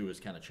L2 is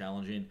kind of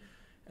challenging.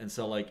 And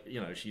so like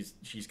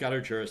she's got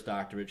her Juris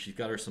Doctorate, she's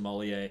got her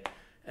sommelier,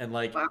 and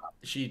like Wow.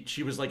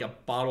 she was like a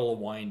bottle of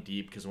wine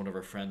deep because one of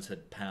her friends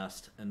had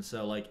passed, and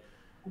so like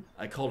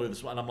I called her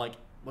this one, and I'm like,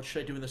 what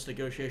should I do in this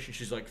negotiation?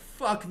 She's like,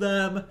 fuck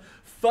them,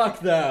 fuck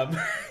them.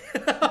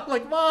 I'm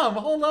like, Mom,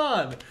 hold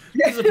on.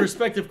 This is a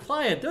prospective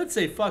client. Don't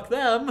say fuck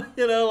them.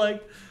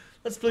 Like,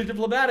 let's be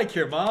diplomatic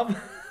here, Mom.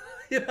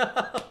 you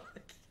know,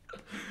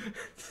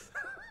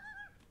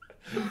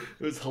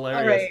 it was All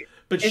hilarious. right.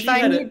 But If she I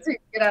had it need to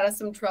get out of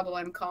some trouble,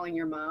 I'm calling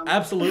your mom.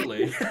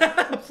 absolutely.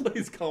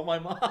 Please call my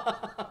mom.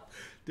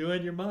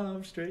 Doing your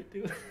mom straight.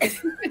 Doing.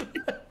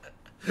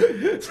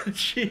 so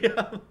she.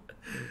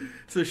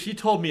 So she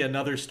told me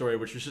another story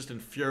which was just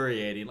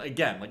infuriating.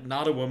 Again, like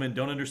not a woman,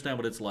 don't understand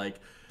what it's like.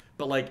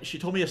 But like she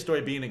told me a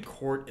story being in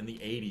court in the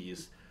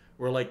 80s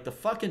where like the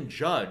fucking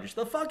judge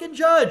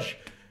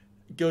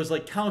goes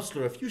like,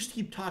 "Counselor, if you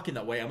keep talking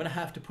that way, I'm going to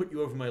have to put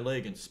you over my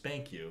leg and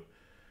spank you."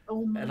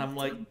 Oh And my I'm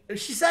like, God.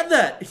 she said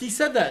that. He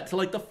said that to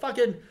like the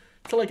fucking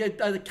to like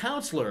a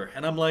counselor,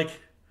 and I'm like,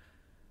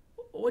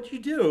 what'd you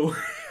do?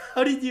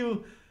 how did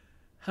you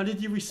how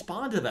did you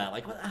respond to that?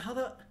 Like, how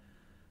the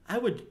I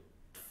would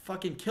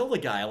fucking kill the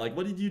guy. Like,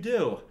 what did you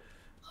do?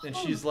 And Oh,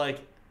 she's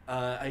like,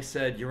 I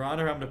said, Your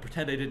Honor, I'm gonna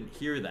pretend I didn't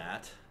hear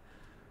that.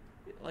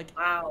 Like,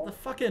 wow. the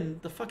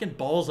fucking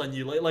balls on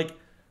you. Like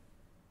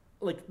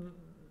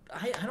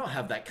I don't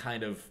have that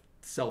kind of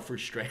self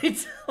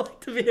restraint like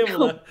to be able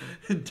No, to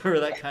endure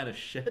that kind of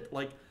shit.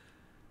 Like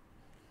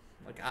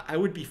I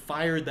would be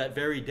fired that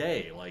very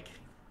day. Like,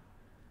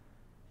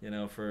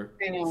 for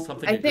I know.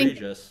 something I think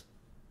egregious.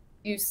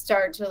 you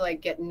start to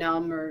like get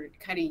numb or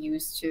kind of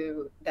used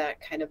to that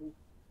kind of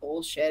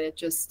bullshit. It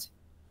just,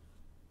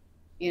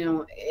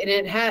 and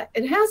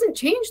it hasn't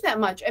changed that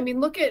much. I mean,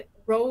 look at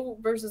Roe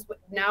versus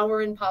now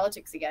we're in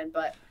politics again,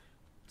 but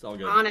It's all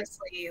good.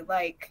 honestly,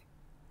 like,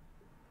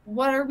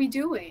 what are we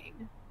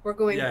doing? We're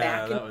going Yeah,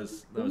 back and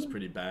that was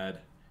pretty bad.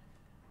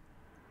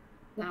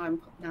 now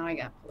I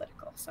got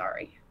political.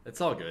 Sorry.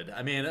 It's all good.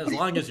 I mean, as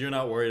long as you're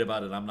not worried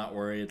about it, I'm not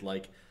worried.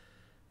 Like,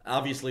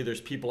 obviously,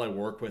 there's people I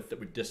work with that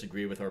would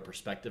disagree with our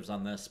perspectives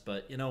on this,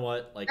 but you know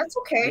what? Like, That's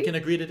we okay. can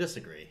agree to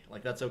disagree.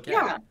 Like, that's okay.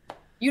 Yeah.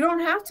 You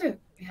don't have to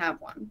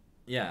have one.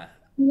 Yeah.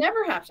 You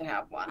never have to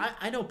have one.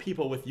 I know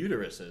people with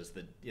uteruses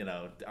that, you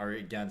know, are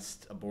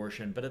against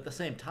abortion, but at the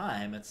same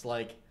time, it's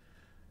like,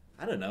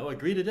 I don't know,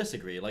 agree to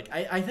disagree. Like,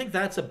 I think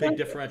that's a big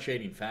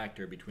differentiating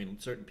factor between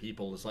certain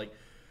people is like,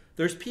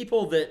 there's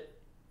people that,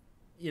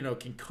 you know,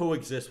 can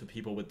coexist with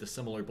people with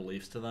dissimilar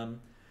beliefs to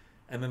them.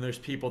 And then there's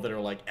people that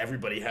are like,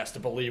 everybody has to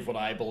believe what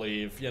I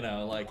believe, you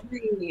know, like,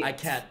 I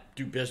can't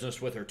do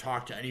business with or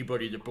talk to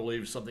anybody that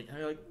believes something. And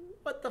you're like,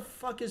 what the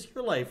fuck is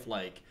your life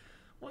like?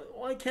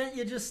 Why can't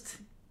you just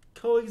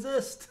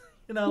coexist?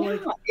 You know, Yeah,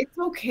 like, it's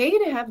okay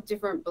to have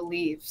different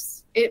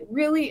beliefs. It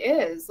really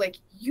is. Like,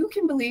 you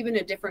can believe in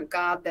a different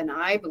God than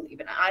I believe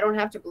in. I don't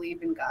have to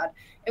believe in God,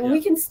 and yeah,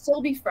 we can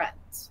still be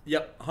friends.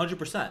 yep,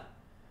 100%.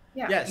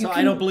 Yeah, Yeah, you so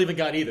I don't can. believe in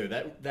God either.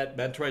 That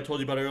mentor I told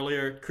you about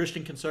earlier,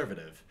 Christian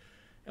conservative,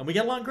 and we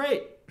get along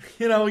great.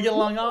 You know, we get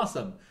along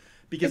awesome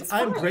because It's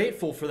I'm fine.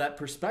 grateful for that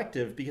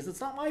perspective because it's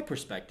not my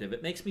perspective.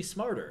 It makes me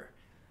smarter.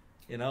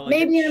 You know,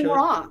 like it Maybe I'm should.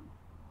 wrong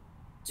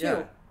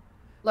Yeah. too.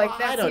 Well, Like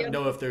I that's the don't other.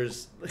 know if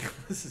there's.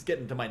 This is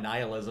getting to my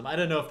nihilism. I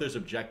don't know if there's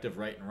objective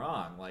right and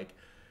wrong. Like,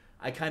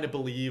 I kind of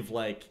believe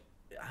like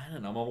I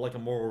don't know. I'm like a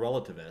moral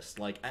relativist.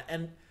 Like,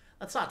 and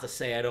that's not to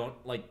say I don't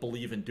like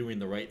believe in doing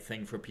the right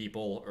thing for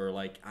people or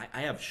like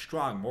I have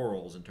strong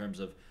morals in terms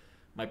of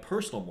my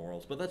personal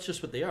morals, but that's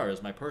just what they are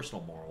is my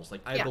personal morals.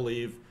 Like, I Yeah.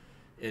 believe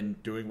in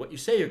doing what you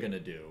say you're going to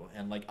do,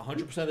 and like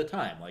 100% of the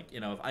time, like, you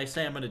know, if I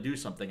say I'm going to do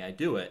something, I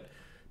do it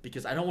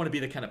because I don't want to be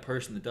the kind of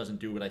person that doesn't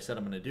do what I said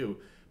I'm going to do.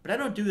 But I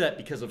don't do that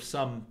because of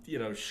some, you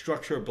know,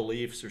 structure of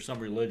beliefs or some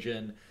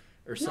religion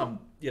or No, some,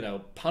 you know,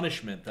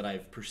 punishment that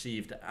I've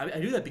perceived. I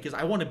do that because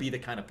I want to be the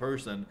kind of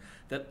person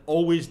that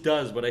always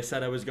does what I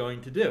said I was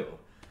going to do,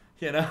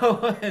 you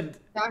know. And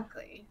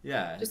exactly.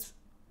 yeah, Just it's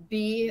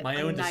be my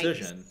a own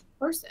decision. nice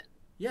person.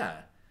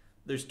 Yeah,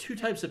 there's two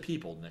types of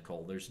people,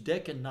 Nicole. There's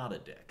dick and not a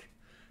dick.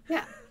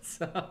 Yeah.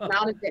 So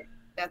Not a dick.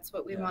 That's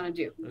what we yeah, want to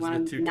do. We those are the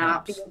want two to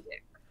not be camps. a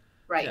dick.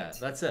 Yeah, Right.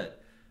 that's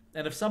it.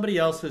 And if somebody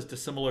else has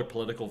dissimilar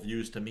political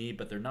views to me,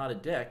 but they're not a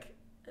dick,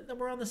 then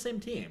we're on the same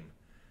team.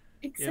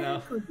 You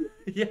know? Exactly.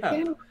 Yeah.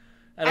 Yeah.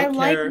 I I don't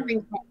like care.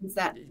 having friends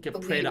that You can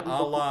pray believe to in different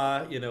Allah,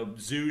 things. you know,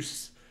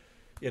 Zeus,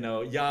 you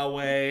know,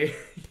 Yahweh,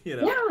 you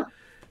know, Yeah.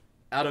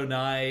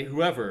 Adonai,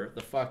 whoever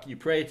the fuck you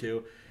pray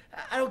to.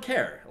 I don't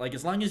care. Like,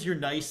 as long as you're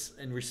nice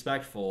and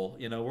respectful,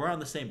 you know, we're on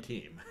the same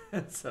team.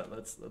 So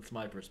that's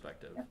my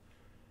perspective. Yep.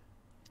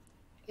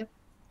 Yep.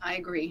 I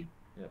agree.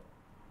 Yep.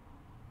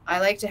 I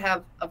like to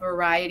have a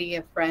variety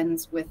of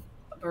friends with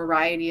a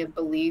variety of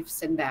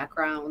beliefs and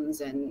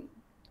backgrounds, and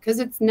because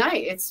it's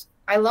nice.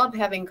 I love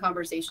having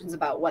conversations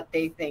about what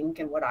they think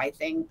and what I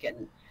think,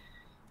 and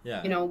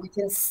Yeah. we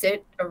can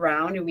sit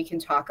around and we can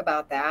talk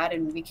about that,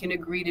 and we can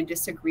agree to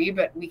disagree,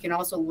 but we can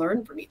also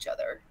learn from each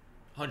other.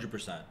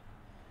 100%.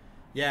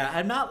 Yeah,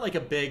 I'm not like a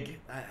big.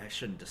 I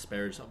shouldn't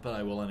disparage, but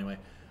I will anyway.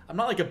 I'm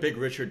not like a big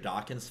Richard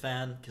Dawkins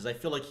fan because I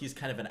feel like he's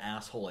kind of an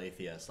asshole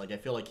atheist. Like, I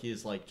feel like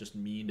he's like just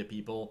mean to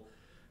people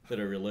that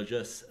are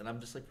religious, and I'm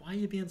just like, why are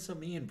you being so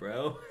mean,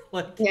 bro?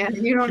 Like, Yeah,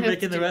 you don't you're have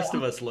to making the do rest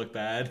of us look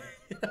bad.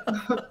 You that.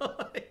 know?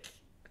 Like,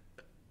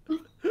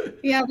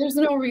 Yeah, there's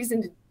no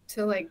reason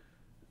to like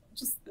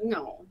just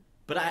no.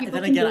 but People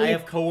then can again, I believe.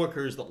 have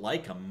coworkers that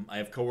like him. I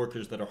have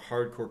coworkers that are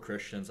hardcore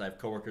Christians. I have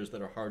coworkers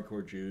that are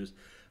hardcore Jews.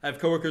 I have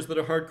coworkers that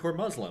are hardcore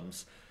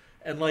Muslims,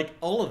 and like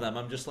all of them,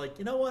 I'm just like,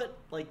 you know what?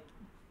 Like,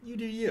 you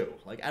do you.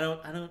 Like, I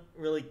don't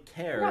really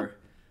Yeah, care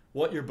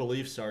what your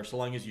beliefs are, so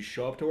long as you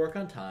show up to work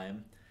on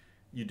time,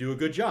 you do a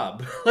good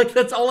job. Like,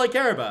 that's all I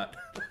care about.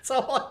 That's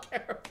all I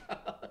care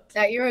about.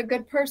 that you're a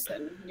good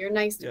person. You're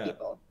nice to Yeah.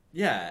 people.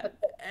 Yeah. But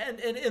And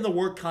in the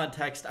work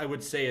context, I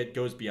would say it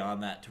goes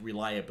beyond that to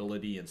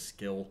reliability and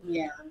skill.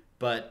 yeah,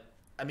 But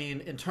I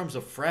mean, in terms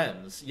of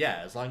friends,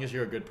 yeah, as long as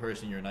you're a good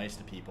person, you're nice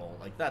to people,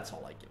 like that's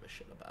all I give a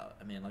shit about.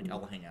 I mean, like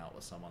I'll hang out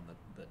with someone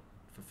that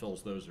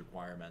fulfills those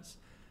requirements,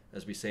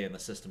 as we say in the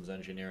systems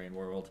engineering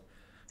world.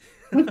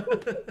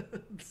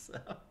 So,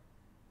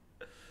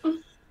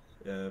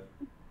 yeah.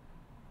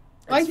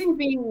 well, I It's think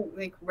being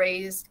like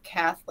raised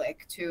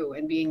Catholic too,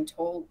 and being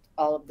told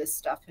all of this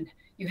stuff, and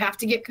you have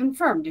to get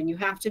confirmed, and you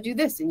have to do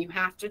this, and you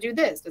have to do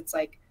this. It's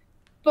like,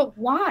 but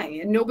why?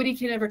 And nobody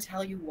can ever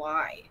tell you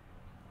why.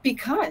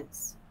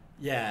 Because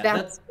yeah, that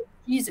that's what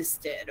Jesus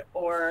did,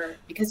 or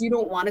because you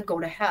don't want to go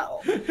to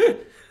hell.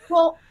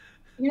 Well,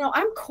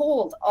 I'm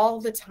cold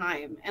all the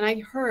time, and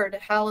I heard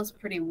hell is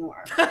pretty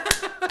warm.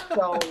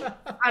 So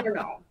I don't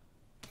know.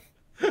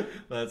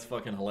 That's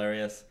fucking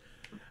hilarious.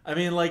 I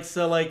mean, like,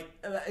 so, like,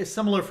 it's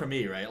similar for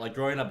me, right? Like,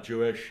 growing up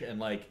Jewish and,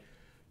 like,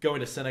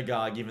 going to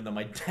synagogue, even though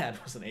my dad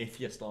was an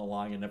atheist all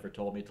along and never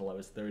told me till I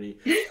was 30.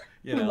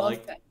 You I know, love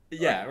like, that.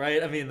 yeah,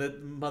 right? I mean, the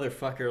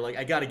motherfucker, like,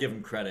 I gotta give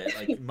him credit.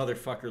 Like,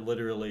 motherfucker,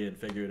 literally and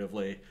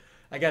figuratively.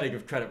 I gotta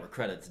give credit where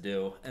credit's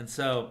due. And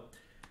so,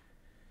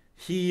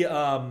 he,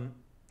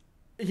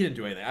 he didn't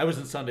do anything. I was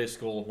in Sunday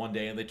school one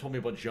day, and they told me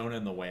about Jonah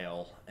and the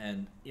whale.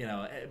 And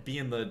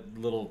being the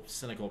little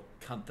cynical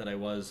cunt that I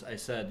was, I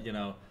said,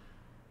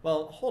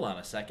 well, hold on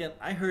a second.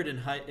 I heard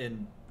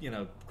in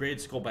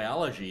grade school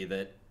biology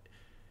that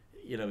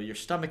your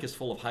stomach is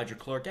full of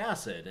hydrochloric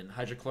acid, and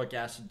hydrochloric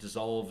acid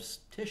dissolves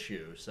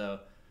tissue. So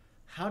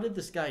how did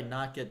this guy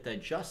not get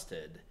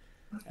digested?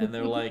 And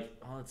they're like,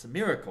 oh, it's a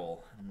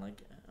miracle. I'm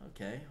like,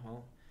 okay,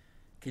 well,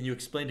 can you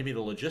explain to me the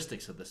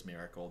logistics of this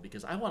miracle?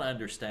 Because I want to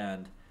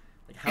understand,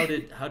 like,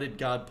 how did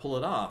God pull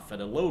it off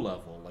at a low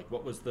level? Like,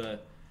 what was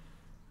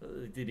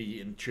did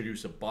he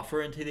introduce a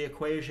buffer into the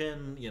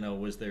equation?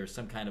 Was there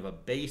some kind of a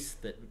base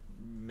that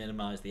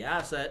minimized the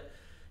asset?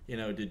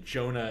 Did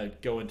Jonah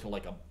go into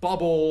like a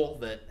bubble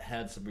that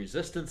had some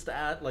resistance to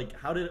that? Like,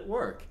 how did it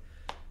work?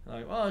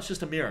 Like, well, it's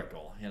just a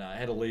miracle. I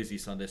had a lazy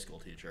Sunday school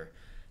teacher.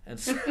 And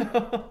so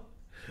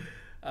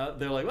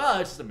they're like, well,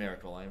 it's just a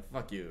miracle.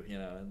 Fuck you,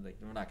 and like,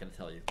 we're not going to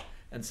tell you.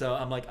 And so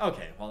I'm like,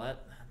 okay, well,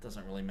 that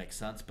doesn't really make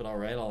sense, but all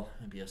right, I'll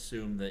maybe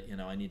assume that,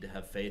 I need to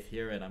have faith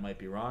here and I might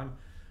be wrong.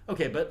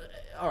 Okay, but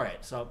all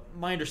right, so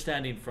my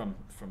understanding from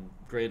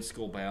grade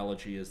school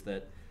biology is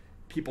that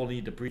people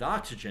need to breathe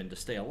oxygen to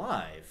stay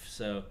alive.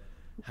 So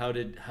how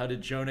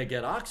did Jonah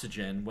get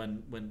oxygen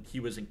when he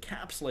was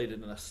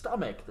encapsulated in a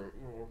stomach that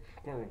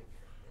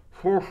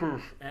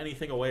forces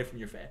anything away from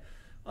your face?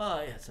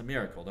 Oh, yeah, it's a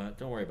miracle.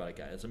 Don't worry about it,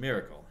 guys. It's a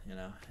miracle,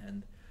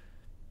 And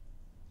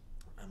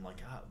I'm like,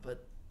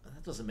 but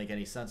that doesn't make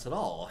any sense at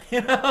all,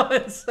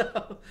 And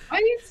so,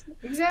 Right?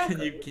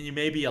 Exactly. Can you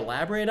maybe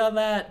elaborate on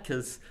that?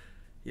 Because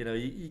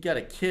you got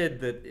a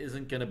kid that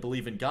isn't going to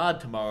believe in God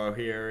tomorrow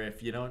here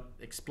if you don't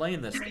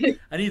explain this.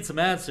 I need some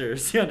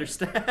answers. You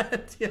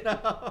understand?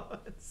 So,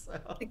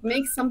 Like,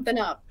 make something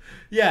up.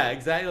 yeah,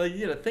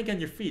 exactly. Think on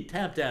your feet,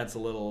 tap dance a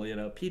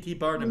little. P.T.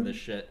 Barnum this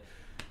shit.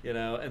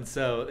 And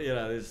so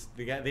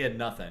they had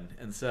nothing,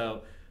 and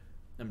so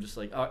I'm just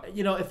like,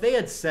 if they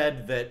had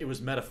said that it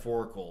was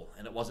metaphorical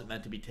and it wasn't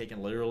meant to be taken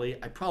literally,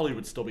 I probably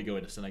would still be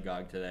going to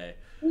synagogue today.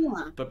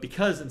 Yeah. But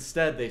because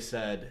instead they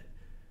said,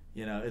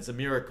 it's a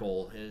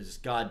miracle, is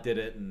God did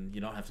it, and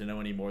you don't have to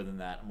know any more than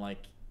that. I'm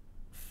like,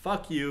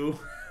 fuck you.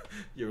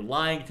 You're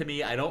lying to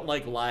me. I don't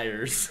like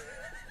liars.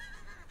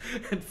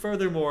 And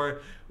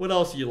furthermore, what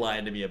else are you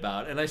lying to me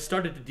about? And I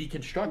started to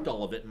deconstruct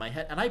all of it in my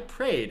head, and I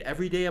prayed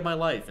every day of my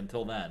life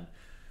until then.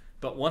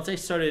 But once I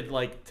started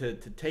to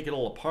take it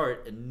all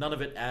apart and none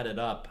of it added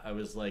up, I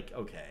was like,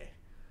 okay,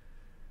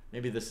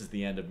 maybe this is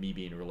the end of me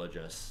being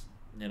religious,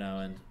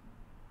 and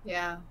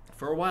Yeah.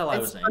 for a while I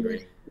was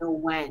angry. Know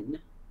when.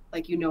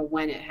 Like,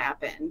 when it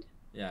happened.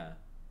 Yeah.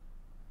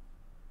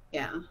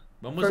 Yeah.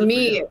 When was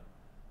it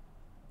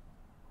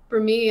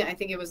for me, I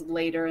think it was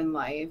later in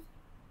life.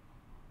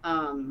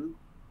 I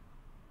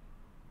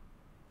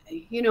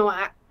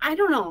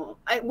don't know.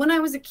 When I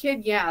was a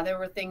kid, yeah, there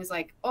were things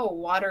like, oh,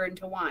 water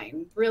into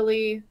wine.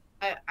 Really?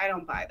 I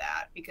don't buy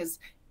that, because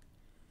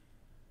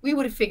we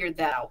would have figured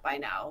that out by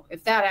now.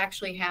 If that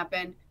actually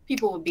happened,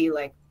 people would be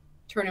like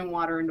turning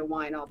water into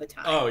wine all the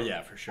time. Oh,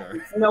 yeah, for sure.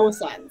 Makes no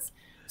sense.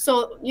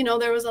 So,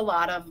 there was a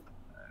lot of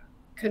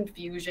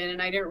confusion,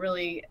 and I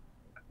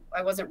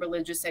wasn't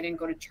religious. I didn't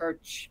go to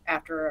church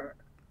after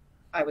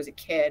I was a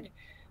kid.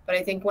 But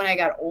I think when I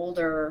got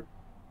older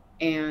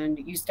and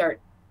you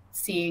start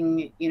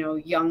seeing,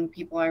 young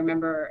people, I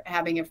remember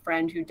having a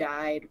friend who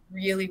died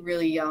really,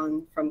 really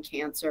young from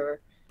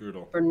cancer.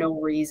 Brutal. For no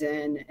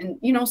reason. And,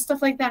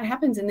 stuff like that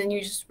happens. And then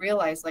you just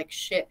realize, like,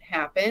 shit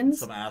happens.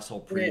 Some asshole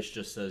priest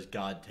just says,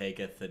 God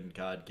taketh and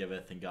God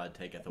giveth and God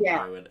taketh away.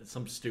 Yeah.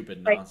 Some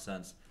stupid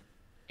nonsense.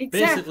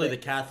 Exactly. Basically, the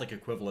Catholic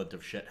equivalent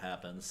of shit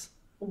happens.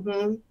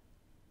 Mm-hmm.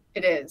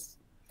 It is.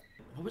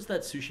 What was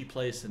that sushi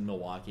place in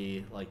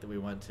Milwaukee that we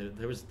went to?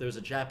 There was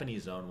a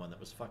Japanese owned one that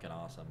was fucking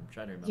awesome. I'm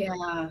trying to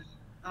remember.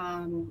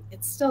 Yeah.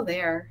 It's still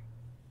there.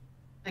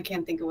 I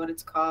can't think of what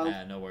it's called.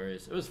 Yeah, no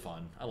worries. It was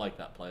fun. I like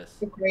that place.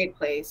 It's a great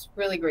place.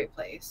 Really great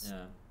place.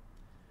 Yeah.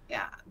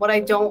 Yeah. What I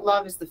don't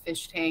love is the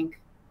fish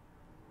tank.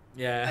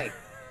 Yeah.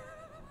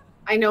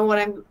 I know what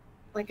I'm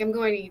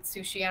going to eat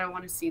sushi. I don't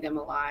want to see them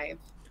alive.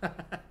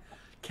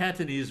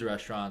 Cantonese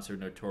restaurants are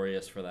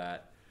notorious for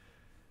that.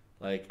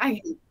 I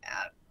hate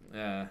that.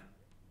 Yeah.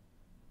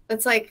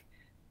 It's like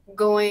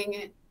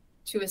going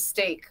to a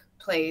steak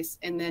place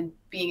and then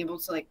being able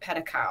to pet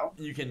a cow.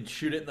 You can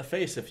shoot it in the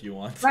face if you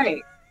want.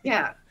 Right.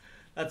 Yeah.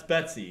 That's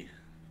Betsy.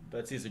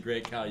 Betsy's a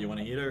great cow. You want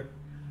to eat her?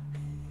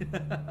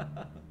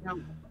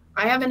 No.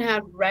 I haven't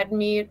had red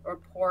meat or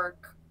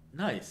pork.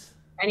 Nice.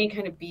 Any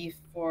kind of beef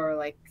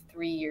for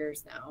 3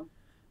 years now.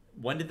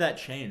 When did that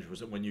change?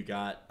 Was it when you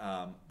got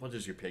what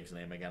is your pig's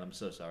name again? I'm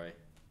so sorry.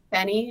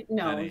 Benny?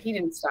 No, Benny. He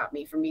didn't stop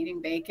me from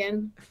eating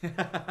bacon.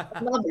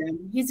 I love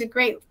him. He's a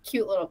great,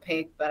 cute little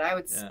pig, but I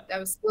was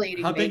still eating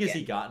bacon. How big has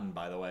he gotten,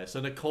 by the way? So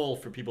Nicole,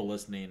 for people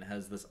listening,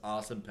 has this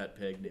awesome pet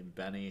pig named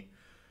Benny,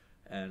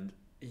 and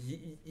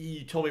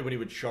he told me when he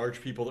would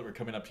charge people that were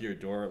coming up to your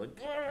door,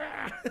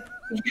 Yeah.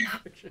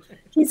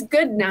 He's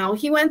good now.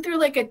 He went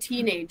through a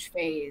teenage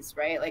phase,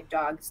 right? Like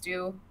dogs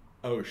do.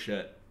 Oh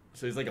shit!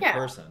 So he's like a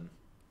person.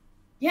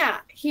 Yeah,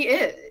 he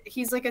is.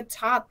 He's like a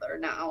toddler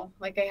now.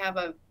 I have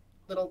a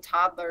little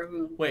toddler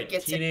who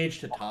gets teenage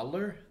to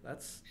toddler?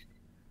 That's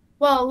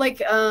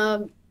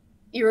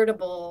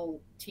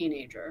irritable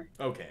teenager.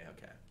 Okay.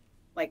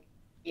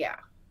 Yeah.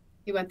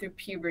 He went through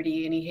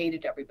puberty and he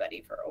hated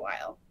everybody for a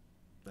while.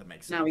 That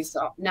makes Now sense.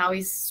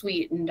 he's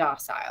sweet and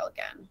docile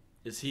again.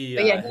 Is he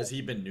But yeah, has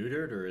he been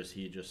neutered or is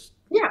he just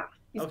yeah,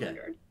 he's okay?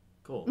 neutered.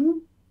 Cool.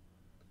 Mhm.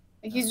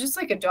 Yeah. He's just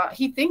like a dog.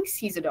 He thinks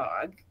he's a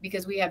dog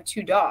because we have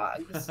two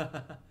dogs.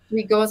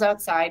 He goes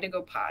outside to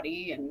go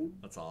potty, and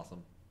That's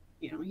awesome.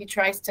 he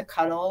tries to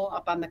cuddle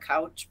up on the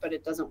couch, but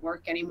it doesn't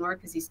work anymore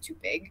because he's too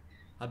big.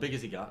 How big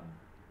has he gotten?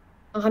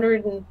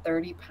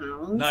 130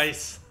 pounds,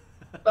 Nice.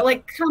 but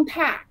like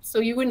compact. So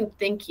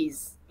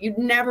you'd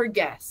never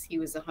guess he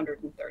was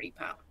 130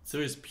 pounds. So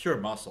he's pure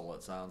muscle,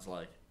 it sounds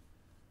like.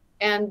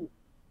 And,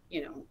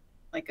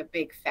 like a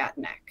big fat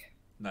neck.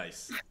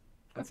 Nice.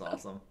 That's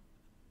awesome.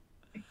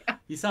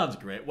 He sounds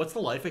great. What's the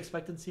life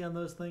expectancy on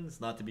those things?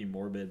 Not to be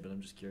morbid, but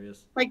I'm just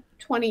curious. Like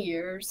 20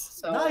 years.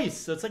 So Nice.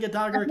 So it's like a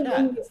dog or a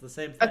cat. It's the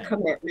same a thing.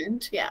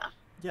 commitment. Yeah.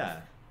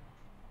 Yeah.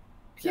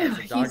 Yeah, Yeah.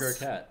 it's a dog or a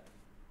cat.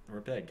 Or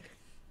a pig.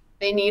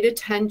 They need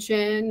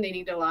attention. They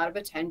need a lot of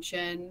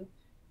attention.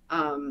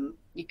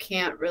 You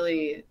can't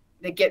really,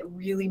 they get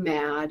really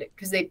mad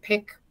because they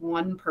pick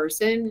one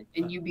person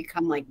and you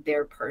become like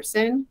their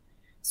person.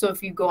 So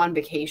if you go on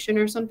vacation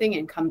or something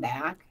and come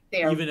back,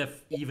 they are even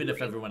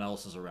if everyone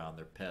else is around,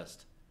 they're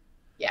pissed.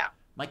 Yeah.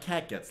 My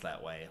cat gets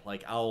that way.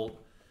 Like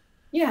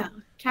Yeah,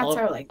 cats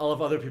are like I'll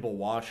have other people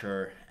watch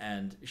her,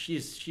 and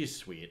she's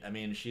sweet. I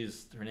mean,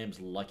 her name's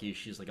Lucky.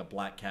 She's like a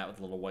black cat with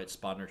a little white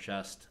spot on her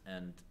chest,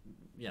 and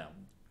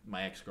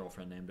my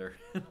ex-girlfriend named her.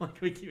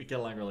 Like we get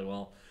along really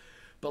well.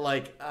 But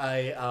like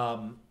I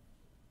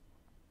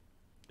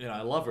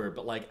love her,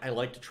 but like I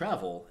like to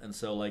travel, and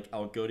so like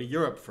I'll go to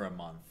Europe for a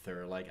month,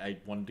 or like I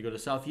wanted to go to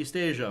Southeast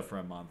Asia for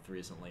a month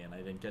recently, and I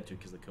didn't get to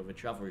because the COVID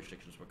travel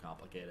restrictions were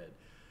complicated.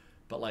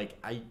 But like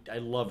I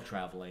love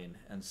traveling,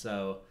 and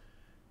so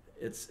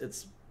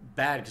it's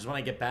bad because when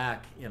I get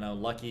back,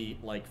 Lucky,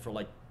 like for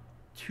like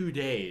 2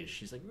 days,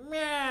 she's like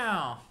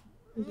meow,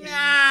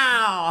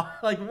 meow,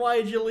 like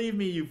why'd you leave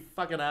me, you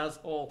fucking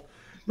asshole.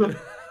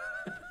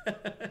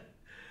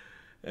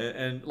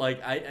 And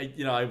like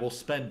I will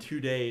spend 2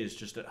 days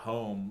just at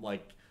home,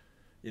 like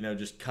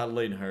just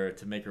cuddling her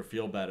to make her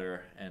feel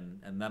better, and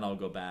then I'll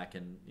go back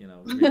and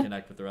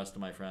reconnect with the rest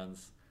of my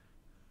friends.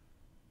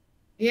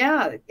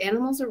 Yeah,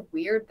 animals are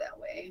weird that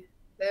way.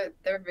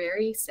 They're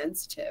very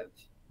sensitive.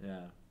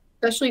 Yeah.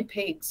 Especially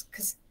pigs,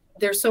 because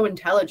they're so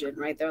intelligent,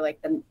 right? They're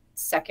like the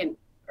second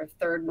or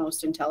third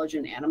most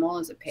intelligent animal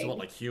is a pig. So what,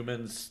 like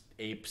humans,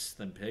 apes,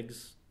 then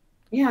pigs?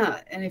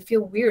 Yeah, and I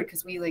feel weird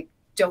because we like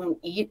don't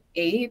eat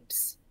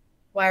apes.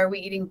 Why are we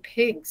eating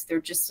pigs? They're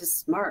just as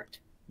smart.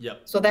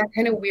 Yep. So that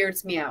kind of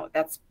weirds me out.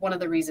 That's one of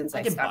the reasons I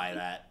I can stopped. buy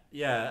that.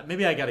 Yeah,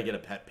 maybe I got to get a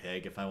pet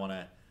pig if I want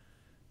to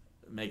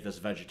make this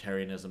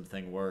vegetarianism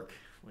thing work,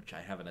 which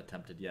I haven't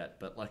attempted yet.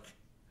 But like,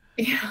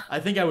 Yeah, I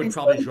think I would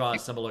probably draw a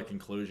similar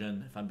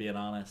conclusion if I'm being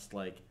honest.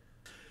 Like,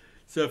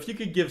 so if you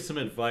could give some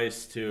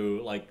advice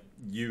to like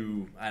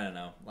I don't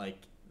know, like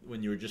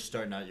when you were just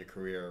starting out your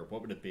career,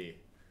 what would it be?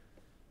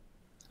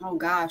 oh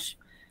gosh,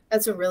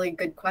 that's a really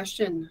good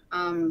question.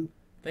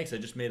 Thanks. I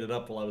just made it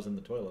up while I was in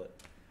the toilet.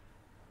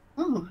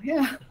 Oh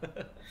yeah,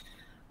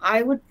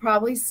 I would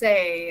probably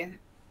say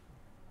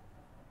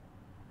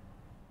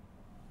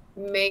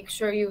make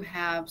sure you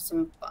have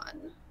some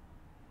fun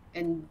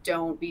and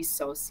don't be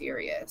so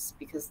serious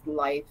because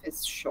life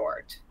is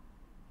short.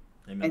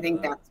 Amen I to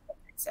think that. that's what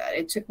I said.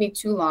 It took me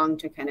too long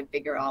to kind of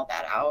figure all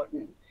that out.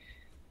 And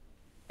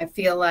I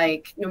feel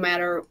like no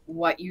matter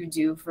what you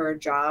do for a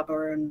job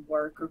or in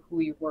work or who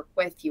you work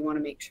with, you want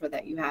to make sure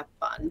that you have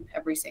fun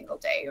every single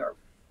day, or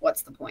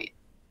what's the point?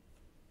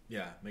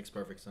 Yeah, makes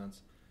perfect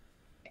sense.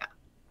 Yeah.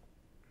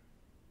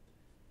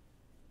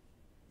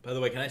 By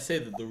the way, can I say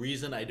that the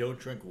reason I don't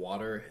drink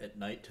water at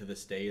night to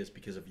this day is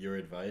because of your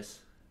advice?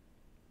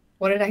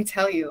 What did I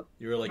tell you?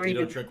 You were like, Or you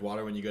don't even- drink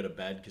water when you go to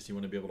bed because you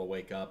want to be able to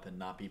wake up and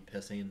not be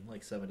pissing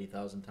like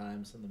 70,000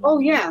 times in the Oh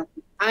morning. yeah,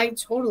 I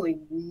totally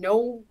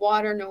no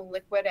water, no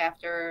liquid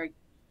after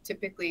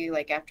typically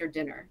like after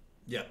dinner.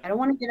 Yeah. I don't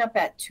want to get up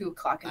at 2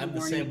 o'clock in the I'm the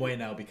morning. same way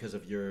now because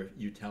of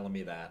you telling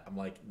me that. I'm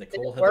like,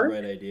 Nicole it had work? the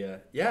right idea.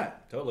 Yeah,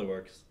 totally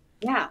works.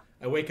 Yeah.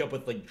 I wake up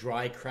with like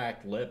dry,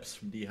 cracked lips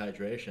from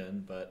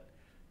dehydration, but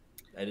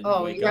I didn't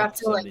Oh, wake you have up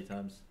to 70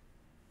 times.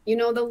 you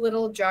know the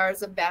little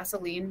jars of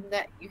Vaseline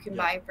that you can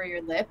Yeah. buy for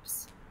your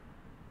lips?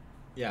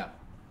 Yeah,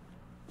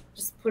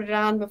 Just put it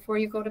on before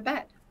you go to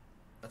bed.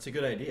 that's a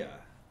good idea.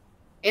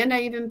 And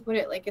I even put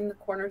it like in the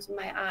corners of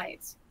my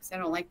eyes because I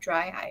don't like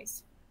dry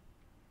eyes.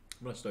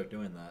 I'm going to start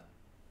doing that.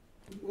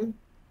 Mhm.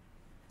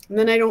 And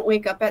then I don't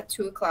wake up at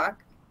 2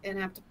 o'clock and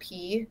have to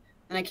pee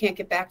and I can't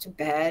get back to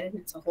bed and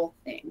it's a whole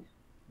thing.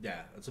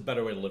 Yeah, it's a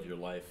better way to live your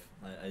life.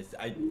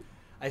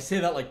 I say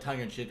that like tongue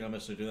in cheek, I'm going to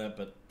start doing that,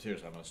 but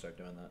seriously, I'm going to start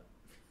doing that.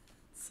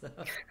 So,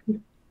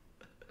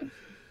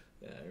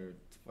 yeah, you're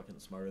fucking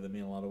smarter than me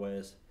in a lot of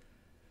ways.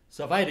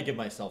 So if I had to give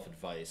myself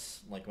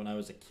advice, like when I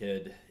was a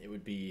kid, it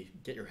would be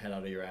get your head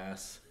out of your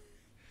ass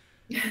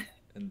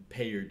and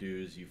pay your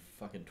dues, you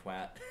fucking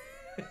twat.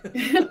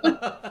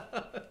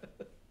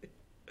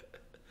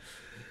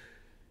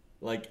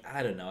 Like,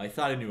 I don't know. I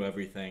thought I knew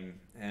everything,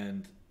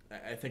 and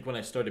I think when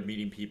I started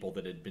meeting people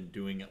that had been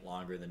doing it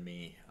longer than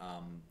me,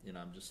 I'm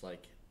just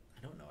like,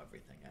 I don't know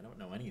everything. I don't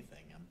know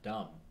anything. I'm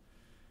dumb.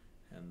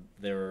 And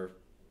they're,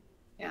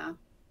 Yeah.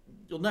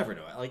 you'll never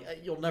know it. Like,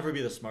 you'll never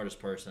be the smartest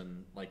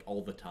person, like,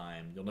 all the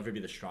time. You'll never be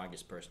the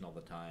strongest person all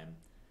the time.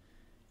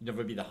 You'll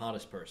never be the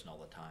hottest person all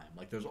the time.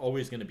 Like, there's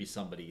always going to be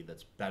somebody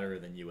that's better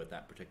than you at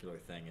that particular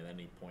thing at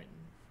any point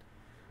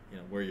in,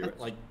 where you're,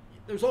 like,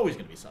 there's always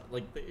going to be something.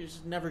 Like,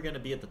 there's never going to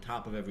be at the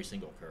top of every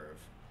single curve.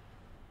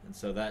 And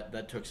so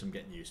that took some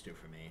getting used to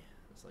for me.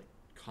 It's like,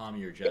 calm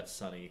your jets,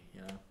 Sonny,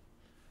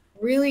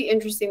 Really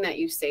interesting that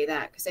you say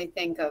that, because I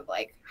think of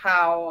like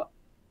how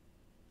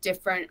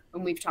different,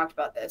 and we've talked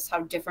about this, how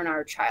different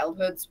our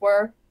childhoods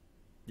were,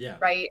 Yeah.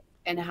 right?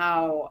 And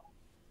how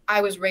I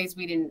was raised,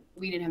 we didn't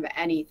have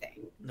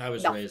anything. I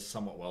was Nothing. raised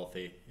somewhat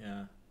wealthy.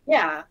 Yeah.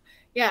 Yeah.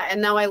 Yeah.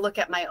 And now I look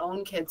at my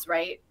own kids,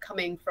 right?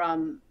 Coming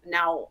from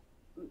now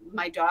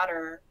my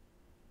daughter,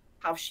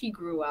 how she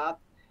grew up,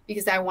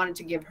 because I wanted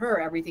to give her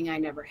everything I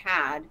never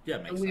had. Yeah,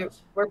 it makes And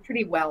sense. we're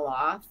pretty well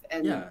off.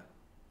 And Yeah.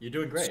 You're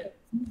doing great.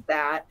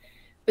 that,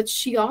 but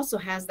she also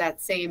has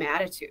that same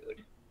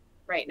attitude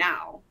right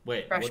now,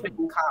 Wait, freshman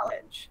in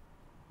college.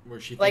 where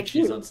she thinks Like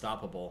she's you.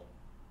 unstoppable.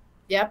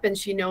 Yep. And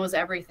she knows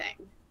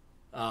everything.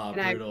 Oh, And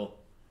brutal.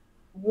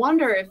 I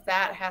wonder if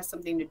that has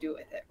something to do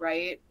with it,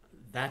 right?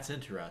 That's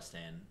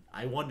interesting.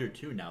 I wonder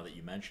too now that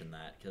you mention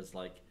that, because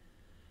like,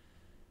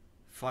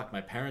 fuck,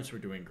 my parents were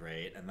doing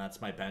great, and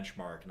that's my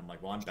benchmark, and I'm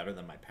like, well, I'm better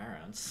than my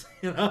parents,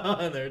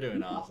 and they're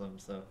doing awesome,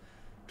 so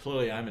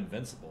clearly I'm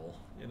invincible,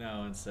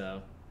 and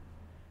so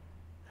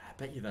I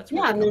bet you that's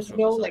where Yeah. it And comes there's from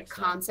no to some like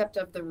extent. concept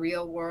of the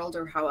real world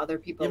or how other You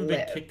people haven't been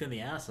live. kicked in the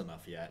ass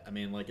enough yet. I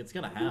mean, like, it's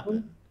gonna Mhm.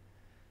 happen,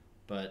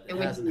 but It it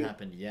would hasn't be,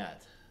 happened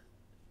yet.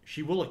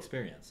 She will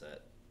experience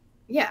it.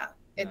 yeah,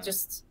 it Yeah.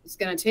 just, it's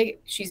going to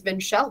take, she's been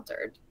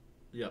sheltered.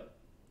 Yep.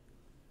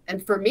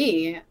 And for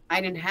me,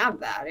 I didn't have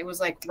that. It was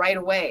like right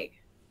away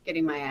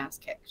getting my ass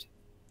kicked.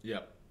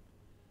 Yep.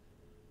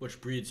 Which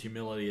breeds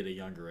humility at a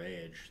younger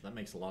age. That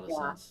makes a lot of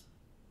Yeah. sense.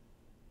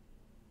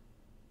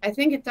 I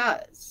think it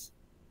does.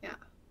 Yeah.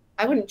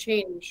 I Yeah. wouldn't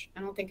change.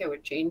 I don't think I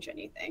would change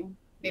anything.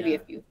 Maybe a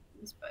Yeah. few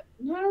things, but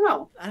I don't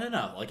know. I don't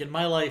know. Like in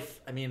my life,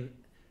 I mean,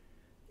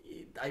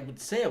 I would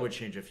say I would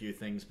change a few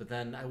things, but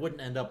then I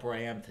wouldn't end up where I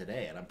am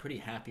today, and I'm pretty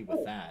happy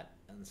with that.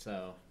 And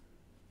so,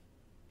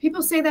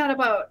 People say that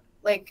about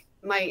like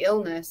my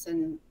illness,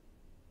 and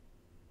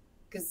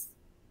because,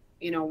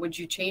 would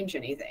you change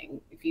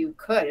anything if you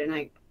could? And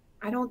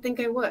I don't think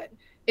I would.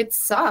 It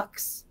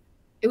sucks.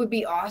 It would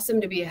be awesome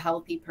to be a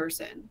healthy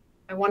person.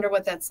 I wonder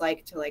what that's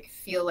like to like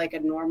feel like a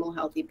normal,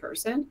 healthy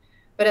person.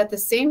 But at the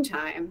same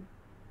time,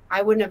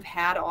 I wouldn't have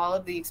had all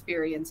of the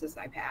experiences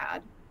I've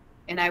had,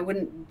 and I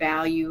wouldn't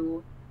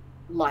value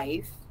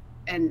life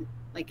and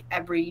like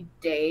every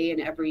day and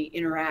every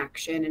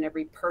interaction and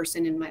every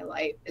person in my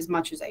life as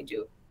much as I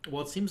do.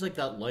 well, it seems like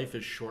that life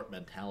is short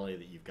mentality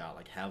that you've got.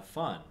 Like, have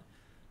fun.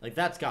 Like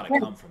that's got to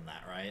Yeah. come from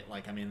that, right?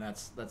 Like, I mean,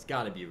 that's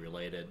got to be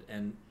related.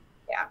 And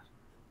Yeah.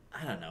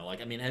 I don't know. Like,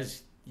 I mean,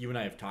 as you and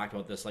I have talked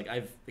about this, like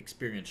I've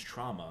experienced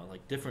trauma,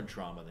 like different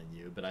trauma than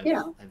you, but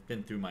Yeah. I've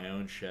been through my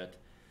own shit,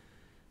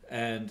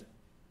 and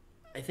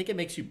I think it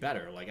makes you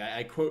better. Like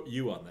I quote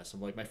you on this.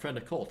 I'm like, my friend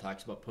Nicole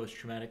talks about post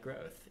traumatic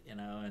growth,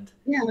 and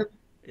Yeah.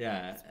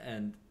 yeah,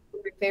 and One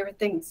of my favorite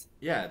things.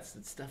 yeah,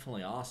 it's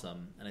definitely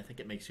awesome, and I think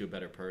it makes you a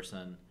better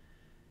person.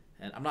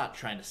 And I'm not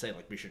trying to say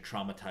like we should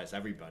traumatize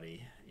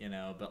everybody,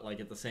 but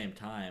like at the same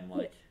time,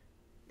 like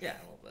yeah,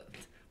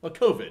 well,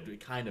 COVID we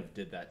kind of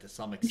did that to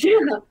some extent.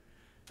 Yeah. You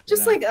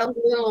Just know? like a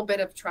little bit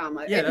of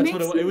trauma. Yeah, It that's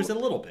what makes it was. you, A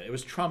little bit. It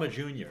was trauma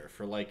junior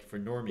for yeah,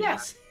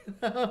 normies.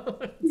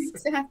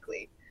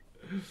 exactly.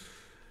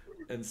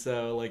 And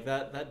so like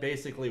that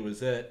basically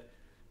was it.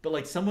 But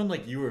like someone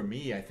like you or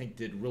me, I think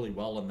did really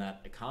well in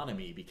that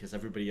economy because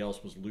everybody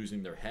else was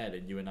losing their head,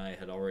 and you and I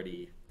had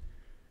already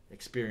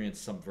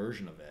experienced some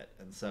version of it,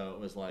 and so it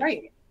was like,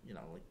 Right.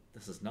 like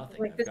this is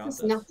nothing. Like, I've this got is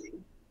this.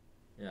 nothing.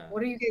 Yeah.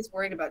 What are you guys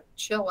worried about?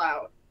 Chill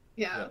out.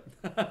 Yeah.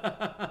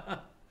 Yeah.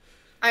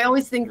 I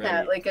always think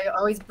that. Right. Like, I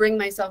always bring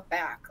myself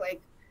back.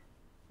 Like,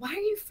 why are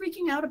you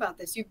freaking out about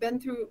this? You've been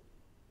through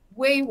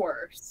way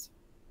worse.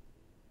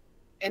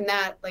 And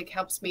that, like,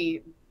 helps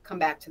me come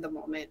back to the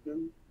moment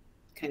and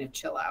kind of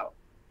chill out.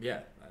 Yeah,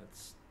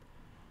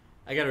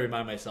 I got to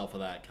remind myself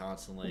of that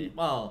constantly. Mm.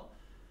 Well,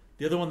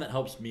 the other one that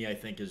helps me, I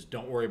think, is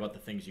don't worry about the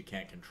things you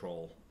can't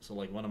control. So,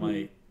 like one of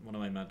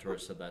my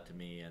mentors said that to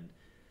me, and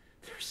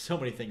there's so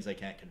many things I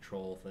can't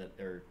control that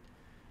are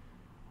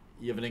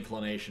you have an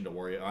inclination to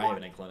worry. Or I have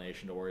an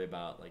inclination to worry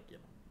about, like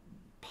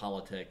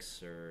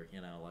politics or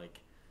like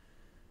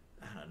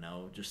I don't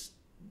know, just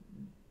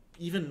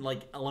even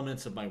like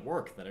elements of my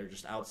work that are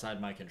just outside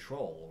my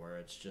control, where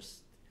it's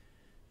just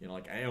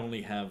like I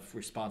only have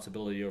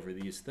responsibility over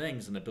these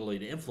things and ability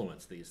to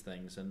influence these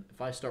things, and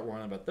if I start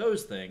worrying about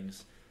those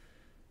things,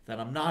 then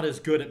I'm not as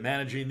good at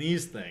managing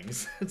these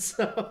things. And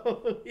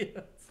so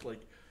it's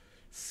like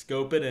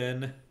scope it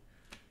in,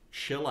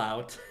 chill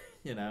out,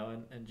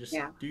 and just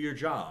Yeah. do your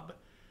job.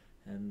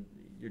 And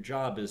your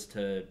job is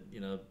to,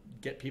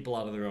 get people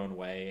out of their own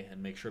way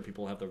and make sure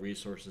people have the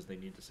resources they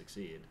need to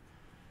succeed.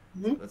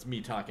 So Hmm. that's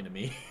me talking to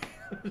me.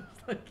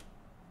 Like,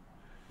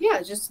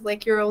 Yeah, just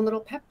like your own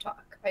little pep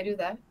talk. I do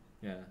that.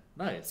 yeah,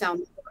 nice. Sound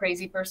like a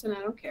crazy person.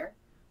 I don't care.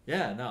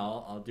 Yeah,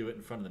 no, I'll do it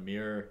in front of the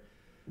mirror.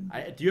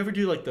 Do you ever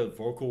do like the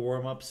vocal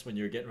warm ups when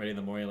you're getting ready in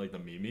the morning, like the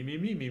me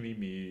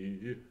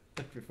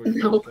before you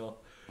go on the No,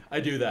 call? I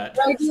do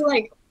that. I do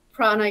like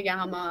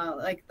pranayama,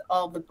 like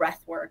all the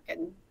breath work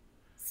and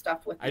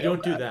stuff with I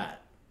don't do yoga.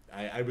 that.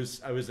 I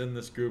was in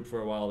this group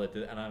for a while that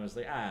did, and I was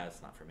like,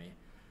 it's not for me.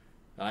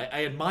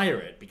 I admire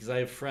it because I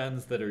have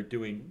friends that are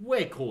doing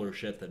way cooler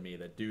shit than me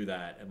that do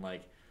that, and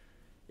like,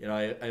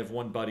 I have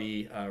one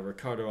buddy,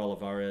 Ricardo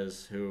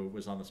Olivares, who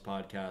was on this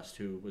podcast,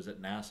 who was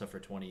at NASA for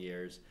 20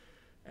 years,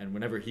 and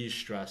whenever he's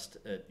stressed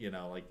at,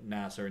 like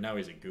NASA, or now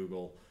he's at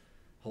Google,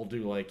 he'll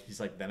do like, he's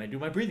like, then I do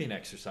my breathing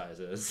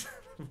exercises.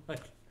 I'm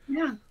like,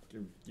 Yeah,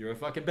 you're a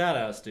fucking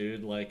badass,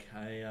 dude. Like,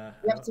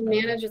 you have to I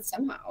don't know. manage it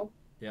somehow.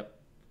 Yep.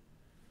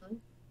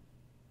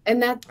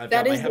 And that I've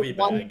that got my is the heavy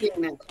one bag.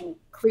 thing that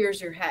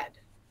clears your head.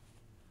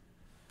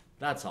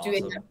 That's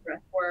Doing awesome. that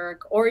breath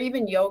work or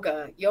even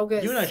yoga.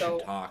 Yoga You is and I should so,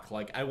 talk.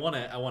 Like, I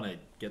wanna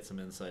get some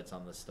insights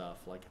on this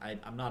stuff. Like,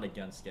 I'm not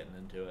against getting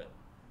into it.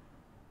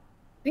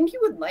 I think you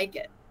would like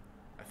it.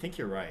 I think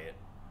you're right.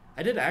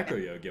 I did acro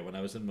yoga when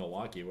I was in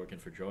Milwaukee working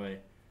for Joy.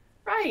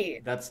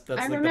 Right. That's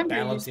I like the remember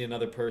you. balancing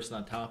another person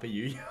on top of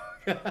you.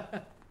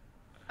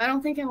 I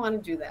don't think I want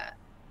to do that.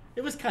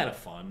 It was kind of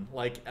fun.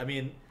 Like, I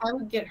mean, I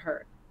would get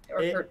hurt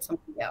or it hurt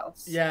somebody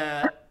else.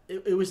 yeah,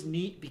 it was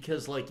neat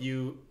because like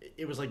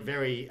it was like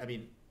very, I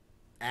mean,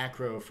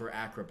 acro for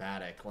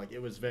acrobatic. Like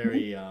it was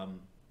Mhm. very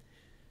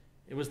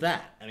it was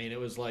that. I mean, it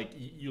was like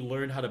you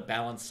learned how to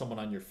balance someone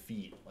on your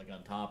feet, like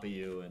on top of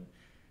you, and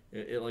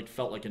it like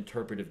felt like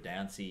interpretive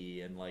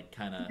dancey and like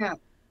kind of Yeah,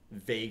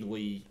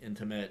 vaguely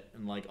intimate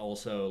and like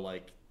also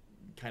like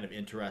kind of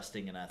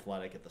interesting and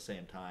athletic at the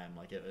same time.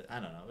 Like I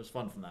don't know, it was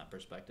fun from that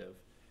perspective.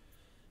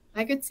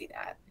 I could see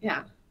that.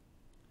 Yeah.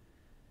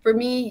 For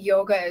me,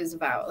 yoga is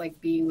about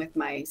like being with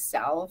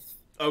myself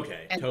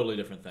Okay, and totally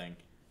different thing.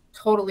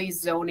 totally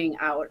zoning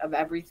out of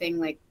everything,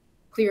 like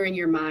clearing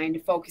your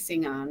mind,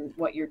 focusing on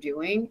what you're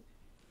doing.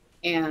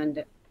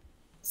 And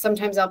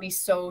sometimes I'll be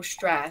so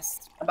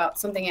stressed about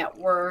something at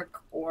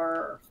work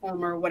or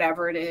home or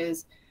whatever it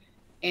is,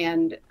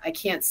 and I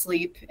can't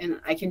sleep.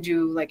 And I can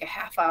do like a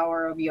half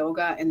hour of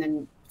yoga and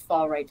then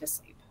fall right to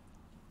sleep.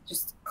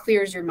 Just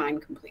clears your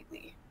mind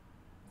completely.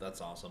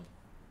 That's awesome.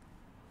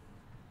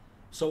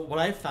 So what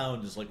I've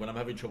found is like when I'm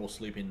having trouble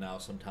sleeping now,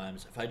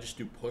 sometimes if I just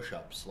do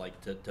push-ups like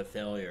to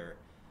failure,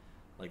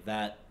 like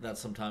that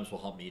sometimes will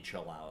help me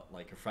chill out.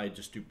 Like if I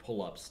just do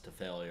pull-ups to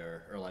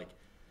failure, or like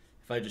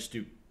if I just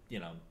do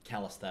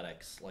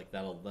calisthenics, like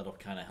that'll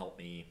kind of help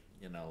me,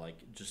 like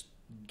just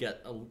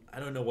get I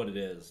don't know what it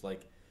is.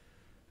 Like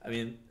I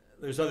mean,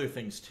 there's other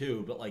things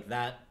too, but like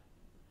that,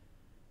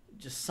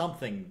 just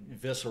something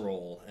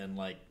visceral and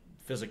like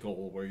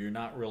physical where you're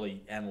not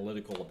really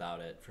analytical about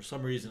it. For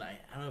some reason, I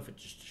don't know if it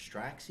just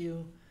distracts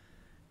you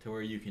to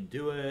where you can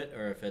do it,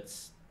 or if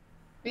it's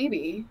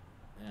Maybe.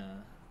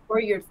 yeah, Or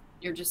you're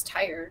just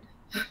tired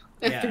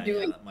after yeah,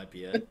 doing, that might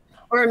be it.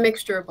 or a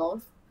mixture of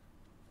both.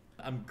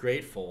 I'm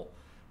grateful.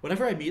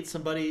 Whenever I meet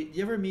somebody,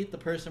 you ever meet the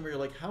person where you're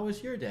like, "How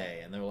was your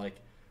day?" And they're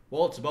like,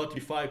 "Well, it's about to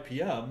be 5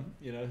 p.m.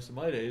 So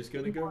my day is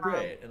gonna go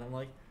great." And I'm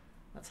like,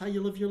 "That's how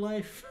you live your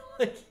life."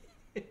 Like,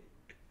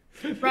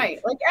 Right.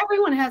 Like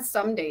everyone has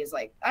some days,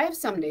 like I have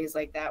some days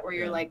like that where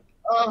you're yeah, like,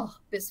 oh,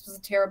 this was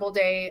a terrible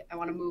day. I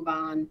want to move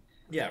on.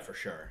 yeah, for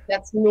sure.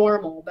 That's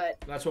normal. But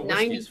That's what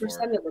whiskey is for.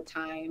 90% of the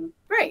time,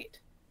 right.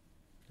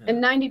 Yeah.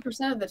 And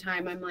 90% of the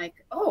time, I'm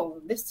like,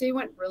 oh, this day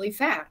went really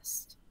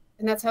fast.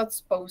 And that's how it's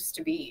supposed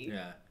to be.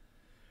 Yeah.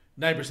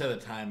 90% of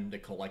the time,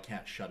 Nicole, I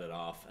can't shut it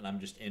off, and I'm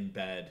just in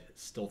bed,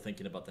 still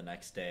thinking about the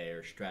next day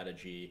or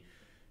strategy,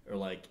 or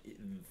like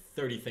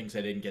 30 things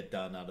I didn't get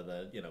done out of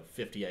the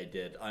 50 I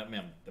did. I mean,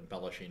 I'm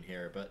embellishing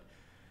here, but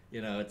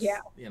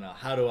Yeah.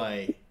 it's how do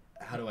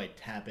I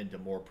tap into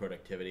more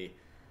productivity?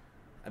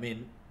 I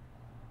mean,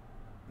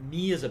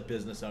 me as a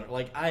business owner,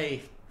 like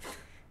I,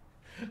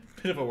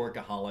 bit of a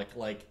workaholic,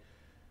 like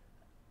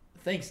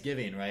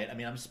Thanksgiving, right? I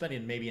mean, I'm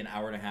spending maybe an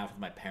hour and a half with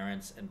my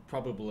parents and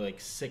probably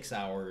like 6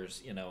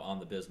 hours, on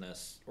the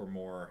business or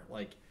more.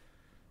 Like,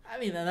 I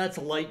mean, and that's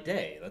a light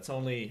day. That's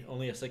only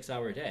a 6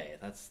 hour day.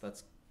 That's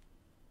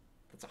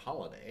a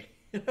holiday,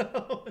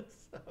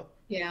 So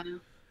Yeah.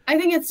 I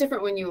think it's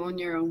different when you own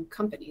your own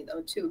company,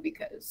 though, too,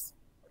 because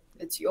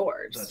it's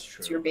that's yours,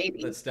 it's your true.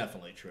 baby. That's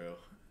definitely true.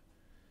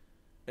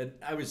 And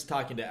I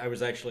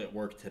was actually at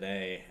work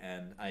today,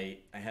 and I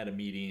had a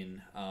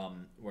meeting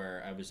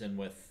where I was in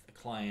with a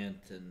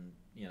client and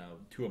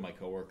two of my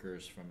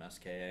coworkers from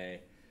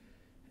SKA,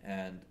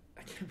 and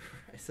I can't remember,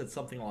 I said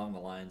something along the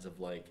lines of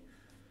like,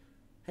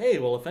 "Hey,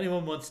 well, if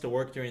anyone wants to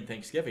work during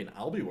Thanksgiving,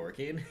 I'll be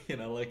working,"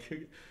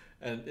 like,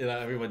 and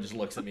everyone just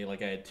looks at me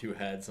like I had two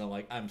heads. And I'm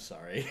like, "I'm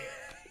sorry,"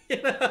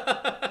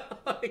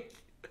 like,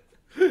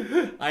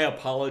 I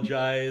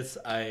apologize.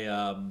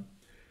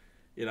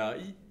 You know,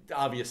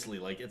 obviously,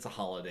 like, it's a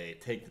holiday.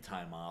 Take the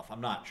time off.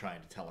 I'm not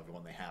trying to tell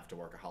everyone they have to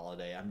work a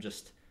holiday. I'm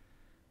just,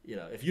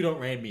 if you don't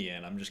rein me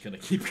in, I'm just gonna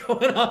keep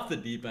going off the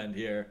deep end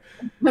here.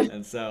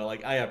 And so,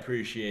 like, I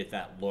appreciate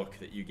that look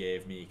that you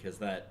gave me, because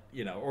that,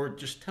 or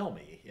just tell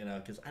me,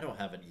 because I don't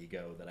have an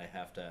ego that I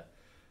have to.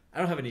 I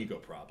don't have an ego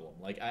problem.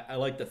 Like, I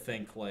like to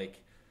think,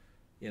 like,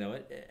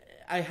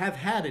 I have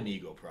had an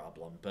ego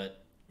problem,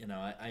 but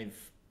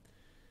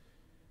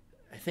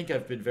I think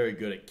I've been very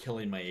good at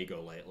killing my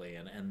ego lately,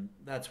 and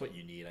that's what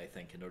you need, I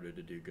think, in order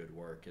to do good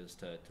work, is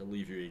to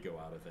leave your ego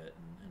out of it,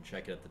 and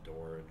check it at the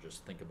door, and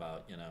just think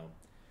about,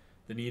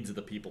 the needs of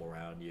the people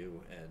around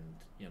you,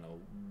 and,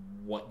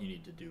 what you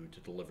need to do to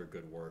deliver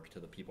good work to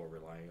the people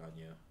relying on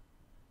you.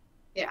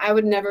 Yeah, I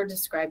would never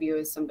describe you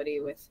as somebody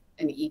with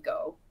an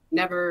ego.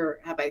 Never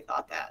have I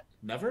thought that.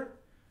 Never?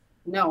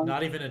 No.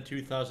 Not even in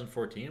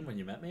 2014 when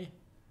you met me?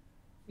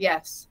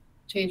 Yes.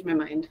 Changed my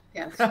mind.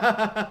 Yes.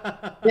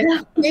 Yeah.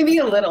 Yeah, maybe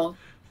a little.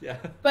 Yeah.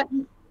 But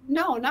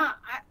no, no,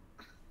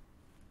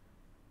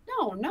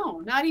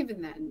 not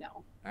even then.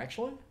 No.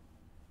 Actually?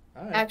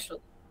 All right. Actually,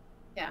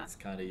 yeah. That's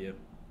kind of you.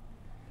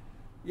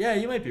 Yeah,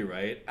 you might be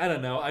right. I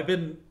don't know. I've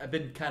been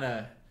kind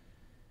of.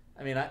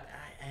 I mean, I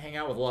hang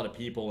out with a lot of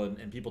people,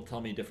 and people tell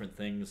me different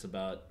things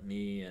about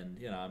me, and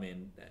I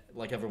mean,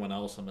 like everyone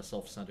else, I'm a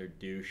self-centered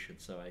douche, and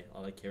so I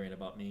like hearing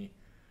about me.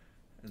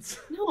 And so,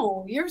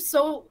 No, you're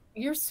so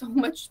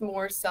much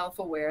more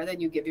self-aware than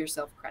you give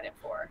yourself credit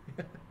for.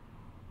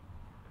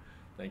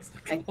 thanks,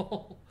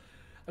 Nicole.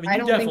 I mean, I you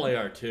don't definitely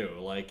think are too.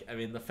 Like, I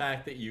mean, the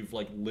fact that you've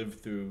like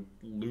lived through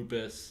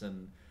lupus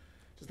and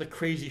just the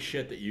crazy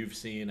shit that you've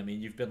seen. I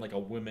mean, you've been like a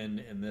woman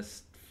in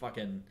this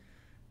fucking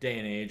day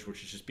and age,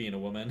 which is just being a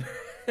woman,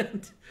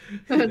 and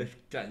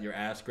gotten your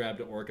ass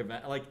grabbed at work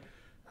event. Like,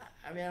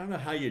 I mean, I don't know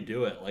how you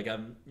do it. Like,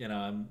 I'm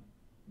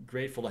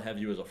grateful to have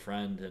you as a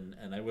friend,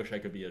 and I wish I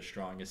could be as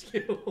strong as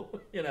you,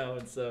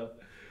 and so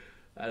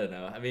I don't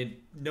know. I mean,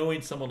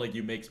 knowing someone like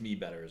you makes me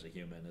better as a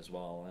human as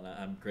well, and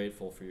I'm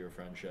grateful for your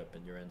friendship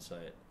and your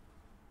insight.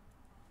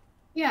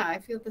 Yeah, I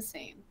feel the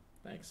same.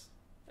 Thanks,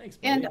 buddy.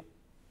 And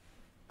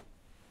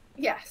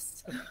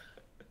yes.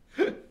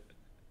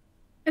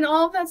 And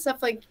all of that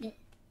stuff, like,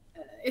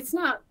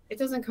 it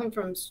doesn't come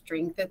from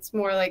strength. It's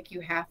more like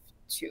you have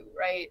to,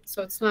 right?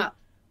 So it's not.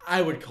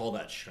 I would call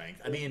that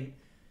strength. I mean,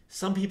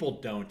 some people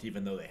don't,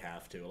 even though they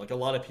have to. Like, a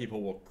lot of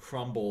people will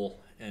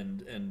crumble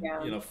and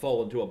Yeah.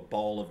 fall into a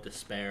ball of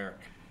despair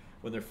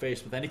when they're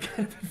faced with any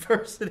kind of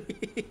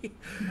adversity.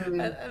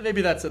 And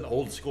maybe that's an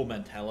old school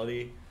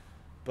mentality,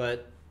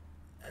 but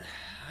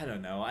I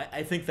don't know.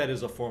 I think that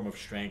is a form of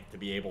strength, to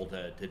be able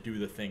to do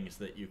the things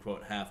that you,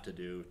 quote, have to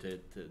do to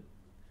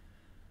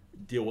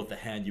deal with the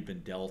hand you've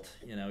been dealt,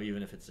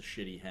 even if it's a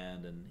shitty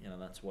hand, and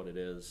that's what it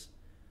is.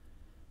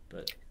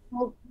 But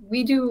Well,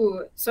 I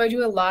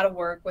do a lot of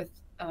work with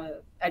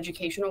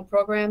educational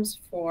programs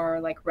for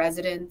like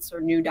residents or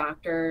new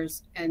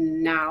doctors,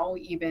 and now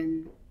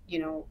even,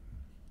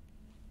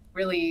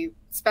 really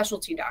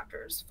specialty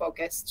doctors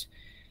focused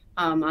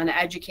on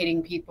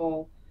educating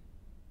people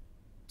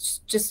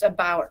just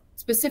about,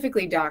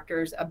 specifically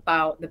doctors,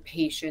 about the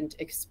patient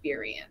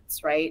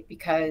experience, right?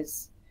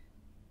 Because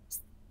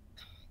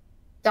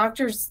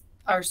doctors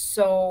are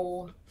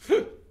so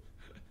you're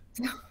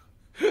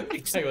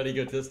talking about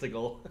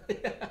egotistical.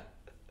 Yeah.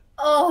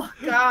 oh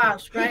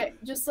gosh, right?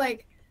 Just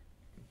like,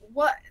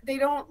 what, they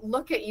don't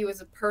look at you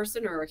as a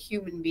person or a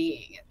human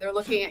being. They're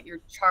looking at your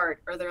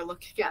chart, or they're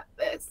looking at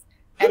this.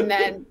 And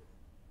then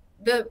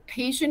the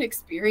patient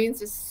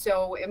experience is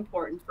so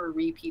important for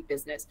repeat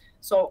business.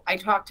 So I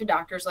talk to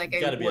doctors like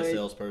You got to be a would.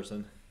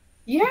 salesperson.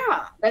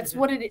 Yeah, that's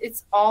what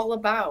it's all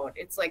about.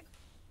 It's like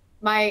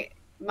my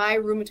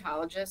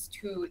rheumatologist,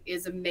 who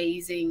is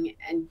amazing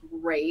and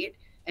great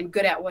and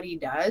good at what he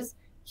does,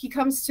 he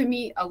comes to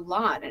me a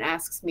lot and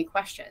asks me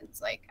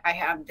questions. Like, I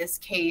have this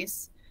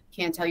case,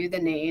 can't tell you the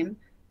name.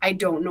 I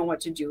don't know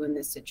what to do in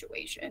this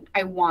situation.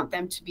 I want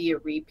them to be a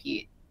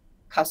repeat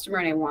customer,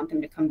 and I want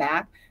them to come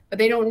back, but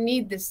they don't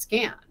need this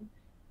scan.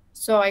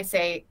 So I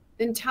say,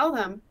 then tell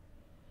them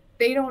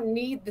they don't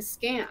need the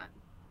scan,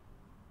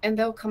 and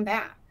they'll come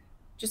back.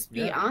 Just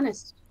be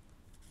honest,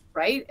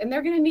 right? And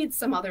they're going to need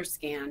some other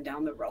scan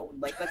down the road.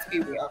 Like, let's be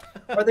real.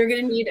 Or they're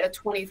going to need a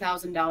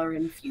 $20,000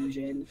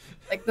 infusion.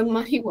 Like, the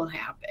money will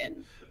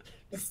happen.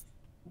 Just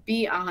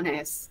be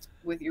honest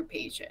with your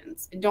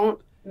patients, and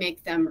don't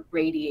make them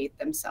radiate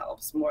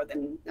themselves more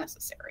than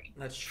necessary.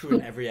 That's true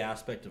in every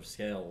aspect of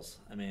sales.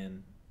 I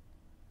mean,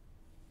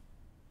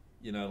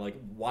 like,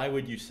 why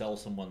would you sell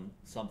someone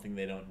something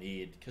they don't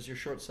need? Because you're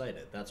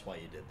short-sighted. That's why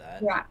you did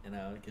that. Yeah.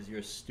 Because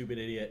you're a stupid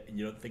idiot, and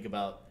you don't think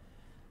about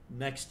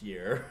next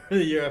year, or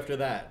the year after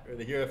that, or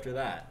the year after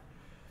that.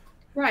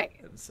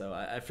 Right. And so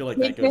I feel like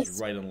that goes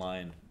right in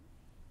line.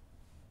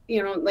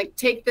 Like,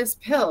 take this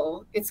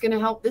pill. It's going to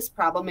help this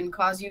problem and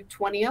cause you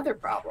 20 other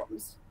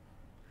problems.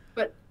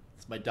 But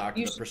it's my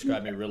doctor that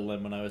prescribed me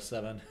Ritalin when I was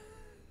 7.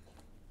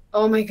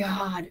 Oh my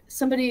God.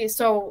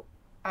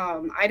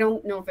 I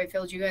don't know if I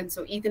filled you in.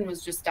 So Ethan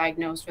was just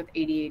diagnosed with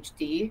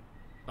ADHD.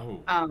 Oh.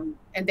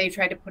 And they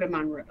tried to put him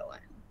on Ritalin.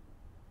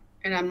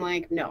 And I'm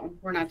like, no,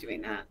 we're not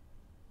doing that.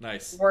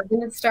 Nice. We're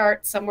going to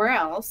start somewhere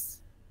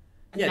else.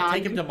 Yeah,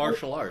 take him to Non-conventional.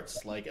 martial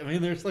arts. Like, I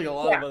mean, there's like a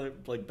lot Yeah, of other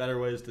like better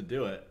ways to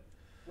do it.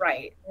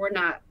 right. We're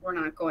not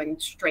going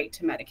straight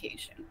to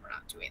medication. We're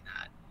not doing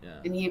that. Yeah.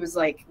 And he was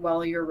like,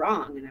 well, you're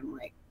wrong. And I'm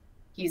like,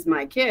 he's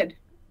my kid.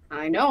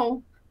 I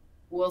know.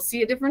 We'll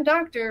see a different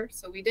doctor.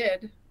 So we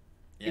did.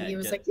 And Yeah, he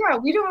was get like, yeah,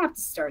 we don't have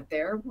to start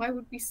there. Why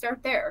would we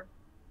start there?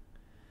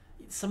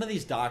 some of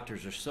these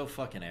doctors are so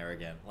fucking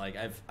arrogant. Like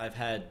I've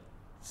had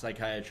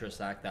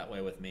psychiatrists act that way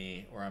with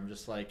me, where I'm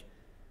just like,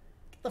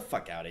 get the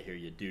fuck out of here,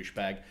 you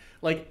douchebag.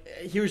 Like,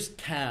 here's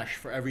cash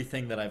for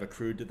everything that I've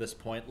accrued to this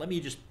point. Let me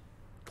just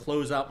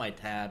close out my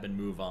tab and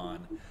move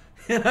on.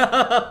 You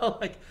know,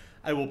 like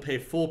I will pay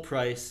full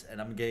price,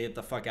 and I'm gonna get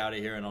the fuck out of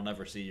here, and I'll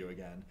never see you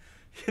again.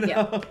 You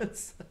Yeah. know,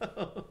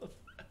 so,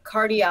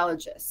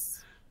 Cardiologists,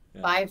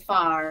 yeah. by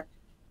far,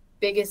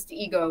 biggest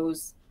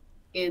egos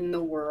in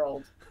the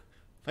world.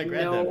 My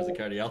granddad was a No,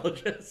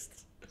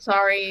 cardiologist.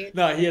 sorry.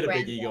 No, he had a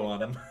big Granddad. ego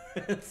on him,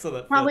 so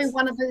that Probably fits.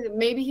 one of the,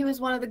 maybe he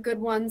was one of the good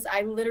ones.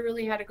 I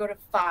literally had to go to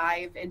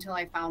 5 until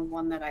I found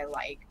one that I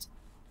liked.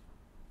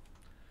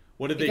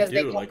 What did they Because they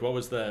do? kept, Like, what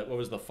was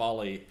the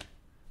folly?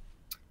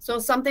 so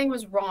something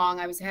was wrong.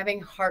 I was having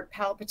heart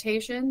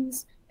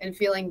palpitations and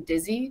feeling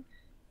dizzy,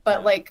 but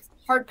Yeah. like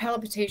heart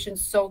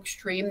palpitations so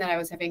extreme that I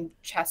was having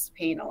chest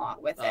pain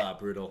along with it. Ah,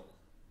 brutal.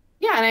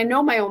 Yeah, and I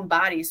know my own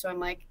body, so I'm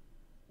like,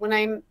 when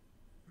I'm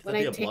Could when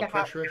that be I a take blood a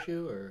hot, pressure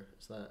issue, or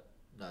is that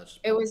not just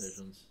it was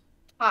palpitations?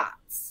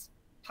 POTS,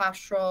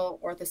 postural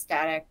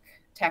orthostatic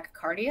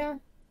tachycardia,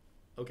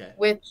 Okay.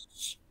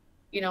 which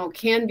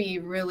can be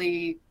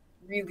really,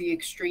 really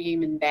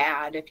extreme and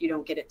bad if you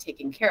don't get it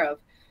taken care of.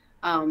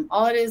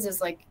 All it is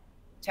like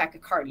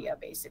tachycardia,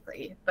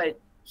 basically, but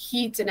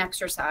heat and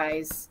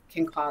exercise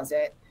can cause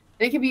it.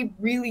 And it can be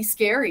really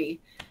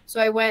scary. So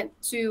I went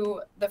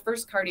to the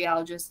first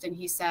cardiologist, and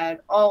he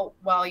said, oh,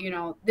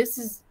 well, this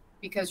is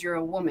because you're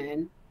a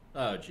woman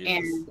Oh, Jesus.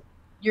 and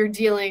you're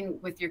dealing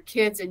with your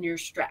kids and you're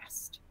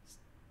stressed.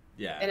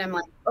 Yeah. And I'm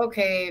like,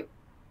 okay,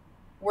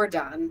 we're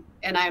done.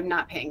 And I'm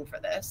not paying for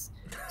this.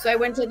 So I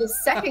went to the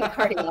second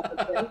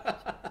cardiologist,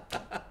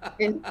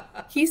 and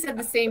he said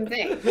the same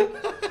thing.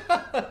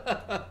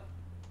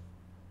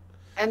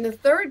 And the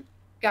third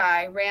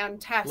guy ran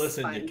tests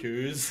Listen, on me.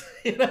 Yakuza.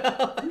 You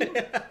know? I'm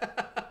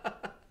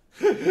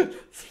And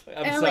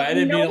I'm sorry, like, I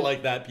didn't mean it no.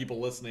 like that, people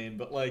listening,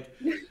 but like,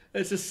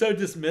 it's just so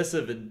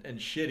dismissive and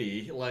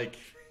shitty. Like,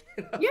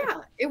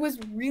 Yeah, it was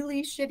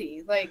really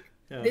shitty. Like,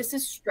 yeah. this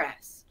is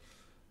stress.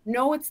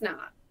 No, it's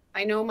not.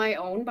 I know my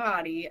own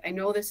body. I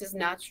know this is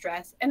not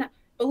stress. And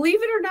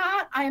believe it or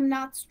not, I am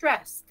not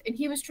stressed. And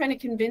he was trying to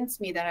convince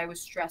me that I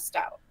was stressed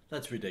out.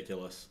 That's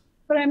ridiculous.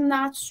 But I'm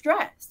not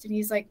stressed. And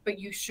he's like, but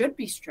you should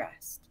be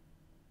stressed.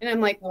 And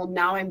I'm like, well,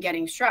 now I'm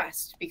getting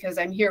stressed because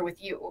I'm here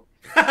with you.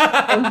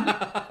 And,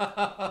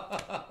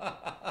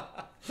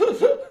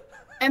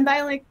 and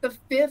by like the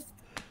 5th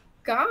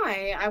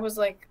guy, I was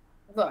like,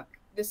 look,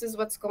 this is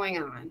what's going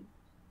on.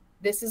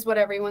 This is what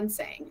everyone's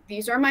saying.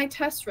 These are my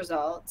test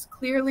results.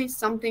 Clearly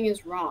something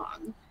is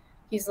wrong.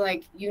 He's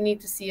like, you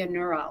need to see a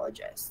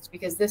neurologist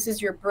because this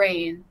is your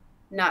brain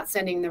not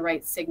sending the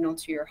right signal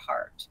to your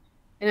heart.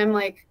 And I'm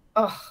like,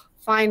 oh,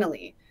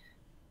 finally.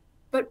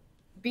 But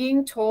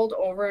being told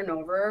over and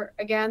over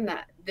again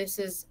that this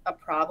is a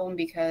problem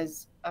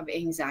because of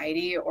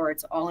anxiety or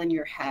it's all in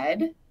your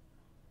head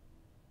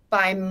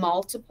by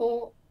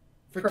multiple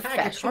For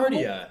professionals.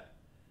 tachycardia.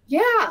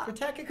 Yeah. For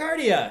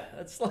tachycardia.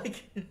 That's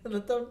like,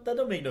 that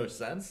don't make no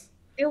sense.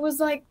 It was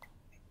like,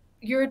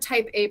 you're a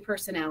type A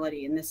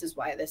personality and this is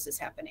why this is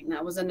happening.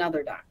 That was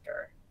another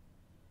doctor.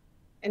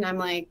 And I'm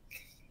like,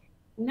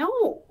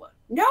 no,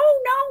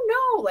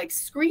 like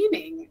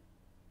screaming.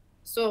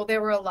 So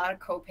there were a lot of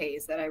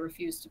copays that I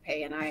refused to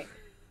pay. And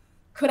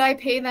could I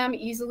pay them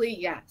easily?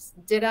 Yes.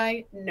 Did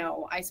I?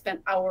 No. I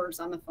spent hours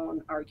on the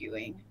phone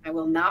arguing. I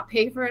will not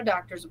pay for a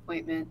doctor's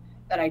appointment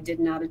that I did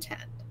not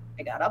attend.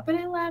 I got up and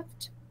I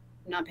left.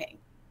 I'm not paying.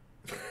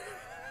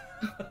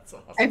 That's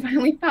awesome. I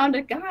finally found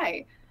a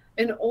guy,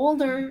 an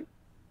older,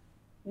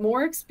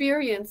 more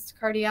experienced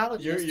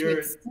cardiologist who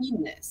had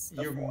seen this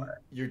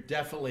before. You're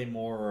definitely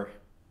more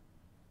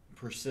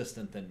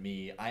persistent than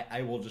me.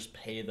 I will just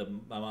pay the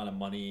amount of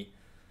money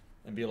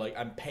and be like,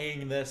 I'm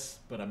paying this,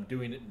 but I'm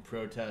doing it in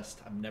protest.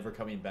 I'm never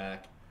coming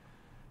back.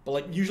 But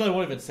like, usually I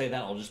won't even say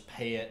that. I'll just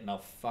pay it and I'll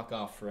fuck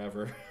off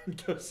forever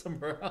and go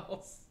somewhere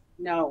else.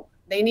 No,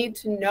 they need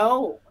to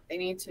know. They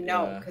need to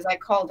know Yeah. because I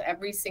called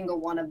every single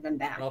one of them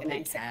back And I'll and pay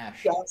I said,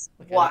 cash. guess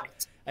Like,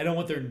 what? I don't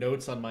want their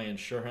notes on my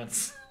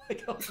insurance.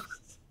 Like, I'll just...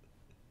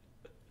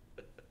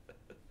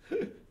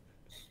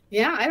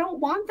 Yeah, I don't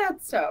want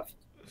that stuff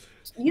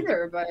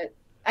either, but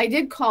I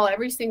did call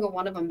every single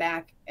one of them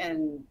back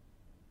and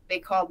they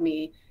called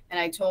me and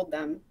I told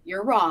them,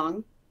 you're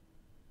wrong.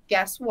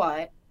 Guess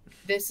what?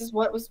 This is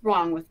what was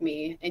wrong with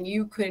me and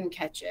you couldn't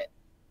catch it.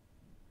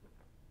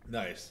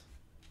 Nice.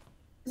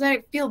 Because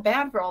I feel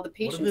bad for all the What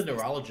patients. did the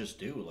neurologist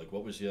do? Like,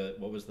 what was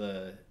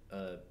the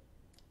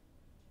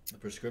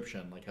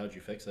prescription? Like, how'd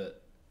you fix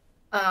it?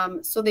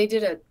 So they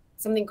did a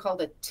something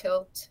called a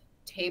tilt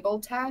table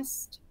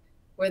test,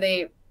 where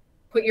they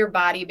put your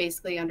body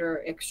basically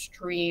under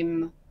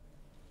extreme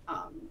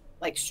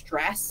like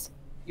stress,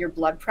 your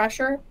blood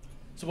pressure.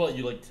 So what,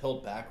 you like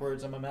tilt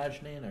backwards, I'm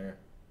imagining, or?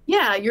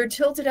 Yeah, you're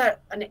tilted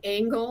at an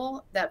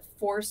angle that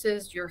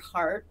forces your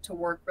heart to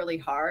work really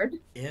hard.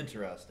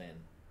 Interesting.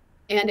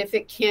 And if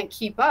it can't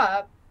keep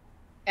up,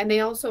 and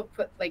they also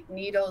put like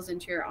needles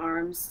into your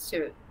arms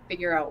to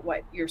figure out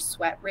what your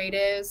sweat rate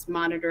is,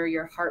 monitor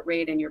your heart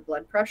rate and your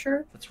blood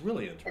pressure. That's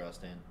really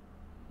interesting.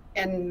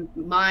 And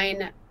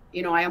mine,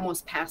 I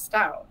almost passed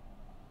out.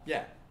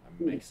 Yeah,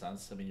 that makes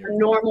sense. I mean, A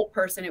normal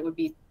person, it would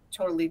be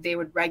totally, they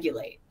would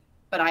regulate,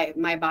 but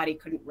my body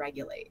couldn't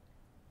regulate.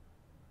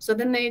 So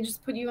then they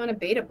just put you on a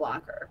beta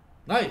blocker.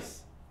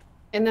 Nice.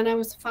 And then I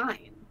was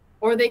fine.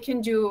 Or they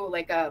can do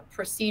like a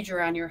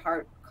procedure on your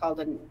heart called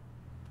an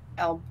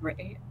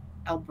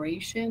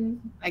ablation.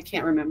 I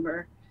can't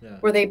remember. Yeah.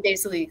 Where they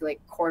basically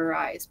like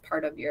cauterize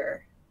part of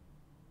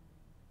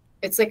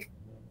it's like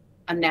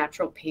a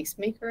natural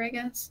pacemaker, I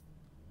guess.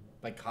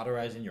 By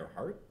cauterizing your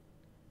heart?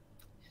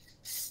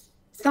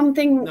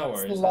 Something No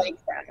worries. like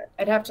that.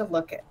 I'd have to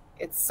look at.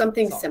 It's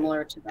something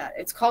similar to that.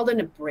 It's called an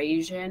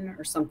abrasion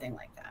or something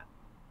like that.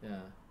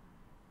 Yeah.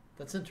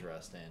 That's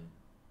interesting.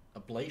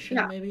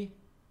 Ablation, maybe?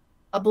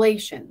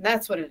 Ablation.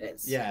 That's what it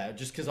is. Yeah,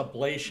 just because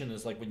ablation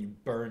is like when you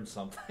burn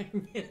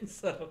something. And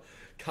so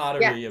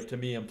cautery to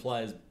me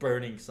implies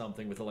burning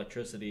something with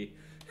electricity.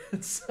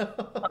 So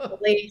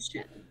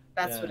ablation.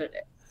 That's what it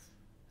is.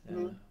 Yeah.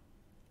 Mm-hmm.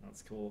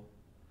 That's cool.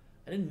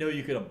 I didn't know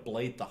you could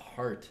ablate the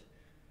heart.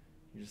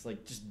 You're just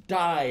like, just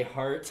die,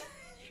 heart.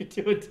 You're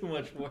doing too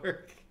much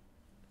work.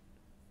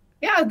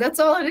 Yeah, that's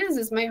all it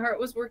is my heart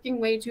was working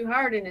way too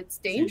hard, and it's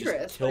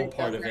dangerous. So you just kill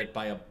part of it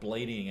by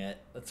ablating it.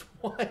 That's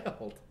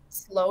wild.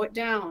 Slow it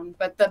down,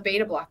 but the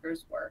beta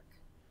blockers work.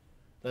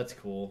 That's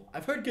cool.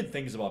 I've heard good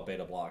things about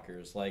beta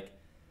blockers. Like,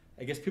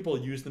 I guess people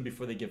use them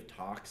before they give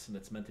talks, and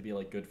it's meant to be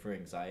like good for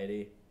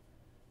anxiety.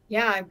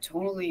 Yeah, I'm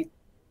totally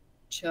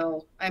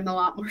chill. I'm a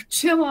lot more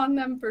chill on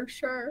them for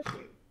sure.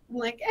 I'm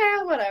like,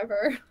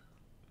 whatever.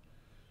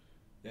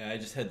 Yeah, I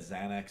just had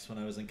Xanax when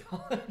I was in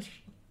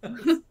college.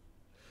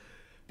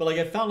 But like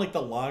I found like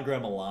the longer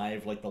I'm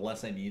alive, like the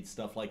less I need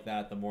stuff like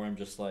that, the more I'm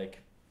just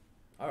like,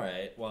 all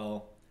right,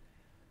 well,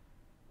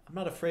 I'm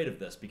not afraid of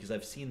this because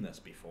I've seen this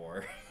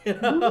before. You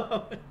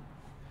know?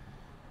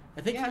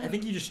 I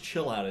think you just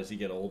chill out as you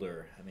get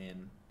older. I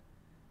mean,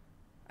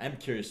 I'm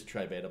curious to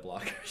try beta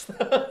blockers.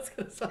 It's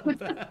gonna sound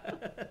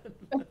bad.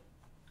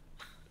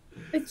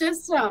 It's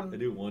just I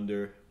do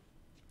wonder.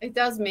 It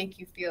does make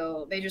you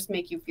feel. They just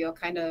make you feel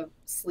kind of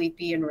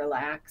sleepy and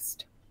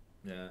relaxed.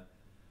 Yeah.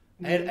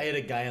 I had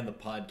a guy on the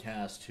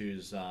podcast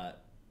who's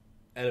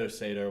Edo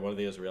Seder, one of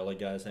the Israeli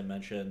guys I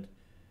mentioned,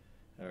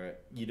 or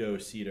Edo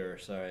Seder,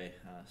 sorry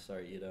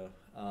Edo.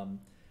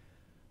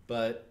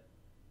 But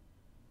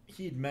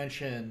he'd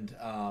mentioned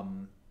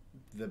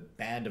the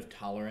band of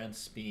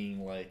tolerance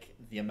being like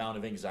the amount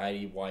of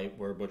anxiety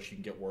where which you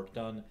can get work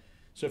done.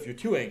 So if you're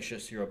too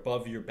anxious, you're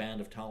above your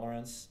band of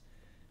tolerance,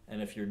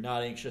 and if you're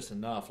not anxious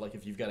enough, like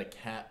if you've got a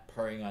cat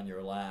purring on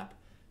your lap,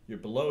 you're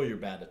below your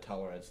band of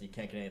tolerance and you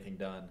can't get anything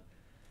done.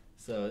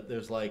 So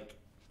there's like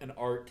an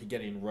art to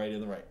getting right in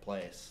the right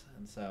place,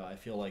 and so I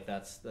feel like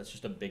that's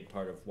just a big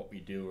part of what we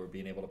do, or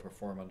being able to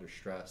perform under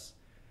stress.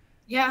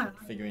 Yeah, like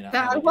figuring out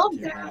how to get to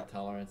your band of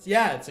tolerance.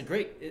 Yeah,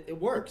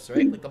 it works,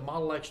 right? Like the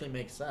model actually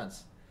makes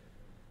sense.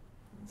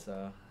 And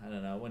so I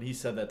don't know. When he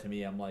said that to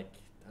me, I'm like,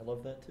 I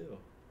love that too.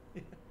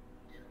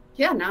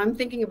 Yeah, now I'm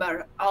thinking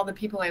about all the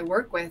people I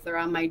work with or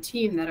on my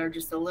team that are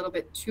just a little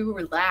bit too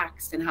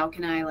relaxed, and how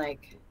can I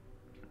like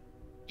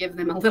give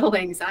them a little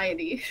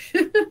anxiety.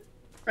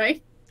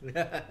 Right?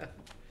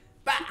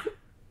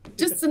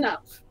 Just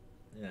enough.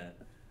 Yeah.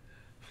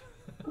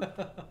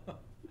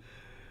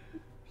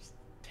 Just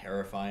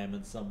terrify him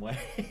in some way.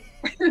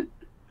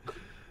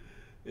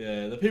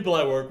 Yeah, the people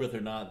I work with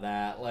are not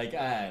that. Like,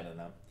 I don't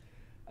know.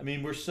 I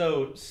mean, we're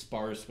so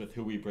sparse with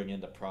who we bring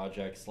into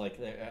projects. Like,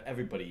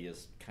 everybody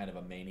is kind of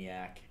a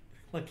maniac.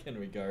 Like, in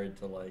regard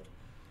to, like,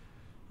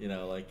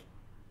 like,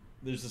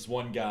 there's this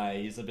one guy,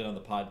 he's been on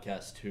the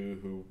podcast too,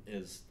 who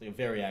is a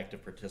very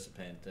active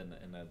participant in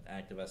an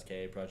active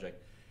SKA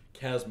project.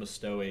 Kaz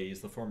Mostoe,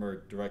 he's the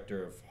former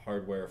director of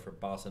hardware for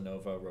Bossa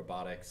Nova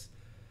Robotics.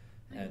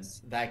 Nice.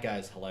 And that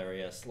guy's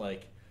hilarious.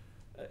 Like,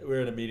 we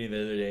were in a meeting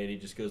the other day and he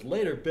just goes,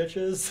 "Later,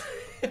 bitches."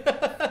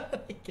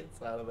 He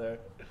gets out of there.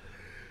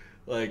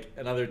 Like,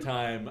 another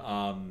time,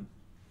 I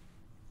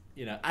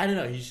don't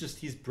know,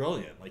 he's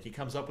brilliant. Like, he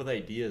comes up with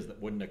ideas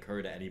that wouldn't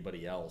occur to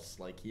anybody else.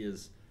 Like, he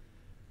is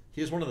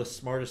one of the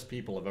smartest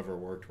people I've ever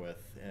worked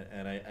with,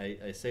 and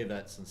I say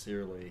that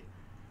sincerely,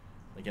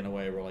 like in a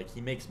way where like he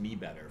makes me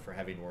better for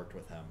having worked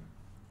with him,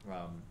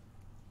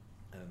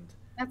 and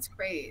that's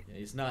great.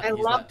 He's not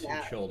too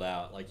chilled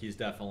out. Like he's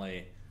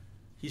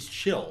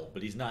chill,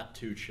 but he's not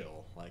too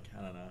chill. Like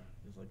I don't know,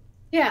 he's like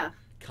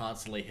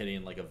constantly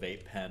hitting like a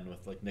vape pen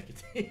with like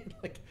nicotine.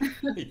 Like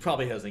he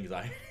probably has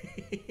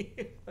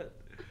anxiety, but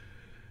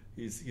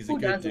He's a Who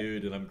good doesn't?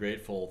 dude, and I'm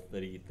grateful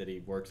that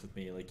he works with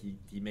me. Like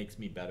he makes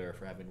me better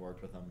for having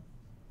worked with him.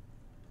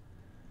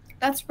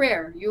 That's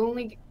rare. You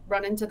only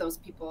run into those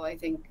people, I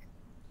think,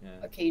 Yeah.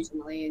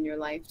 occasionally in your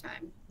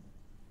lifetime.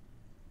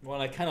 Well,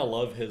 and I kind of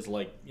love his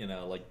like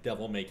like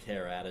devil may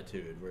care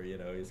attitude, where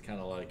he's kind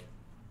of like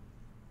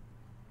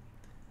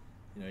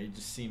he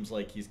just seems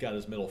like he's got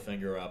his middle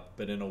finger up,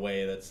 but in a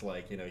way that's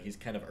like he's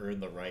kind of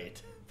earned the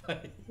right by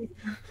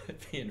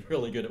being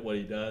really good at what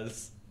he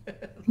does.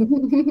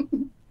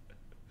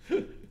 Yeah,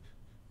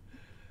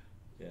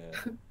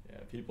 yeah.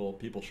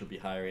 People should be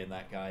hiring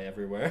that guy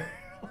everywhere.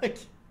 Like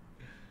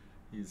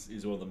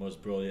he's one of the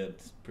most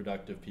brilliant,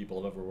 productive people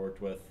I've ever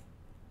worked with.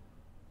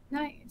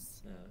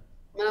 Nice. Yeah,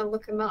 I'm gonna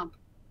look him up.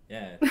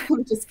 yeah,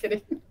 I'm just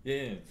kidding.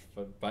 yeah.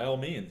 By all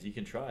means, you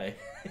can try.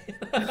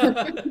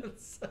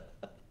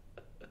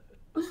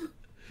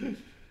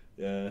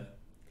 Yeah.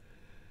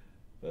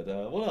 But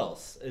what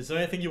else? Is there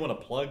anything you want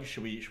to plug?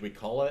 Should we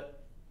call it?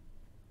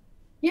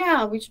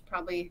 Yeah, we should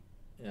probably.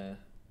 Yeah.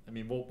 I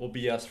mean, we'll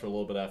BS for a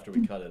little bit after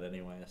we cut it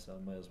anyway, so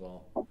might as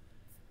well kill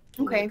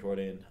the Okay.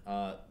 recording.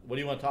 What do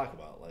you want to talk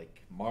about?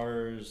 Like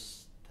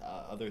Mars,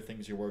 other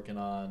things you're working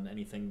on,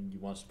 anything you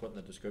want us to put in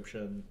the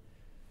description?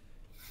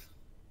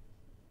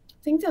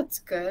 I think that's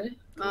good.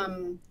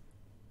 Cool.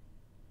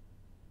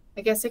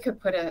 I guess I could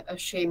put a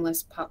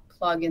shameless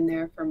plug in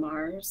there for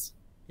Mars.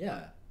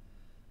 Yeah.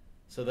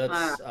 So Uh,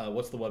 that's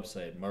what's the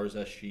website?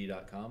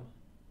 MarsSG.com.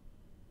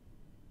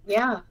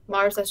 yeah,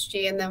 Mars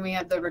SG, and then we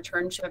have the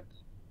return ship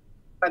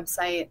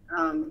website.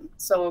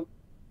 So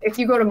if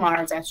you go to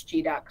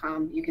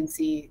marssg.com, you can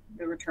see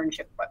the return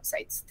ship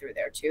websites through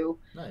there too.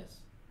 Nice.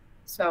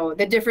 So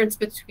the difference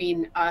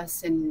between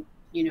us and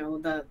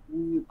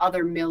the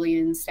other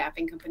million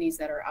staffing companies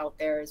that are out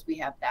there is we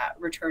have that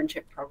return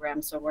ship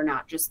program. So we're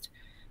not just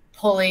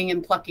pulling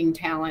and plucking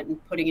talent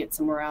and putting it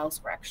somewhere else.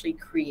 We're actually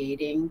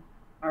creating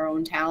our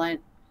own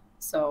talent.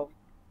 So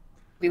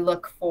we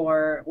look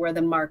for where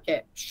the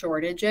market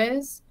shortage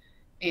is,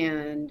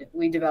 and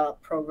we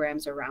develop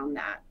programs around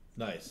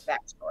Nice. that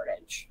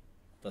shortage.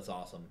 That's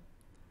awesome.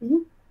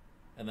 Mhm.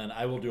 And then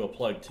I will do a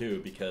plug too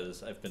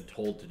because I've been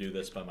told to do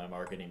this by my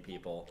marketing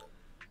people.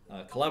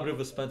 Collaborative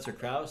with Spencer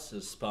Krause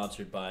is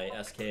sponsored by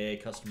SKA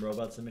Custom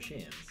Robots and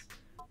Machines.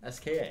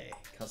 SKA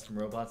Custom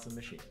Robots and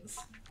Machines.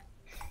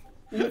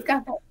 You've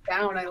got that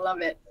down. I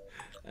love it.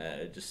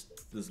 This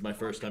is my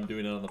first time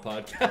doing it on the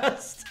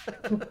podcast.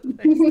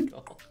 Thanks,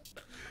 Nicole.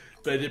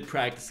 But I did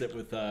practice it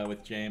with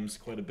James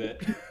quite a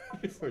bit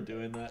before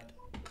doing that.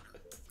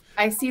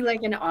 I see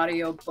like an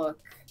audiobook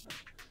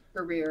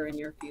career in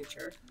your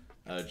future.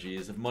 Oh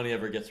geez, if money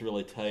ever gets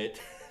really tight,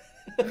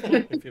 that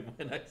might be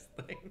my next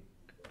thing.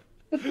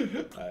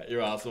 All right,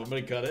 you're awesome. I'm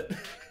gonna cut it.